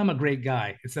not that I'm a great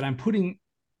guy, it's that I'm putting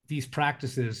these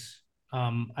practices,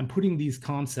 I'm putting these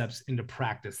concepts into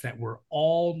practice, that we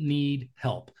all need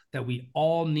help, that we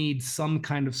all need some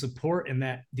kind of support, and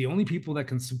that the only people that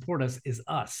can support us is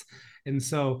us. And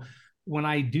so when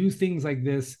I do things like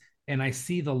this and I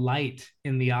see the light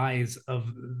in the eyes of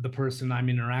the person I'm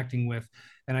interacting with,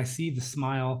 and I see the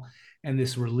smile and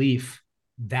this relief,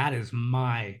 that is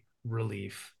my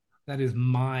relief. That is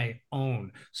my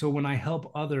own. So when I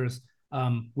help others,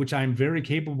 which I'm very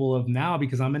capable of now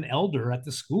because I'm an elder at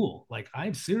the school. Like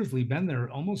I've seriously been there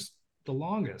almost the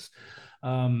longest.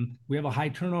 We have a high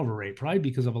turnover rate, probably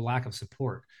because of a lack of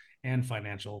support and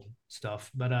financial stuff.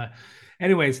 But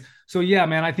anyways, so yeah,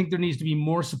 man, I think there needs to be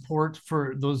more support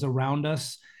for those around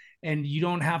us. And you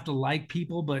don't have to like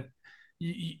people, but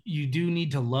you do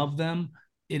need to love them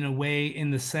in a way,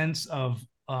 in the sense of,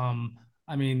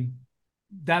 I mean,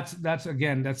 that's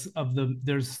again, that's of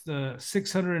there's the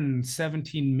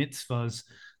 617 mitzvahs.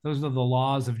 Those are the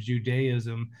laws of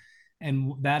Judaism,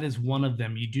 and that is one of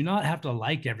them. You do not have to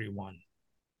like everyone.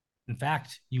 In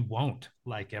fact, you won't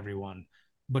like everyone,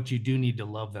 but you do need to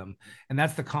love them. And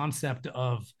that's the concept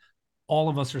of all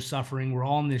of us are suffering. We're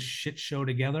all in this shit show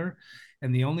together.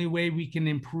 And the only way we can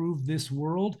improve this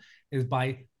world is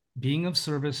by being of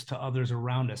service to others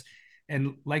around us.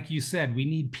 And like you said, we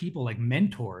need people like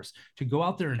mentors to go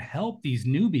out there and help these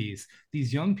newbies,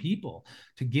 these young people,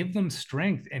 to give them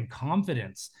strength and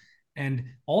confidence, and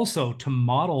also to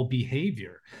model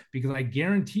behavior. Because I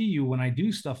guarantee you, when I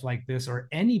do stuff like this, or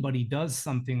anybody does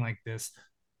something like this,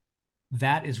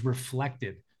 that is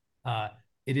reflected.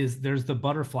 There's the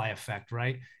butterfly effect,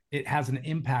 right? It has an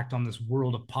impact on this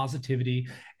world of positivity,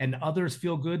 and others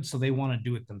feel good, so they want to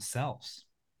do it themselves.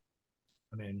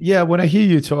 I mean, Yeah, when I hear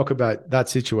you talk about that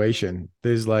situation,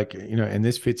 there's like, and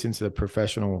this fits into the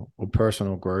professional or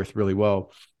personal growth really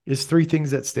well. There's three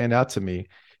things that stand out to me.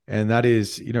 And that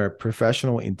is,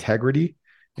 professional integrity,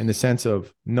 in the sense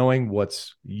of knowing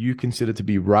what's you consider to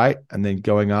be right and then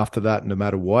going after that no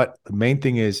matter what. The main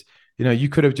thing is, you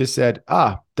could have just said,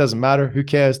 doesn't matter, who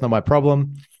cares, not my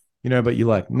problem, but you're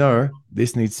like, no,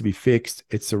 this needs to be fixed.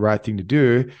 It's the right thing to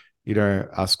do.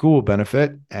 Our school will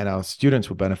benefit and our students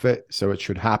will benefit. So it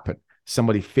should happen.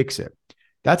 Somebody fix it.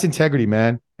 That's integrity,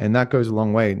 man. And that goes a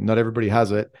long way. Not everybody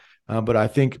has it. But I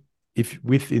think if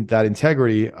with that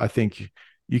integrity, I think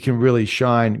you can really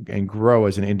shine and grow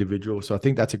as an individual. So I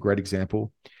think that's a great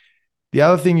example. The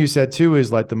other thing you said too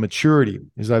is like the maturity.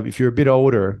 Is like if you're a bit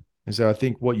older, and so I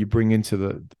think what you bring to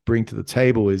the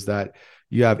table is that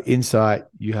you have insight,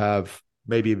 you have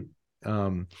maybe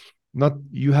not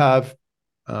you have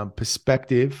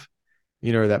perspective,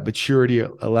 that maturity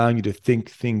allowing you to think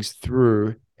things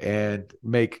through and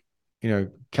make,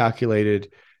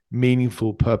 calculated,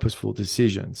 meaningful, purposeful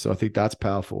decisions. So I think that's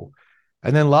powerful.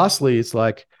 And then lastly, it's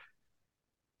like,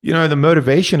 the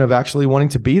motivation of actually wanting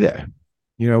to be there,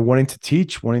 wanting to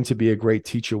teach, wanting to be a great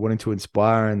teacher, wanting to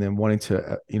inspire, and then wanting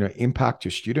to, impact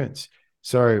your students.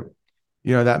 So,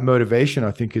 that motivation,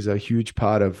 I think, is a huge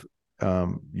part of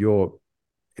your,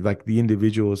 like the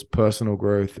individual's personal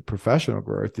growth, professional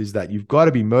growth, is that you've got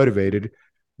to be motivated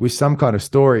with some kind of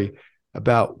story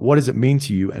about what does it mean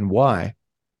to you and why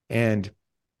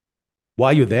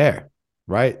you're there,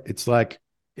 right? It's like,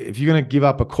 if you're going to give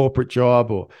up a corporate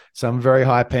job or some very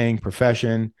high paying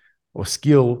profession or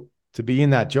skill to be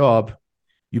in that job,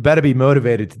 you better be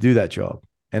motivated to do that job,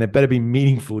 and it better be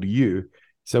meaningful to you.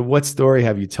 So what story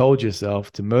have you told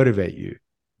yourself to motivate you?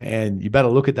 And you better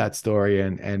look at that story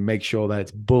and make sure that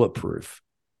it's bulletproof,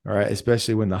 all right?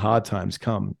 Especially when the hard times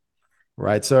come,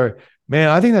 right? So, man,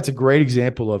 I think that's a great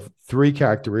example of three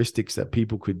characteristics that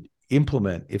people could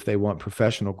implement if they want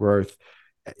professional growth,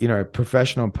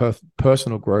 professional and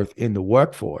personal growth in the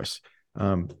workforce.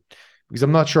 Because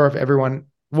I'm not sure if everyone,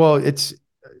 well,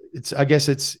 I guess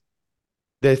it's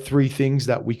they're three things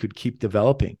that we could keep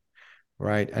developing,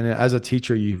 right? And as a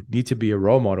teacher, you need to be a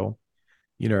role model,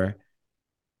 you know.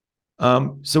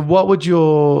 So what would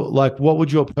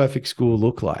your perfect school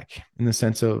look like in the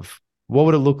sense of what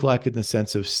would it look like in the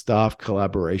sense of staff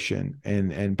collaboration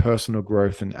and personal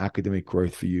growth and academic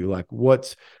growth for you? Like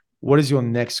what is your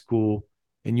next school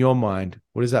in your mind?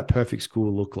 What does that perfect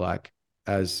school look like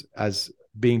as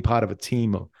being part of a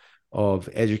team of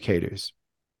educators?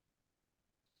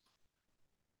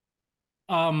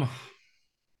 Um,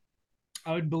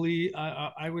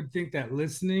 I would think that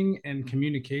listening and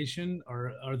communication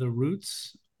are the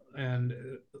roots, and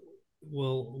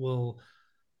will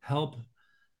help.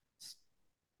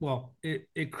 Well,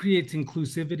 it creates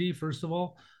inclusivity first of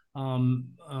all,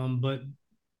 but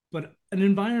an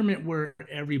environment where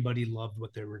everybody loved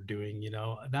what they were doing.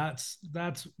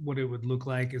 That's what it would look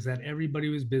like, is that everybody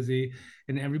was busy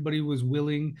and everybody was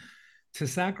willing to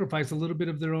sacrifice a little bit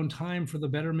of their own time for the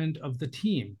betterment of the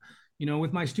team.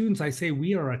 With my students, I say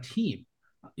we are a team.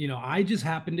 I just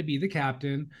happen to be the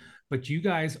captain, but you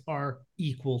guys are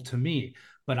equal to me.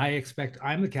 But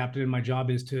I'm the captain, and my job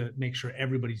is to make sure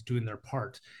everybody's doing their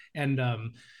part. And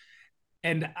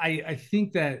and I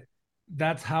think that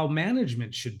that's how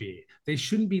management should be. They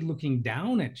shouldn't be looking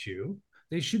down at you.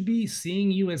 They should be seeing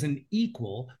you as an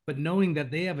equal, but knowing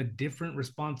that they have a different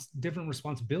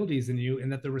responsibilities than you,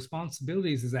 and that the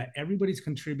responsibilities is that everybody's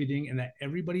contributing and that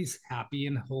everybody's happy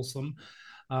and wholesome.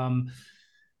 Um,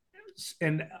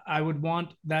 and I would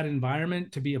want that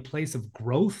environment to be a place of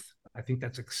growth. I think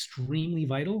that's extremely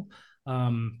vital.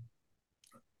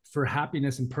 For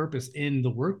happiness and purpose in the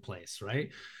workplace,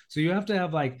 right? So you have to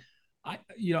have like,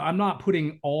 I'm not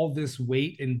putting all this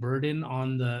weight and burden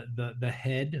on the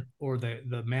head or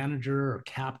the manager or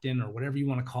captain or whatever you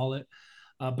want to call it,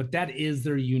 but that is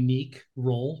their unique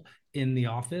role in the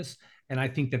office, and I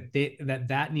think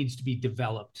that needs to be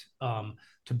developed,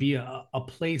 to be a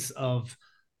place of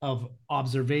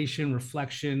observation,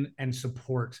 reflection, and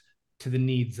support to the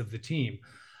needs of the team.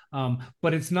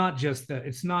 But it's not just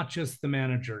the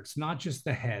manager, it's not just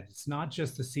the head, it's not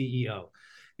just the CEO.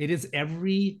 It is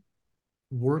every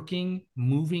working,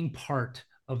 moving part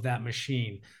of that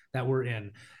machine that we're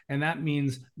in, and that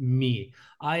means me.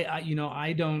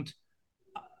 I don't.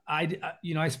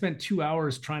 I spent 2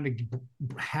 hours trying to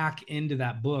hack into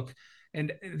that book,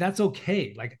 and that's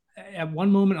okay. Like at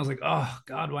one moment, I was like, "Oh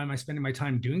God, why am I spending my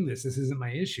time doing this? This isn't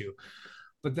my issue."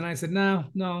 But then I said, no,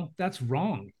 no, that's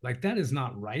wrong. Like that is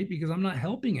not right, because I'm not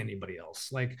helping anybody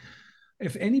else. Like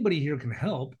if anybody here can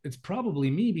help, it's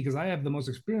probably me, because I have the most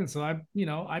experience. So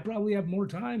I probably have more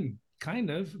time,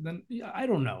 kind of, than, yeah, I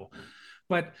don't know.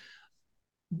 But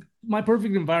my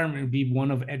perfect environment would be one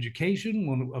of education,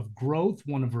 one of growth,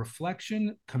 one of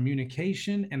reflection,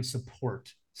 communication, and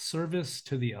support, service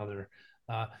to the other.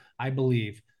 Uh, I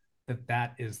believe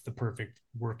that is the perfect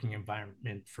working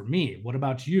environment for me. What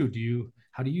about you?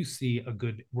 How do you see a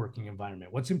good working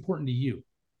environment? What's important to you?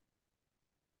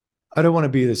 I don't want to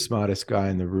be the smartest guy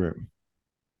in the room.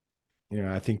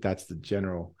 I think that's the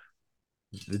general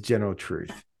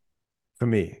truth for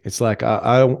me. It's like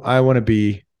I want to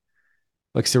be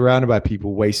like surrounded by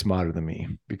people way smarter than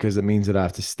me, because it means that I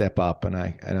have to step up, and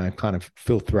I kind of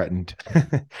feel threatened.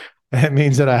 It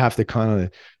means that I have to kind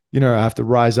of, I have to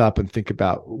rise up and think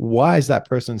about why is that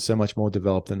person so much more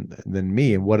developed than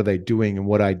me, and what are they doing, and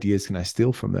what ideas can I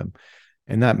steal from them?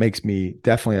 And that makes me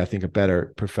definitely, I think, a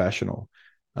better professional.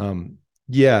 Um,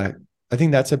 yeah, I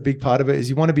think that's a big part of it, is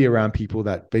you want to be around people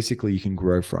that basically you can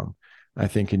grow from. I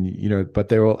think, and but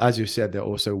they're all, as you said, they're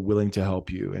also willing to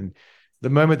help you. And the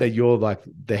moment that you're like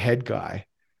the head guy,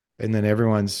 and then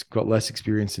everyone's got less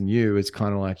experience than you, it's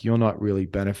kind of like you're not really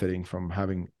benefiting from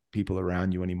having people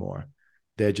around you anymore.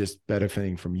 They're just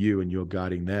benefiting from you, and you're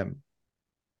guiding them.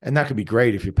 And that could be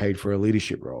great if you're paid for a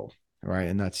leadership role, right?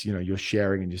 And that's, you're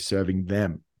sharing and you're serving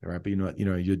them, right? But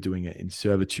you're doing it in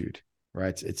servitude,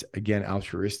 right? It's again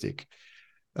altruistic.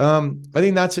 I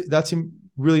think that's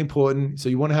really important. So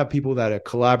you want to have people that are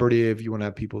collaborative. You want to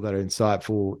have people that are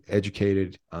insightful,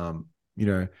 educated,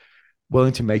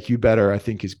 willing to make you better. I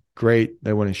think is great.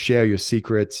 They want to share your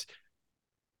secrets.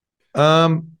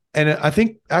 And I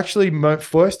think actually,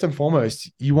 first and foremost,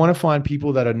 you want to find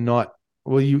people that are not.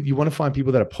 Well, you want to find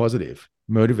people that are positive,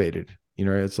 motivated.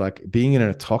 It's like being in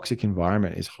a toxic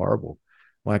environment is horrible.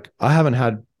 Like I haven't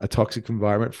had a toxic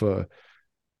environment for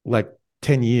like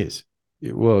 10 years.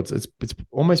 Well, it's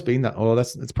almost been that. Oh,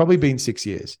 it's probably been 6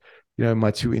 years.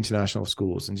 My two international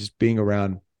schools, and just being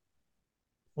around.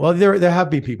 Well, there have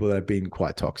been people that have been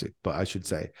quite toxic, but I should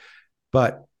say,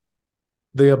 but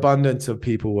the abundance of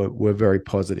people were very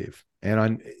positive.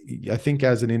 And I think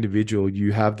as an individual,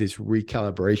 you have this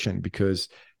recalibration because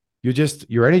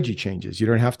your energy changes. You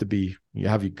don't have to be, you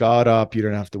have your guard up. You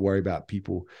don't have to worry about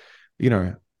people, you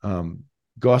know,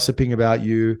 gossiping about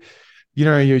you.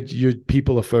 Your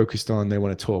people are focused on, they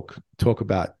want to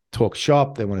talk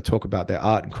shop. They want to talk about their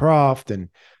art and craft, and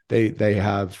they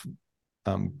have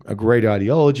a great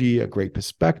ideology, a great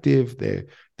perspective.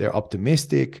 They're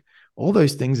optimistic. All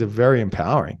those things are very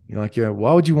empowering.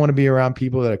 Why would you want to be around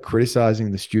people that are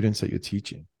criticizing the students that you're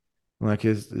teaching? Like,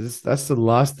 that's the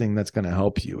last thing that's going to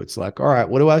help you. It's like, all right,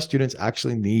 what do our students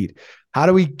actually need? How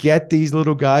do we get these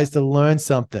little guys to learn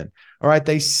something? All right,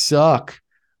 they suck.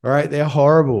 All right, they're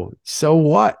horrible. So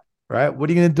what? Right? What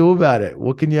are you going to do about it?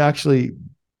 What can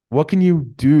you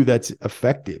do that's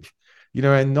effective?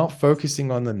 And not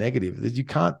focusing on the negative. You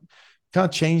can't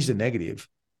change the negative.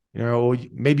 Or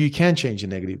maybe you can change the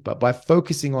negative, but by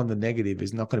focusing on the negative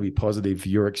is not going to be positive for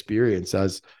your experience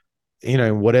as,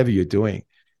 whatever you're doing.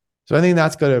 So I think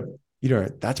that's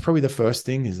probably the first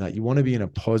thing, is that you want to be in a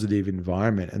positive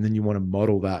environment, and then you want to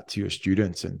model that to your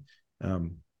students, and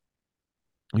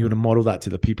you want to model that to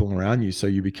the people around you, so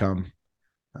you become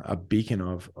a beacon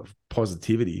of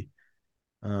positivity.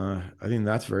 I think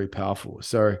that's very powerful.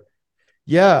 So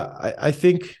yeah, I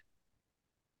think,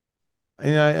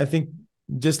 I think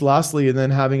just lastly, and then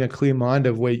having a clear mind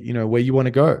of where you want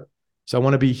to go. So I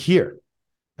want to be here,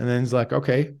 and then it's like,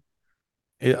 okay,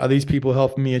 are these people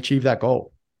helping me achieve that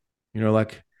goal?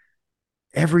 Like,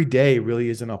 every day really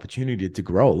is an opportunity to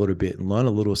grow a little bit and learn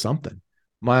a little something.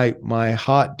 My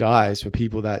heart dies for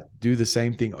people that do the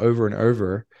same thing over and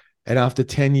over, and after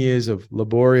 10 years of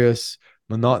laborious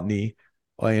monotony,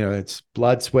 or it's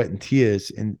blood, sweat, and tears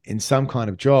in some kind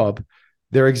of job,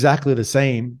 they're exactly the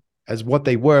same as what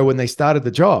they were when they started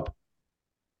the job.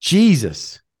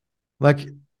 Jesus. Like,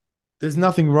 there's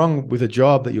nothing wrong with a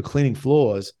job that you're cleaning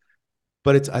floors,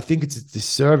 but I think it's a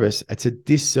disservice. It's a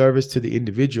disservice to the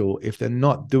individual if they're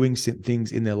not doing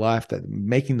things in their life that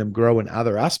making them grow in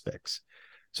other aspects.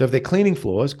 So if they're cleaning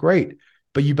floors, great,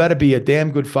 but you better be a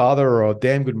damn good father or a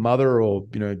damn good mother, or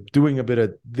doing a bit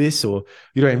of this, or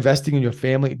investing in your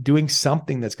family, doing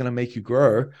something that's going to make you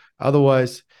grow.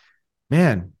 Otherwise,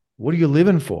 man, what are you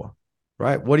living for?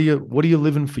 Right? What are you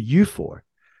living for you for?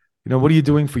 What are you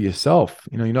doing for yourself?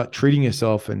 You're not treating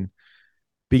yourself and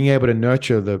being able to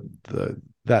nurture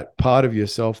that part of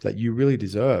yourself that you really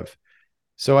deserve.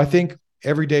 So I think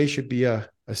every day should be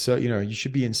you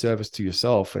should be in service to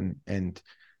yourself, and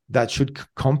that should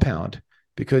compound,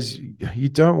 because you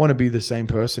don't want to be the same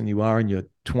person you are in your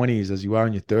 20s as you are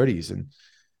in your 30s, and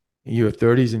in your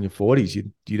 30s and your 40s.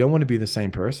 You don't want to be the same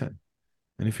person.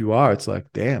 And if you are, it's like,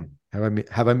 damn,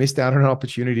 have I missed out on an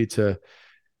opportunity to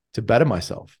better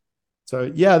myself?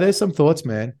 So yeah, there's some thoughts,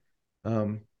 man.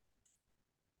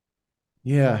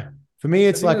 Yeah. For me, I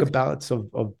it's think like a that's balance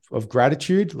of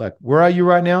gratitude. Like, where are you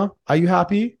right now? Are you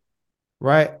happy?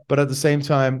 Right. But at the same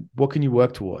time, what can you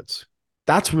work towards?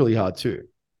 That's really hard too.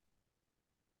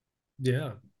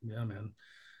 yeah, yeah, man.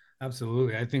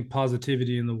 Absolutely. I think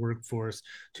positivity in the workforce,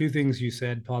 two things you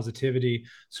said: positivity,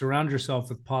 surround yourself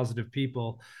with positive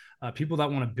people, people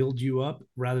that want to build you up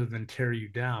rather than tear you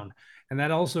down. And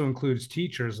that also includes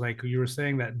teachers, like you were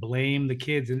saying, that blame the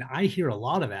kids. And I hear a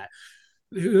lot of that.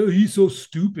 He's so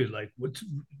stupid. Like, what's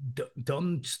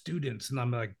dumb students? And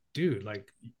I'm like, dude, like,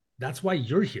 that's why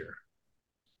you're here.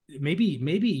 Maybe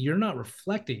you're not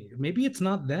reflecting. Maybe it's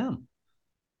not them.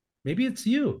 Maybe it's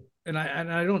you. And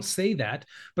I don't say that,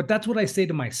 but that's what I say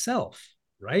to myself,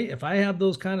 right? If I have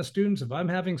those kind of students, if I'm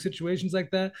having situations like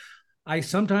that, I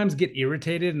sometimes get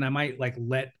irritated and I might like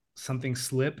let something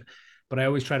slip, but I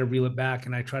always try to reel it back,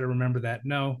 and I try to remember that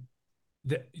no,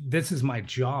 this is my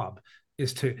job,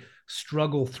 is to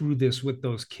struggle through this with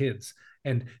those kids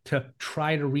and to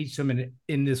try to reach them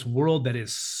in this world that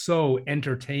is so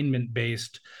entertainment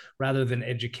based rather than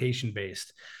education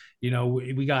based.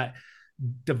 We got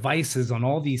devices on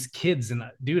all these kids, and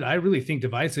dude, I really think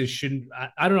devices shouldn't.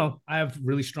 I don't know, I have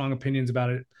really strong opinions about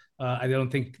it. I don't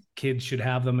think kids should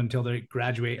have them until they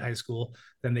graduate high school.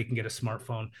 Then they can get a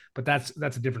smartphone, but that's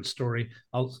a different story.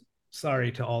 I'll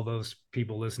Sorry to all those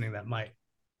people listening that might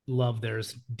love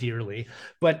theirs dearly.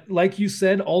 But like you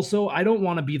said, also, I don't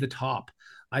want to be the top.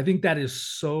 I think that is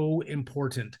so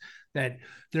important, that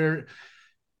there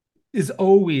is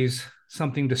always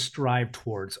something to strive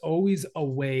towards, always a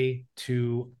way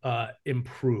to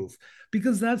improve,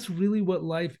 because that's really what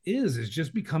life is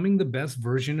just becoming the best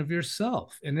version of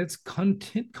yourself. And it's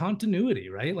continuity,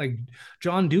 right? Like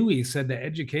John Dewey said that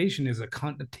education is a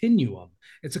continuum.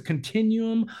 It's a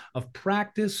continuum of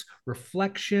practice,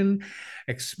 reflection,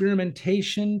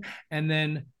 experimentation, and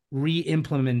then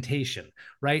re-implementation,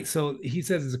 right? So he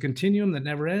says it's a continuum that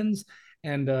never ends.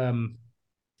 And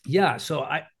yeah, so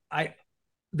I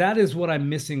that is what I'm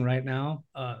missing right now,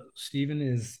 Stephen.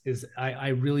 Is I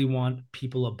really want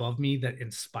people above me that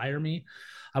inspire me.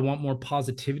 I want more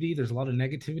positivity. There's a lot of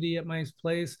negativity at my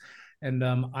place, and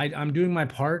I'm doing my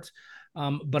part,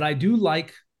 but I do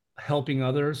like helping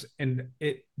others, and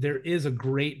there is a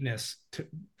greatness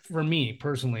for me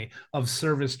personally of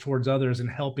service towards others and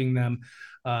helping them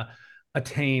uh,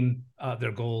 attain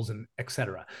their goals and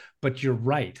etc. But you're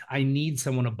right. I need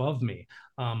someone above me,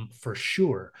 for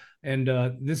sure. And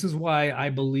this is why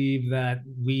I believe that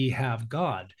we have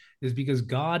God, is because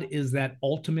God is that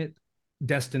ultimate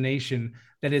destination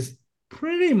that is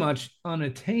pretty much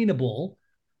unattainable,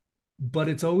 but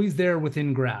it's always there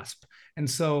within grasp. And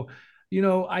so,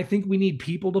 I think we need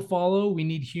people to follow. We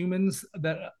need humans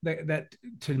that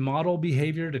to model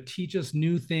behavior, to teach us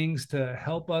new things, to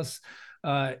help us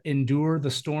endure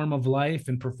the storm of life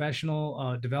and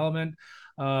professional development,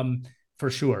 for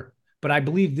sure. But I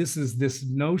believe this is this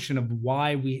notion of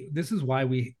why we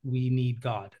need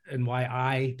God, and why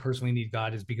I personally need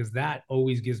God is because that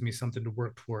always gives me something to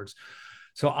work towards.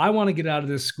 So I want to get out of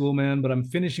this school, man, but I'm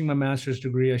finishing my master's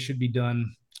degree. I should be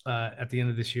done at the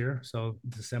end of this year, so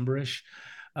December-ish.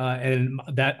 And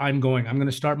that I'm going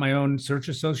to start my own Search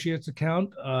Associates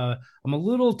account. I'm a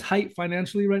little tight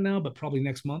financially right now, but probably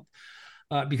next month,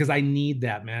 because I need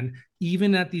that, man.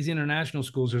 Even at these international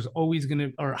schools, there's always going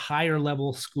to, or higher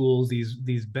level schools,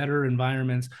 these better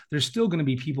environments. There's still going to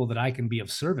be people that I can be of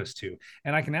service to,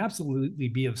 and I can absolutely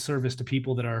be of service to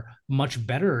people that are much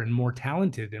better and more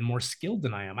talented and more skilled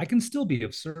than I am. I can still be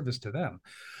of service to them.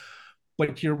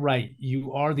 But you're right.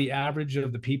 You are the average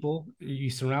of the people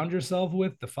you surround yourself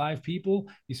with, the five people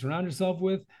you surround yourself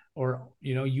with, or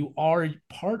you are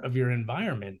part of your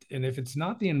environment. And if it's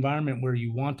not the environment where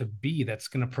you want to be, that's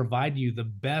going to provide you the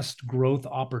best growth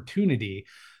opportunity,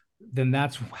 then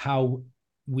that's how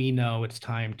we know it's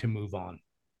time to move on.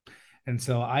 And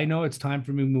so I know it's time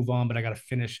for me to move on, but I got to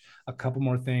finish a couple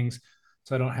more things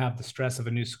so I don't have the stress of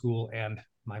a new school and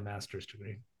my master's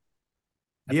degree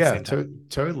at the Yeah, same time.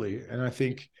 totally. And I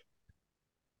think,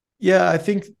 yeah, I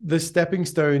think the stepping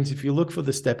stones, if you look for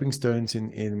the stepping stones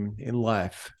in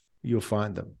life, you'll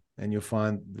find them, and you'll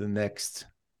find the next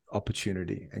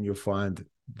opportunity, and you'll find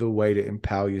the way to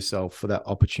empower yourself for that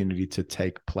opportunity to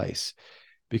take place,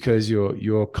 because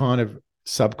you're kind of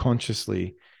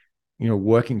subconsciously,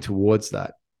 working towards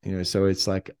that. So it's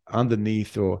like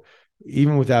underneath, or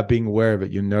even without being aware of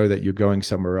it, that you're going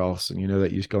somewhere else, and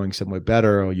that you're going somewhere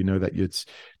better, or that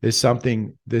there's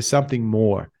something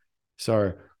more.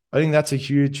 So I think that's a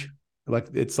huge,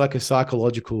 it's like a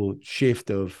psychological shift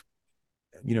of,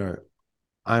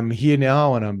 I'm here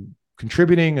now and I'm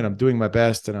contributing and I'm doing my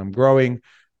best and I'm growing,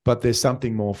 but there's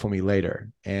something more for me later.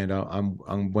 And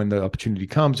I'm when the opportunity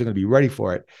comes, I'm going to be ready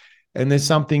for it. And there's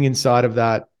something inside of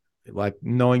that, like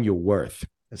knowing your worth.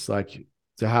 It's like,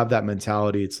 to have that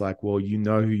mentality, it's like, well, you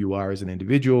know who you are as an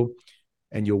individual,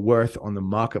 and your worth on the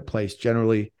marketplace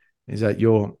generally is that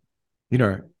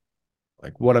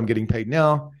like what I'm getting paid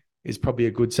now is probably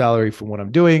a good salary for what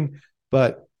I'm doing,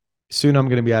 but soon I'm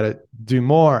going to be able to do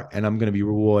more, and I'm going to be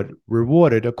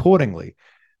rewarded accordingly.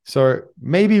 So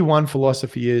maybe one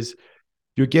philosophy is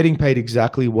you're getting paid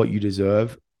exactly what you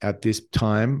deserve at this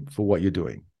time for what you're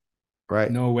doing,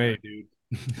 right? No way, dude.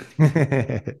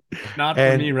 Not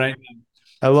for me And right now.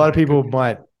 a lot of Sorry. people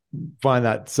might find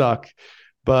that suck,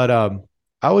 but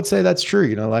I would say that's true.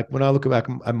 Like when I look back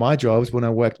at my jobs, when I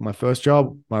worked my first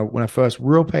job, when I first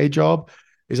real paid job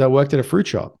is I worked at a fruit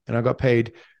shop, and I got paid,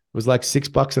 it was like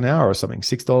 $6 an hour or something,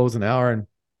 $6 an hour. And,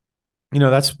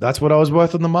 that's what I was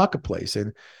worth in the marketplace.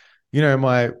 And,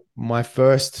 my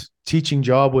first teaching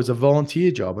job was a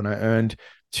volunteer job, and I earned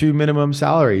two minimum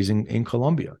salaries in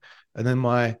Colombia. And then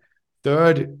my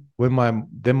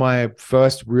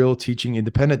first real teaching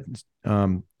independent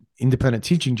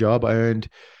teaching job, I earned,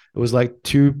 it was like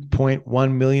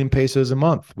 2.1 million pesos a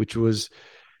month, which was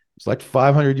it's like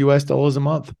 $500 a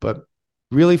month. But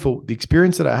really, for the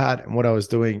experience that I had and what I was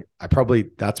doing,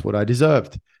 that's what I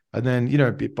deserved. And then,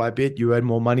 bit by bit, you earn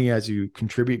more money as you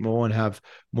contribute more and have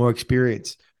more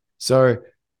experience. So,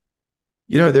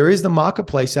 there is the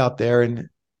marketplace out there, and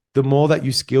the more that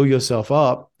you skill yourself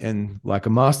up and like a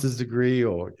master's degree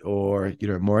or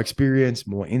more experience,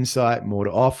 more insight, more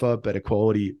to offer, better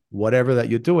quality, whatever that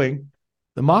you're doing,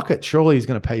 the market surely is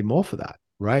going to pay more for that,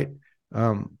 right?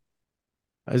 Um,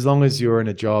 as long as you're in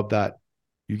a job that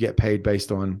you get paid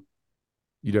based on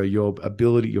your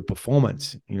ability, your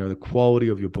performance, the quality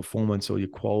of your performance or your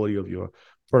quality of your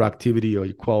productivity or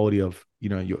your quality of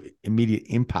your immediate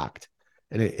impact.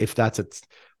 And if that's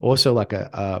also like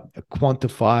a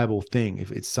quantifiable thing,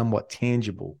 if it's somewhat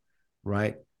tangible,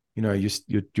 right?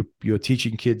 You're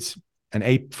teaching kids an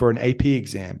AP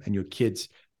exam, and your kids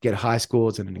get high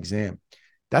scores in an exam.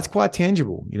 That's quite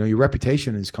tangible. Your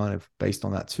reputation is kind of based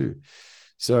on that too.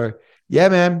 So yeah,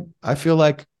 man, I feel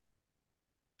like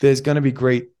there's going to be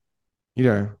great, you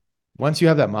know, once you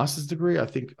have that master's degree, I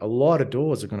think a lot of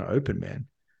doors are going to open, man.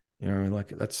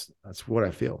 Like that's what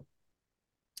I feel.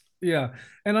 Yeah.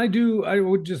 And I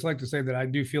would just like to say that I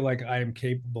do feel like I am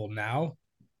capable now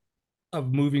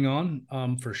of moving on,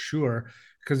 for sure.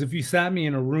 Because if you sat me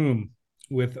in a room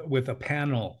with a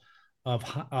panel of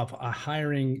a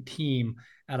hiring team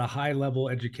at a high level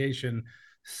education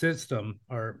system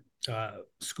or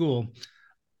school,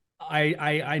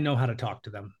 I know how to talk to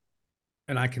them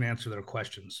and I can answer their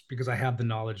questions because I have the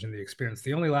knowledge and the experience.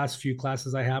 The only last few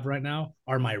classes I have right now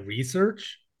are my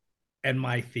research and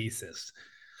my thesis.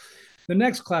 The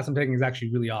next class I'm taking is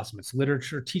actually really awesome. It's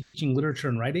literature, teaching literature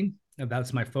and writing. And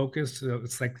that's my focus. So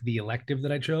it's like the elective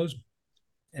that I chose.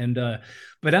 And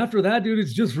but after that, dude,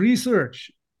 it's just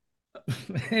research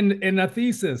and a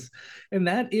thesis, and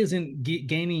that isn't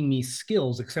gaining me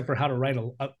skills except for how to write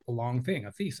a long thing,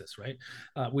 a thesis, right?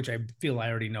 Which I feel I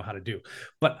already know how to do.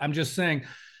 But I'm just saying,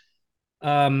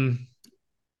 um,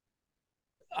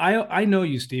 I know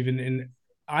you, Stephen, and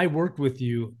I worked with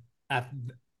you at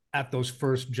at those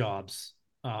first jobs.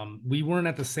 We weren't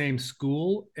at the same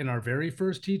school in our very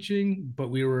first teaching, but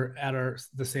we were at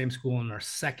the same school in our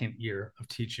second year of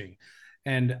teaching.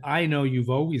 And I know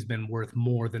you've always been worth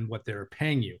more than what they're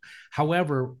paying you.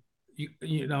 However,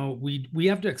 we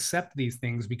have to accept these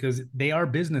things because they are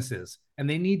businesses and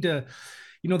they need to,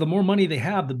 the more money they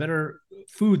have, the better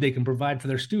food they can provide for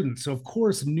their students. So of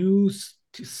course, new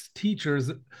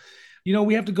teachers,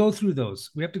 we have to go through those.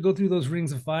 We have to go through those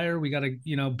rings of fire. We got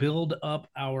to, build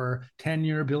up our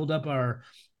tenure, build up our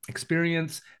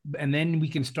experience, and then we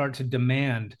can start to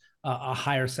demand a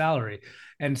higher salary.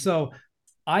 And so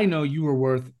I know you were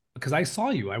worth, because I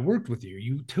saw you, I worked with you.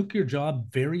 You took your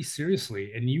job very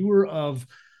seriously, and you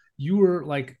were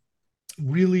like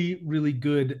really, really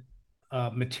good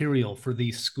material for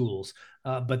these schools.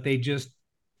 But they just,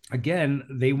 again,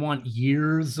 they want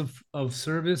years of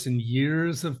service and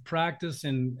years of practice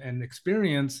and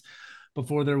experience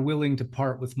before they're willing to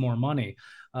part with more money.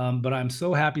 But I'm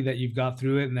so happy that you've got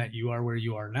through it and that you are where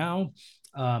you are now.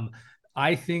 Um,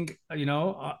 I think,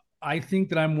 I think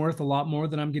that I'm worth a lot more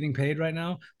than I'm getting paid right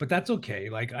now, but that's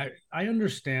okay. Like I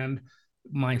understand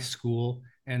my school,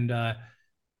 and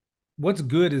what's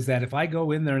good is that if I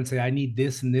go in there and say I need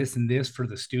this and this and this for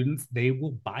the students, they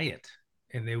will buy it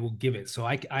and they will give it. So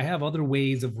I have other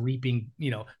ways of reaping,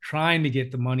 trying to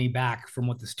get the money back from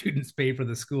what the students pay for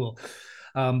the school.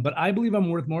 But I believe I'm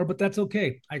worth more, but that's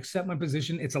okay. I accept my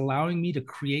position. It's allowing me to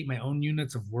create my own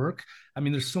units of work. I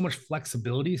mean, there's so much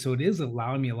flexibility. So it is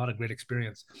allowing me a lot of great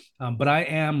experience. But I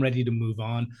am ready to move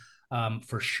on,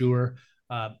 for sure.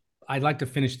 I'd like to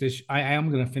finish this. I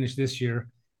am going to finish this year,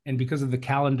 and because of the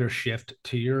calendar shift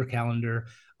to your calendar,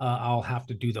 I'll have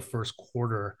to do the first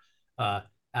quarter uh,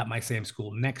 at my same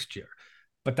school next year.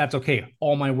 But that's okay.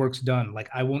 All my work's done. Like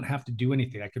I won't have to do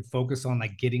anything. I could focus on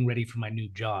like getting ready for my new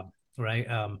job, right?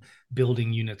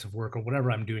 Building units of work or whatever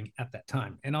I'm doing at that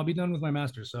time, and I'll be done with my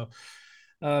master's. So,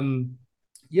 um,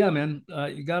 yeah, man,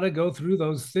 you got to go through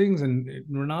those things, and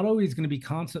we're not always going to be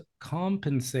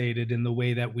compensated in the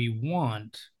way that we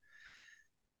want,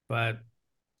 but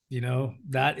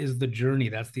that is the journey,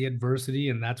 that's the adversity,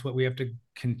 and that's what we have to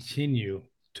continue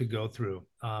to go through,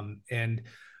 and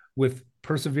with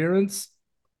perseverance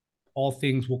all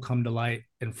things will come to light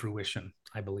and fruition,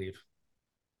 I believe.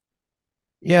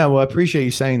 Yeah, well, I appreciate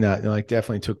you saying that. Like,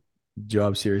 definitely took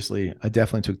job seriously. I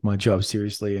definitely took my job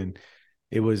seriously, and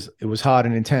it was hard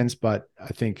and intense. But I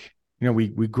think we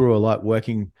grew a lot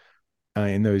working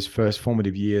in those first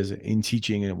formative years in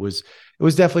teaching, and it was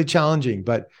definitely challenging.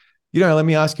 But let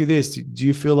me ask you this: do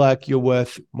you feel like you're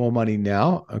worth more money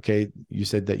now? Okay, you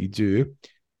said that you do,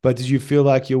 but did you feel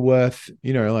like you're worth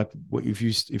like what if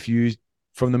you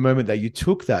from the moment that you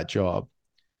took that job?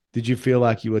 Did you feel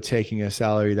like you were taking a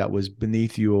salary that was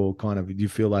beneath you, or kind of, do you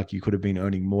feel like you could have been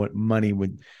earning more money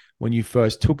when you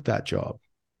first took that job?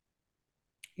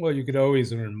 Well, you could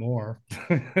always earn more.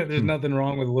 There's Hmm. nothing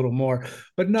wrong with a little more.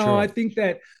 But no, Sure. I think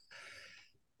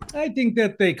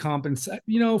that they compensate,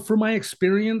 for my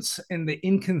experience and the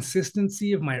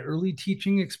inconsistency of my early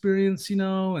teaching experience,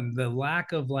 and the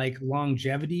lack of like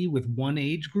longevity with one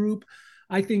age group.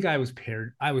 I think I was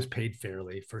paid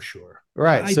fairly for sure.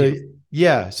 Right. I So do.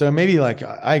 yeah. So maybe like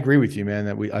I agree with you, man,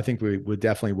 that I think we're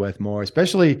definitely worth more,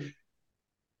 especially,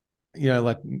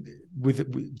 like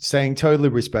with saying totally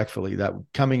respectfully that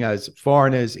coming as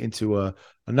foreigners into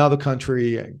another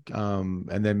country,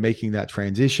 and then making that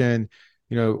transition,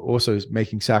 also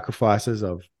making sacrifices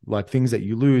of like things that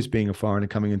you lose being a foreigner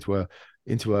coming into a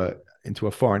into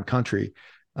a foreign country.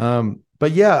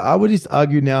 But yeah, I would just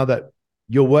argue now that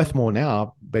you're worth more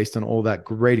now based on all that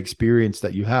great experience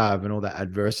that you have and all that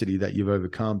adversity that you've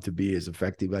overcome to be as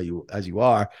effective as you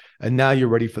are. And now you're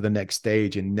ready for the next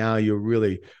stage, and now you're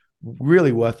really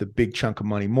worth a big chunk of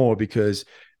money more because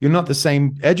you're not the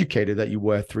same educator that you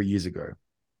were 3 years ago,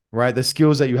 right? The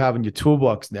skills that you have in your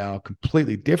toolbox now are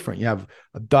completely different. You have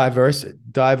a diverse,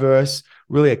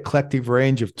 really eclectic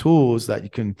range of tools that you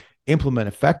can implement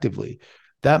effectively.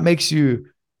 That makes you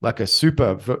like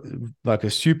like a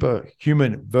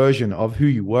superhuman version of who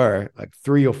you were like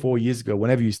 3 or 4 years ago,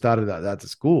 whenever you started at the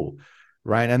school,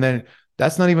 right? And then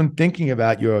that's not even thinking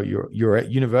about your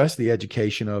university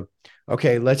education of,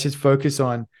 okay, let's just focus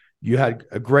on, you had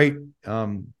a great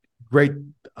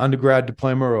undergrad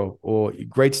diploma or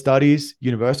great studies,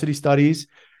 university studies.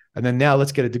 And then now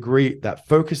let's get a degree that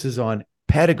focuses on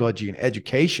pedagogy and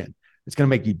education. It's going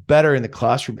to make you better in the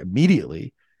classroom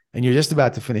immediately. And you're just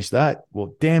about to finish that.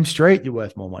 Well, damn straight, you're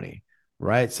worth more money.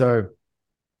 Right. So,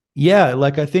 yeah,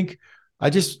 like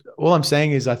all I'm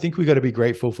saying is I think we got to be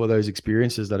grateful for those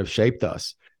experiences that have shaped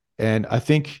us. And I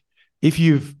think if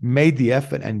you've made the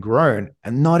effort and grown,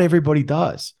 and not everybody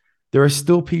does, there are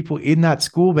still people in that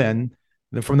school then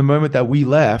from the moment that we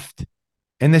left,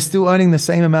 and they're still earning the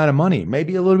same amount of money,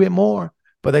 maybe a little bit more,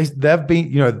 but they've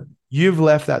been, you've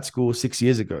left that school 6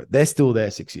 years ago. They're still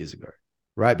there 6 years ago,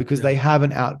 right? Because Yeah. they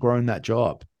haven't outgrown that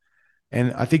job.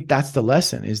 And I think that's the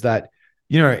lesson is that,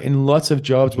 in lots of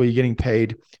jobs where you're getting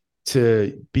paid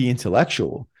to be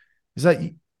intellectual, is that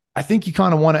I think you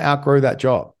kind of want to outgrow that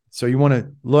job. So you want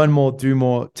to learn more, do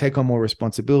more, take on more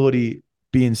responsibility,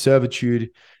 be in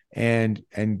servitude, and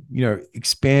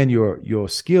expand your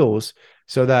skills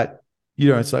so that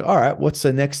it's like, all right, what's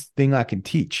the next thing I can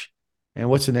teach, and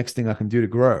what's the next thing I can do to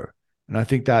grow? And I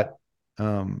think that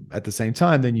at the same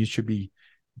time, then you should be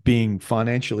being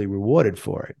financially rewarded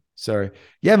for it. So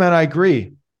yeah, man, I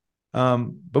agree.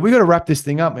 But we got to wrap this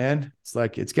thing up, man. It's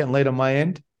like it's getting late on my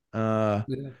end. Uh,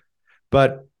 Yeah.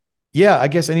 but yeah, I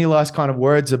guess any last kind of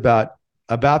words about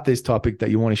this topic that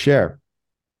you want to share?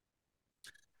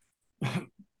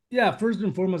 Yeah. First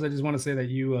and foremost, I just want to say that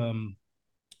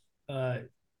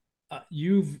uh,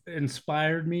 you've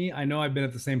inspired me. I know I've been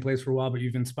at the same place for a while, but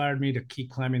you've inspired me to keep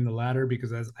climbing the ladder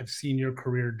because as I've seen your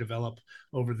career develop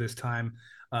over this time,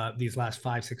 these last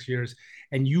 5, 6 years,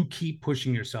 and you keep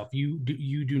pushing yourself. You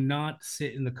do not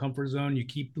sit in the comfort zone. You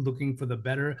keep looking for the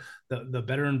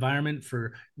better environment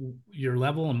for your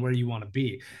level and where you want to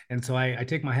be. And so I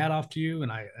take my hat off to you,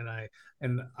 and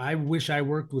I wish I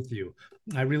worked with you.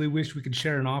 I really wish we could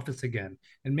share an office again,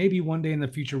 and maybe one day in the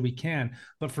future we can.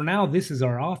 But for now, this is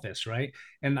our office, right?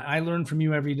 And I learn from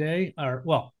you every day, or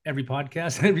well, every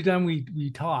podcast, every time we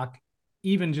talk,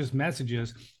 even just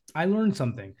messages, I learn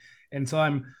something. And so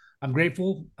I'm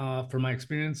grateful for my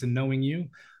experience in knowing you.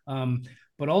 Um,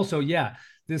 but also, yeah,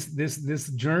 this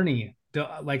journey,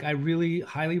 like I really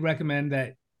highly recommend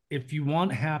that if you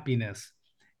want happiness,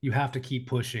 you have to keep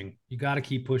pushing. You got to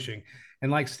keep pushing.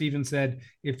 And like Steven said,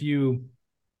 if you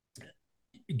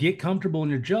get comfortable in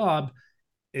your job,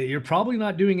 you're probably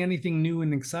not doing anything new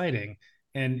and exciting,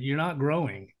 and you're not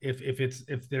growing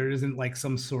if there isn't like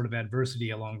some sort of adversity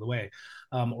along the way,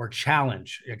 or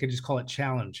challenge. I could just call it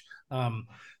challenge.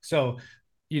 So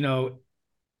you know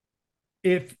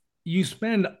if you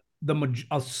spend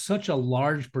such a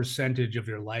large percentage of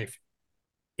your life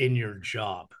in your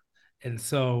job, and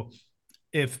so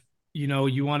if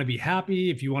you want to be happy,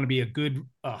 if you want to be a good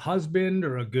husband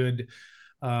or a good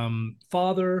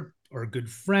father or a good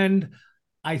friend,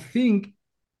 I think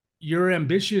your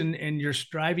ambition and your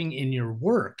striving in your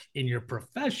work, in your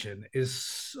profession, is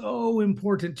so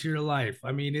important to your life.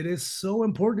 I mean, it is so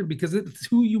important because it's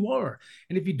who you are.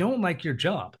 And if you don't like your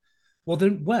job, well,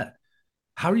 then what?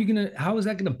 How is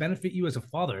that gonna benefit you as a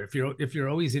father if you're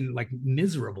always in like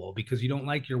miserable because you don't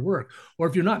like your work, or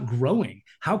if you're not growing?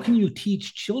 How can you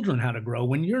teach children how to grow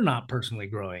when you're not personally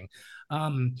growing?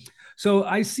 Um, so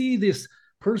I see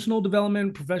personal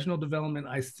development, professional development,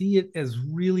 I see it as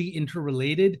really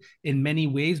interrelated in many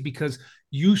ways because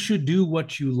you should do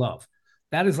what you love.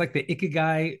 That is like the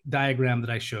ikigai diagram that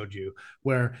I showed you,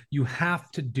 where you have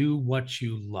to do what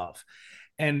you love.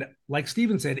 And like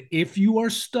Steven said, if you are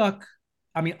stuck,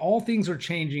 I mean, all things are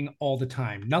changing all the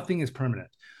time, nothing is permanent.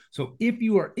 So if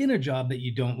you are in a job that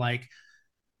you don't like,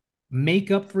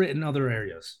 make up for it in other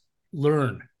areas.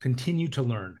 Learn, continue to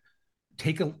learn.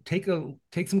 Take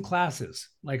some classes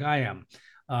like I am.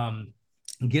 Um,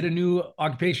 get a new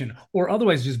occupation or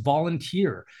otherwise just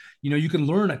volunteer. You can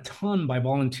learn a ton by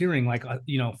volunteering, like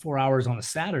 4 hours on a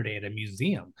Saturday at a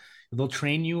museum. They'll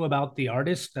train you about the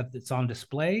artist that's on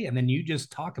display, and then you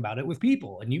just talk about it with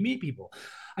people and you meet people.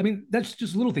 I mean, that's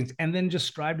just little things. And then just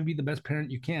strive to be the best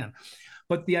parent you can.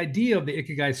 But the idea of the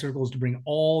Ikigai circle is to bring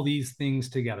all these things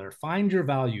together. Find your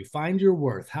value, find your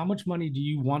worth. How much money do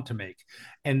you want to make?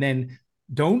 And then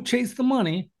don't chase the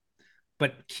money,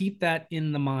 but keep that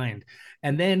in the mind.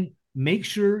 And then make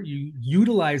sure you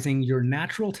utilizing your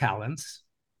natural talents,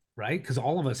 right? Because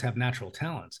all of us have natural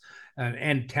talents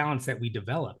and talents that we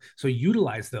develop. So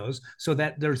utilize those so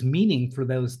that there's meaning for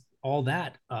those, all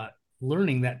that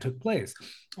learning that took place.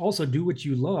 Also, do what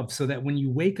you love so that when you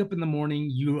wake up in the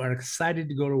morning, you are excited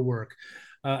to go to work.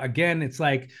 Again, it's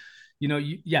like,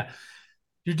 yeah,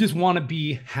 you just want to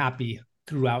be happy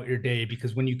throughout your day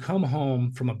because when you come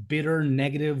home from a bitter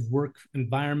negative work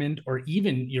environment or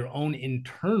even your own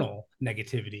internal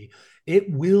negativity,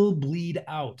 it will bleed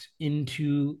out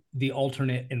into the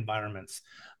alternate environments,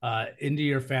 into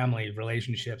your family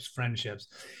relationships, friendships.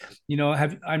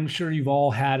 I'm sure you've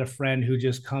all had a friend who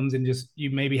just comes and just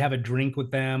you maybe have a drink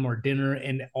with them or dinner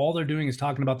and all they're doing is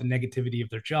talking about the negativity of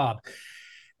their job.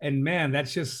 And man,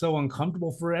 that's just so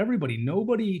uncomfortable for everybody.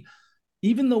 Nobody,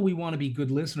 even though we want to be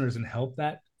good listeners and help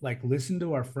that, like listen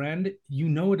to our friend,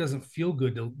 it doesn't feel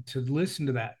good to listen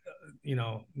to that,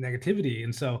 negativity.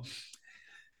 And so,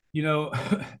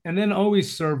 and then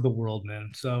always serve the world,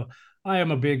 man. So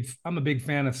I'm a big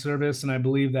fan of service. And I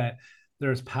believe that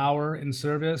there's power in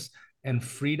service and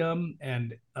freedom.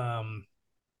 And,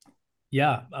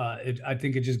 yeah, I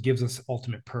think it just gives us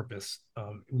ultimate purpose.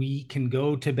 We can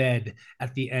go to bed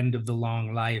at the end of the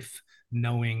long life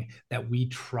knowing that we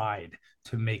tried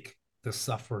to make the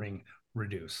suffering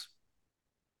reduce.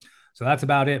 So that's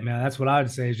about it, man. That's what I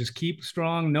would say is just keep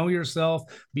strong, know yourself,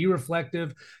 be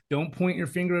reflective. Don't point your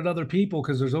finger at other people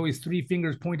because there's always three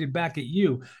fingers pointed back at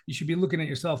you. You should be looking at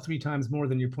yourself three times more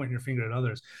than you're pointing your finger at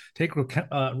others. Take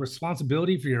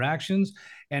responsibility for your actions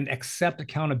and accept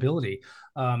accountability.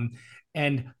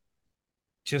 And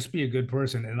just be a good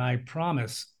person. And I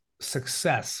promise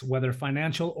success, whether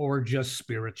financial or just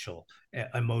spiritual,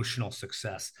 emotional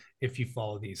success, if you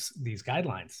follow these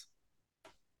guidelines.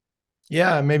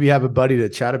 Yeah, maybe have a buddy to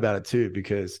chat about it too,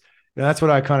 because that's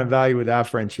what I kind of value with our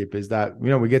friendship is that,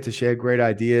 we get to share great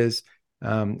ideas.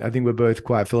 I think we're both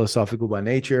quite philosophical by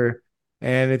nature.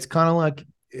 And it's kind of like,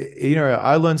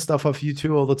 I learn stuff off you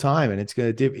too all the time. And it's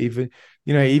going to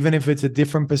even if it's a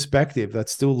different perspective,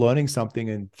 that's still learning something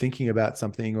and thinking about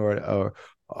something or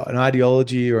an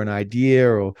ideology or an idea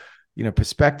or,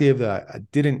 perspective that I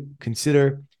didn't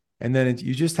consider. And then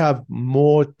you just have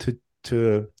more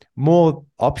to more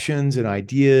options and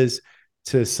ideas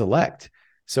to select.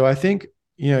 So I think,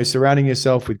 surrounding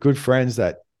yourself with good friends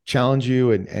that challenge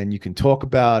you and you can talk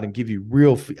about and give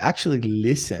you actually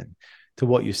listen to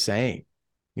what you're saying.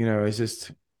 It's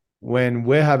just when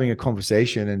we're having a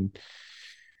conversation and,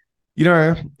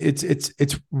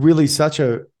 it's really such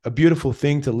a beautiful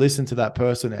thing to listen to that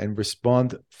person and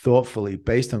respond thoughtfully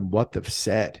based on what they've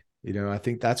said. I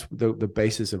think that's the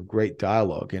basis of great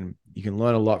dialogue, and you can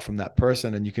learn a lot from that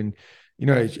person, and you can,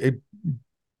 it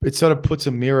sort of puts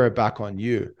a mirror back on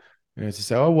you, to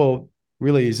say, oh, well,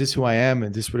 really, is this who I am?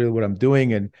 And this really what I'm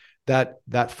doing? And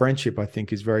that friendship, I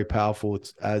think, is very powerful.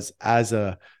 It's as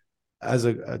a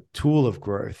tool of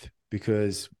growth,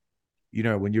 because,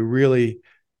 when you're really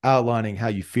outlining how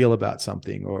you feel about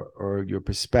something or your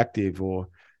perspective or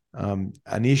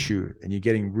an issue, and you're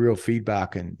getting real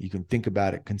feedback, and you can think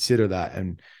about it, consider that,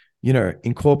 and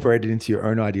incorporate it into your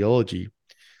own ideology,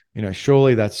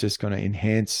 surely that's just going to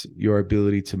enhance your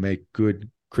ability to make good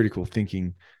critical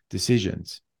thinking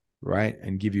decisions, right,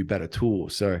 and give you better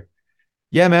tools. So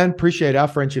yeah, man, appreciate our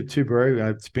friendship too, bro.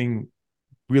 It's been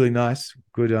really nice.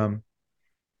 Good.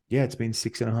 Yeah, it's been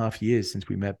 6.5 years since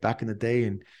we met back in the day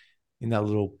in that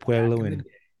little pueblo in,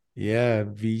 yeah,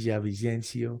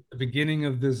 Villavicencio. The beginning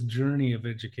of this journey of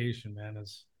education, man,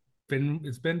 it's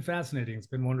been fascinating. It's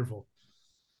been wonderful.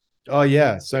 Oh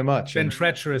yeah, so much. Been And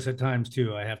treacherous at times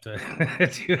too. I have to,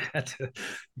 you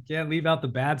can't leave out the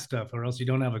bad stuff, or else you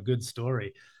don't have a good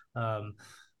story.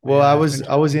 Well, Yeah, it's been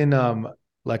I was challenging. in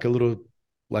like a little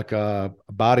like a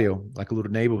barrio, like a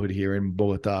little neighborhood here in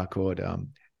Bogota called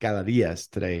Galerías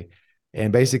today.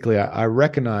 And basically I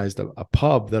recognized a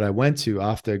pub that I went to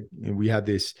after we had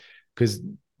this because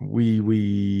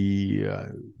we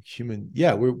human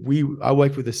yeah, we I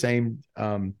worked with the same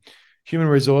human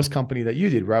resource company that you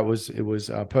did, right? It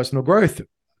was personal growth.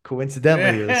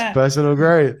 Coincidentally, it was Yeah, personal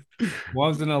growth.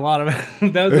 wasn't a lot of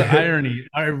that was the irony,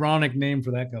 ironic name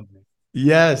for that company.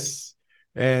 Yes.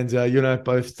 And you and I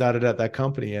both started at that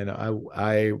company. And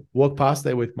I walked past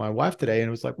there with my wife today and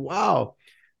it was like, wow,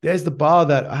 there's the bar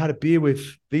that I had a beer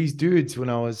with these dudes when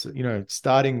I was,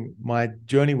 starting my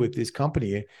journey with this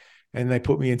company. And they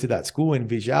put me into that school in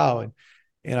Vijao.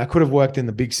 And I could have worked in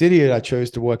the big city. I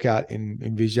chose to work out in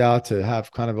Vijao to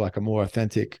have kind of like a more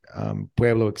authentic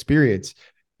Pueblo experience,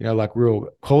 like real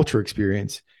culture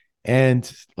experience.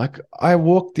 And like I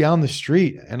walked down the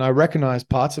street and I recognized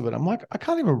parts of it. I'm like, I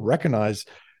can't even recognize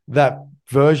that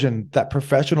version, that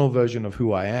professional version of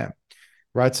who I am.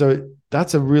 Right. So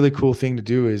that's a really cool thing to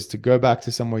do is to go back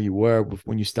to somewhere you were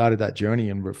when you started that journey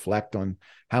and reflect on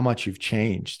how much you've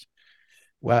changed.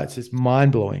 Wow, it's just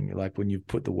mind blowing, like when you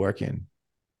put the work in.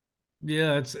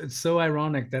 Yeah, it's so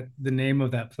ironic that the name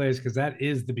of that place, because that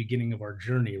is the beginning of our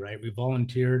journey, right? We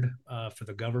volunteered for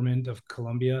the government of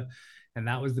Colombia, and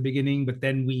that was the beginning. But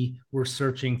then we were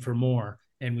searching for more,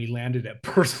 and we landed at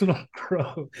Personal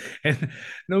Growth. And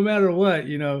no matter what,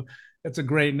 it's a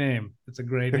great name. It's a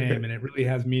great name, and it really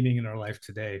has meaning in our life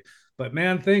today. But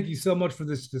man, thank you so much for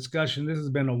this discussion. This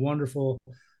has been a wonderful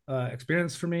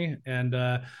experience for me, and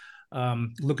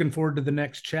looking forward to the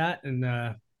next chat.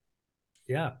 And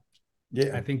yeah.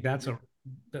 Yeah. I think that's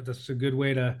a good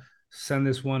way to send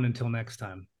this one until next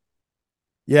time.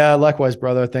 Yeah. Likewise,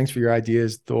 brother. Thanks for your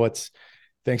ideas, thoughts.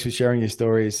 Thanks for sharing your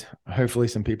stories. Hopefully,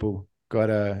 some people got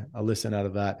a listen out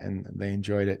of that and they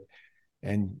enjoyed it.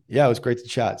 And yeah, it was great to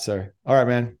chat. So, all right,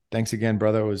 man. Thanks again,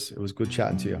 brother. It was good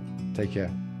chatting to you. Take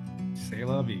care. Say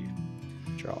la vie.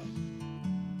 Ciao.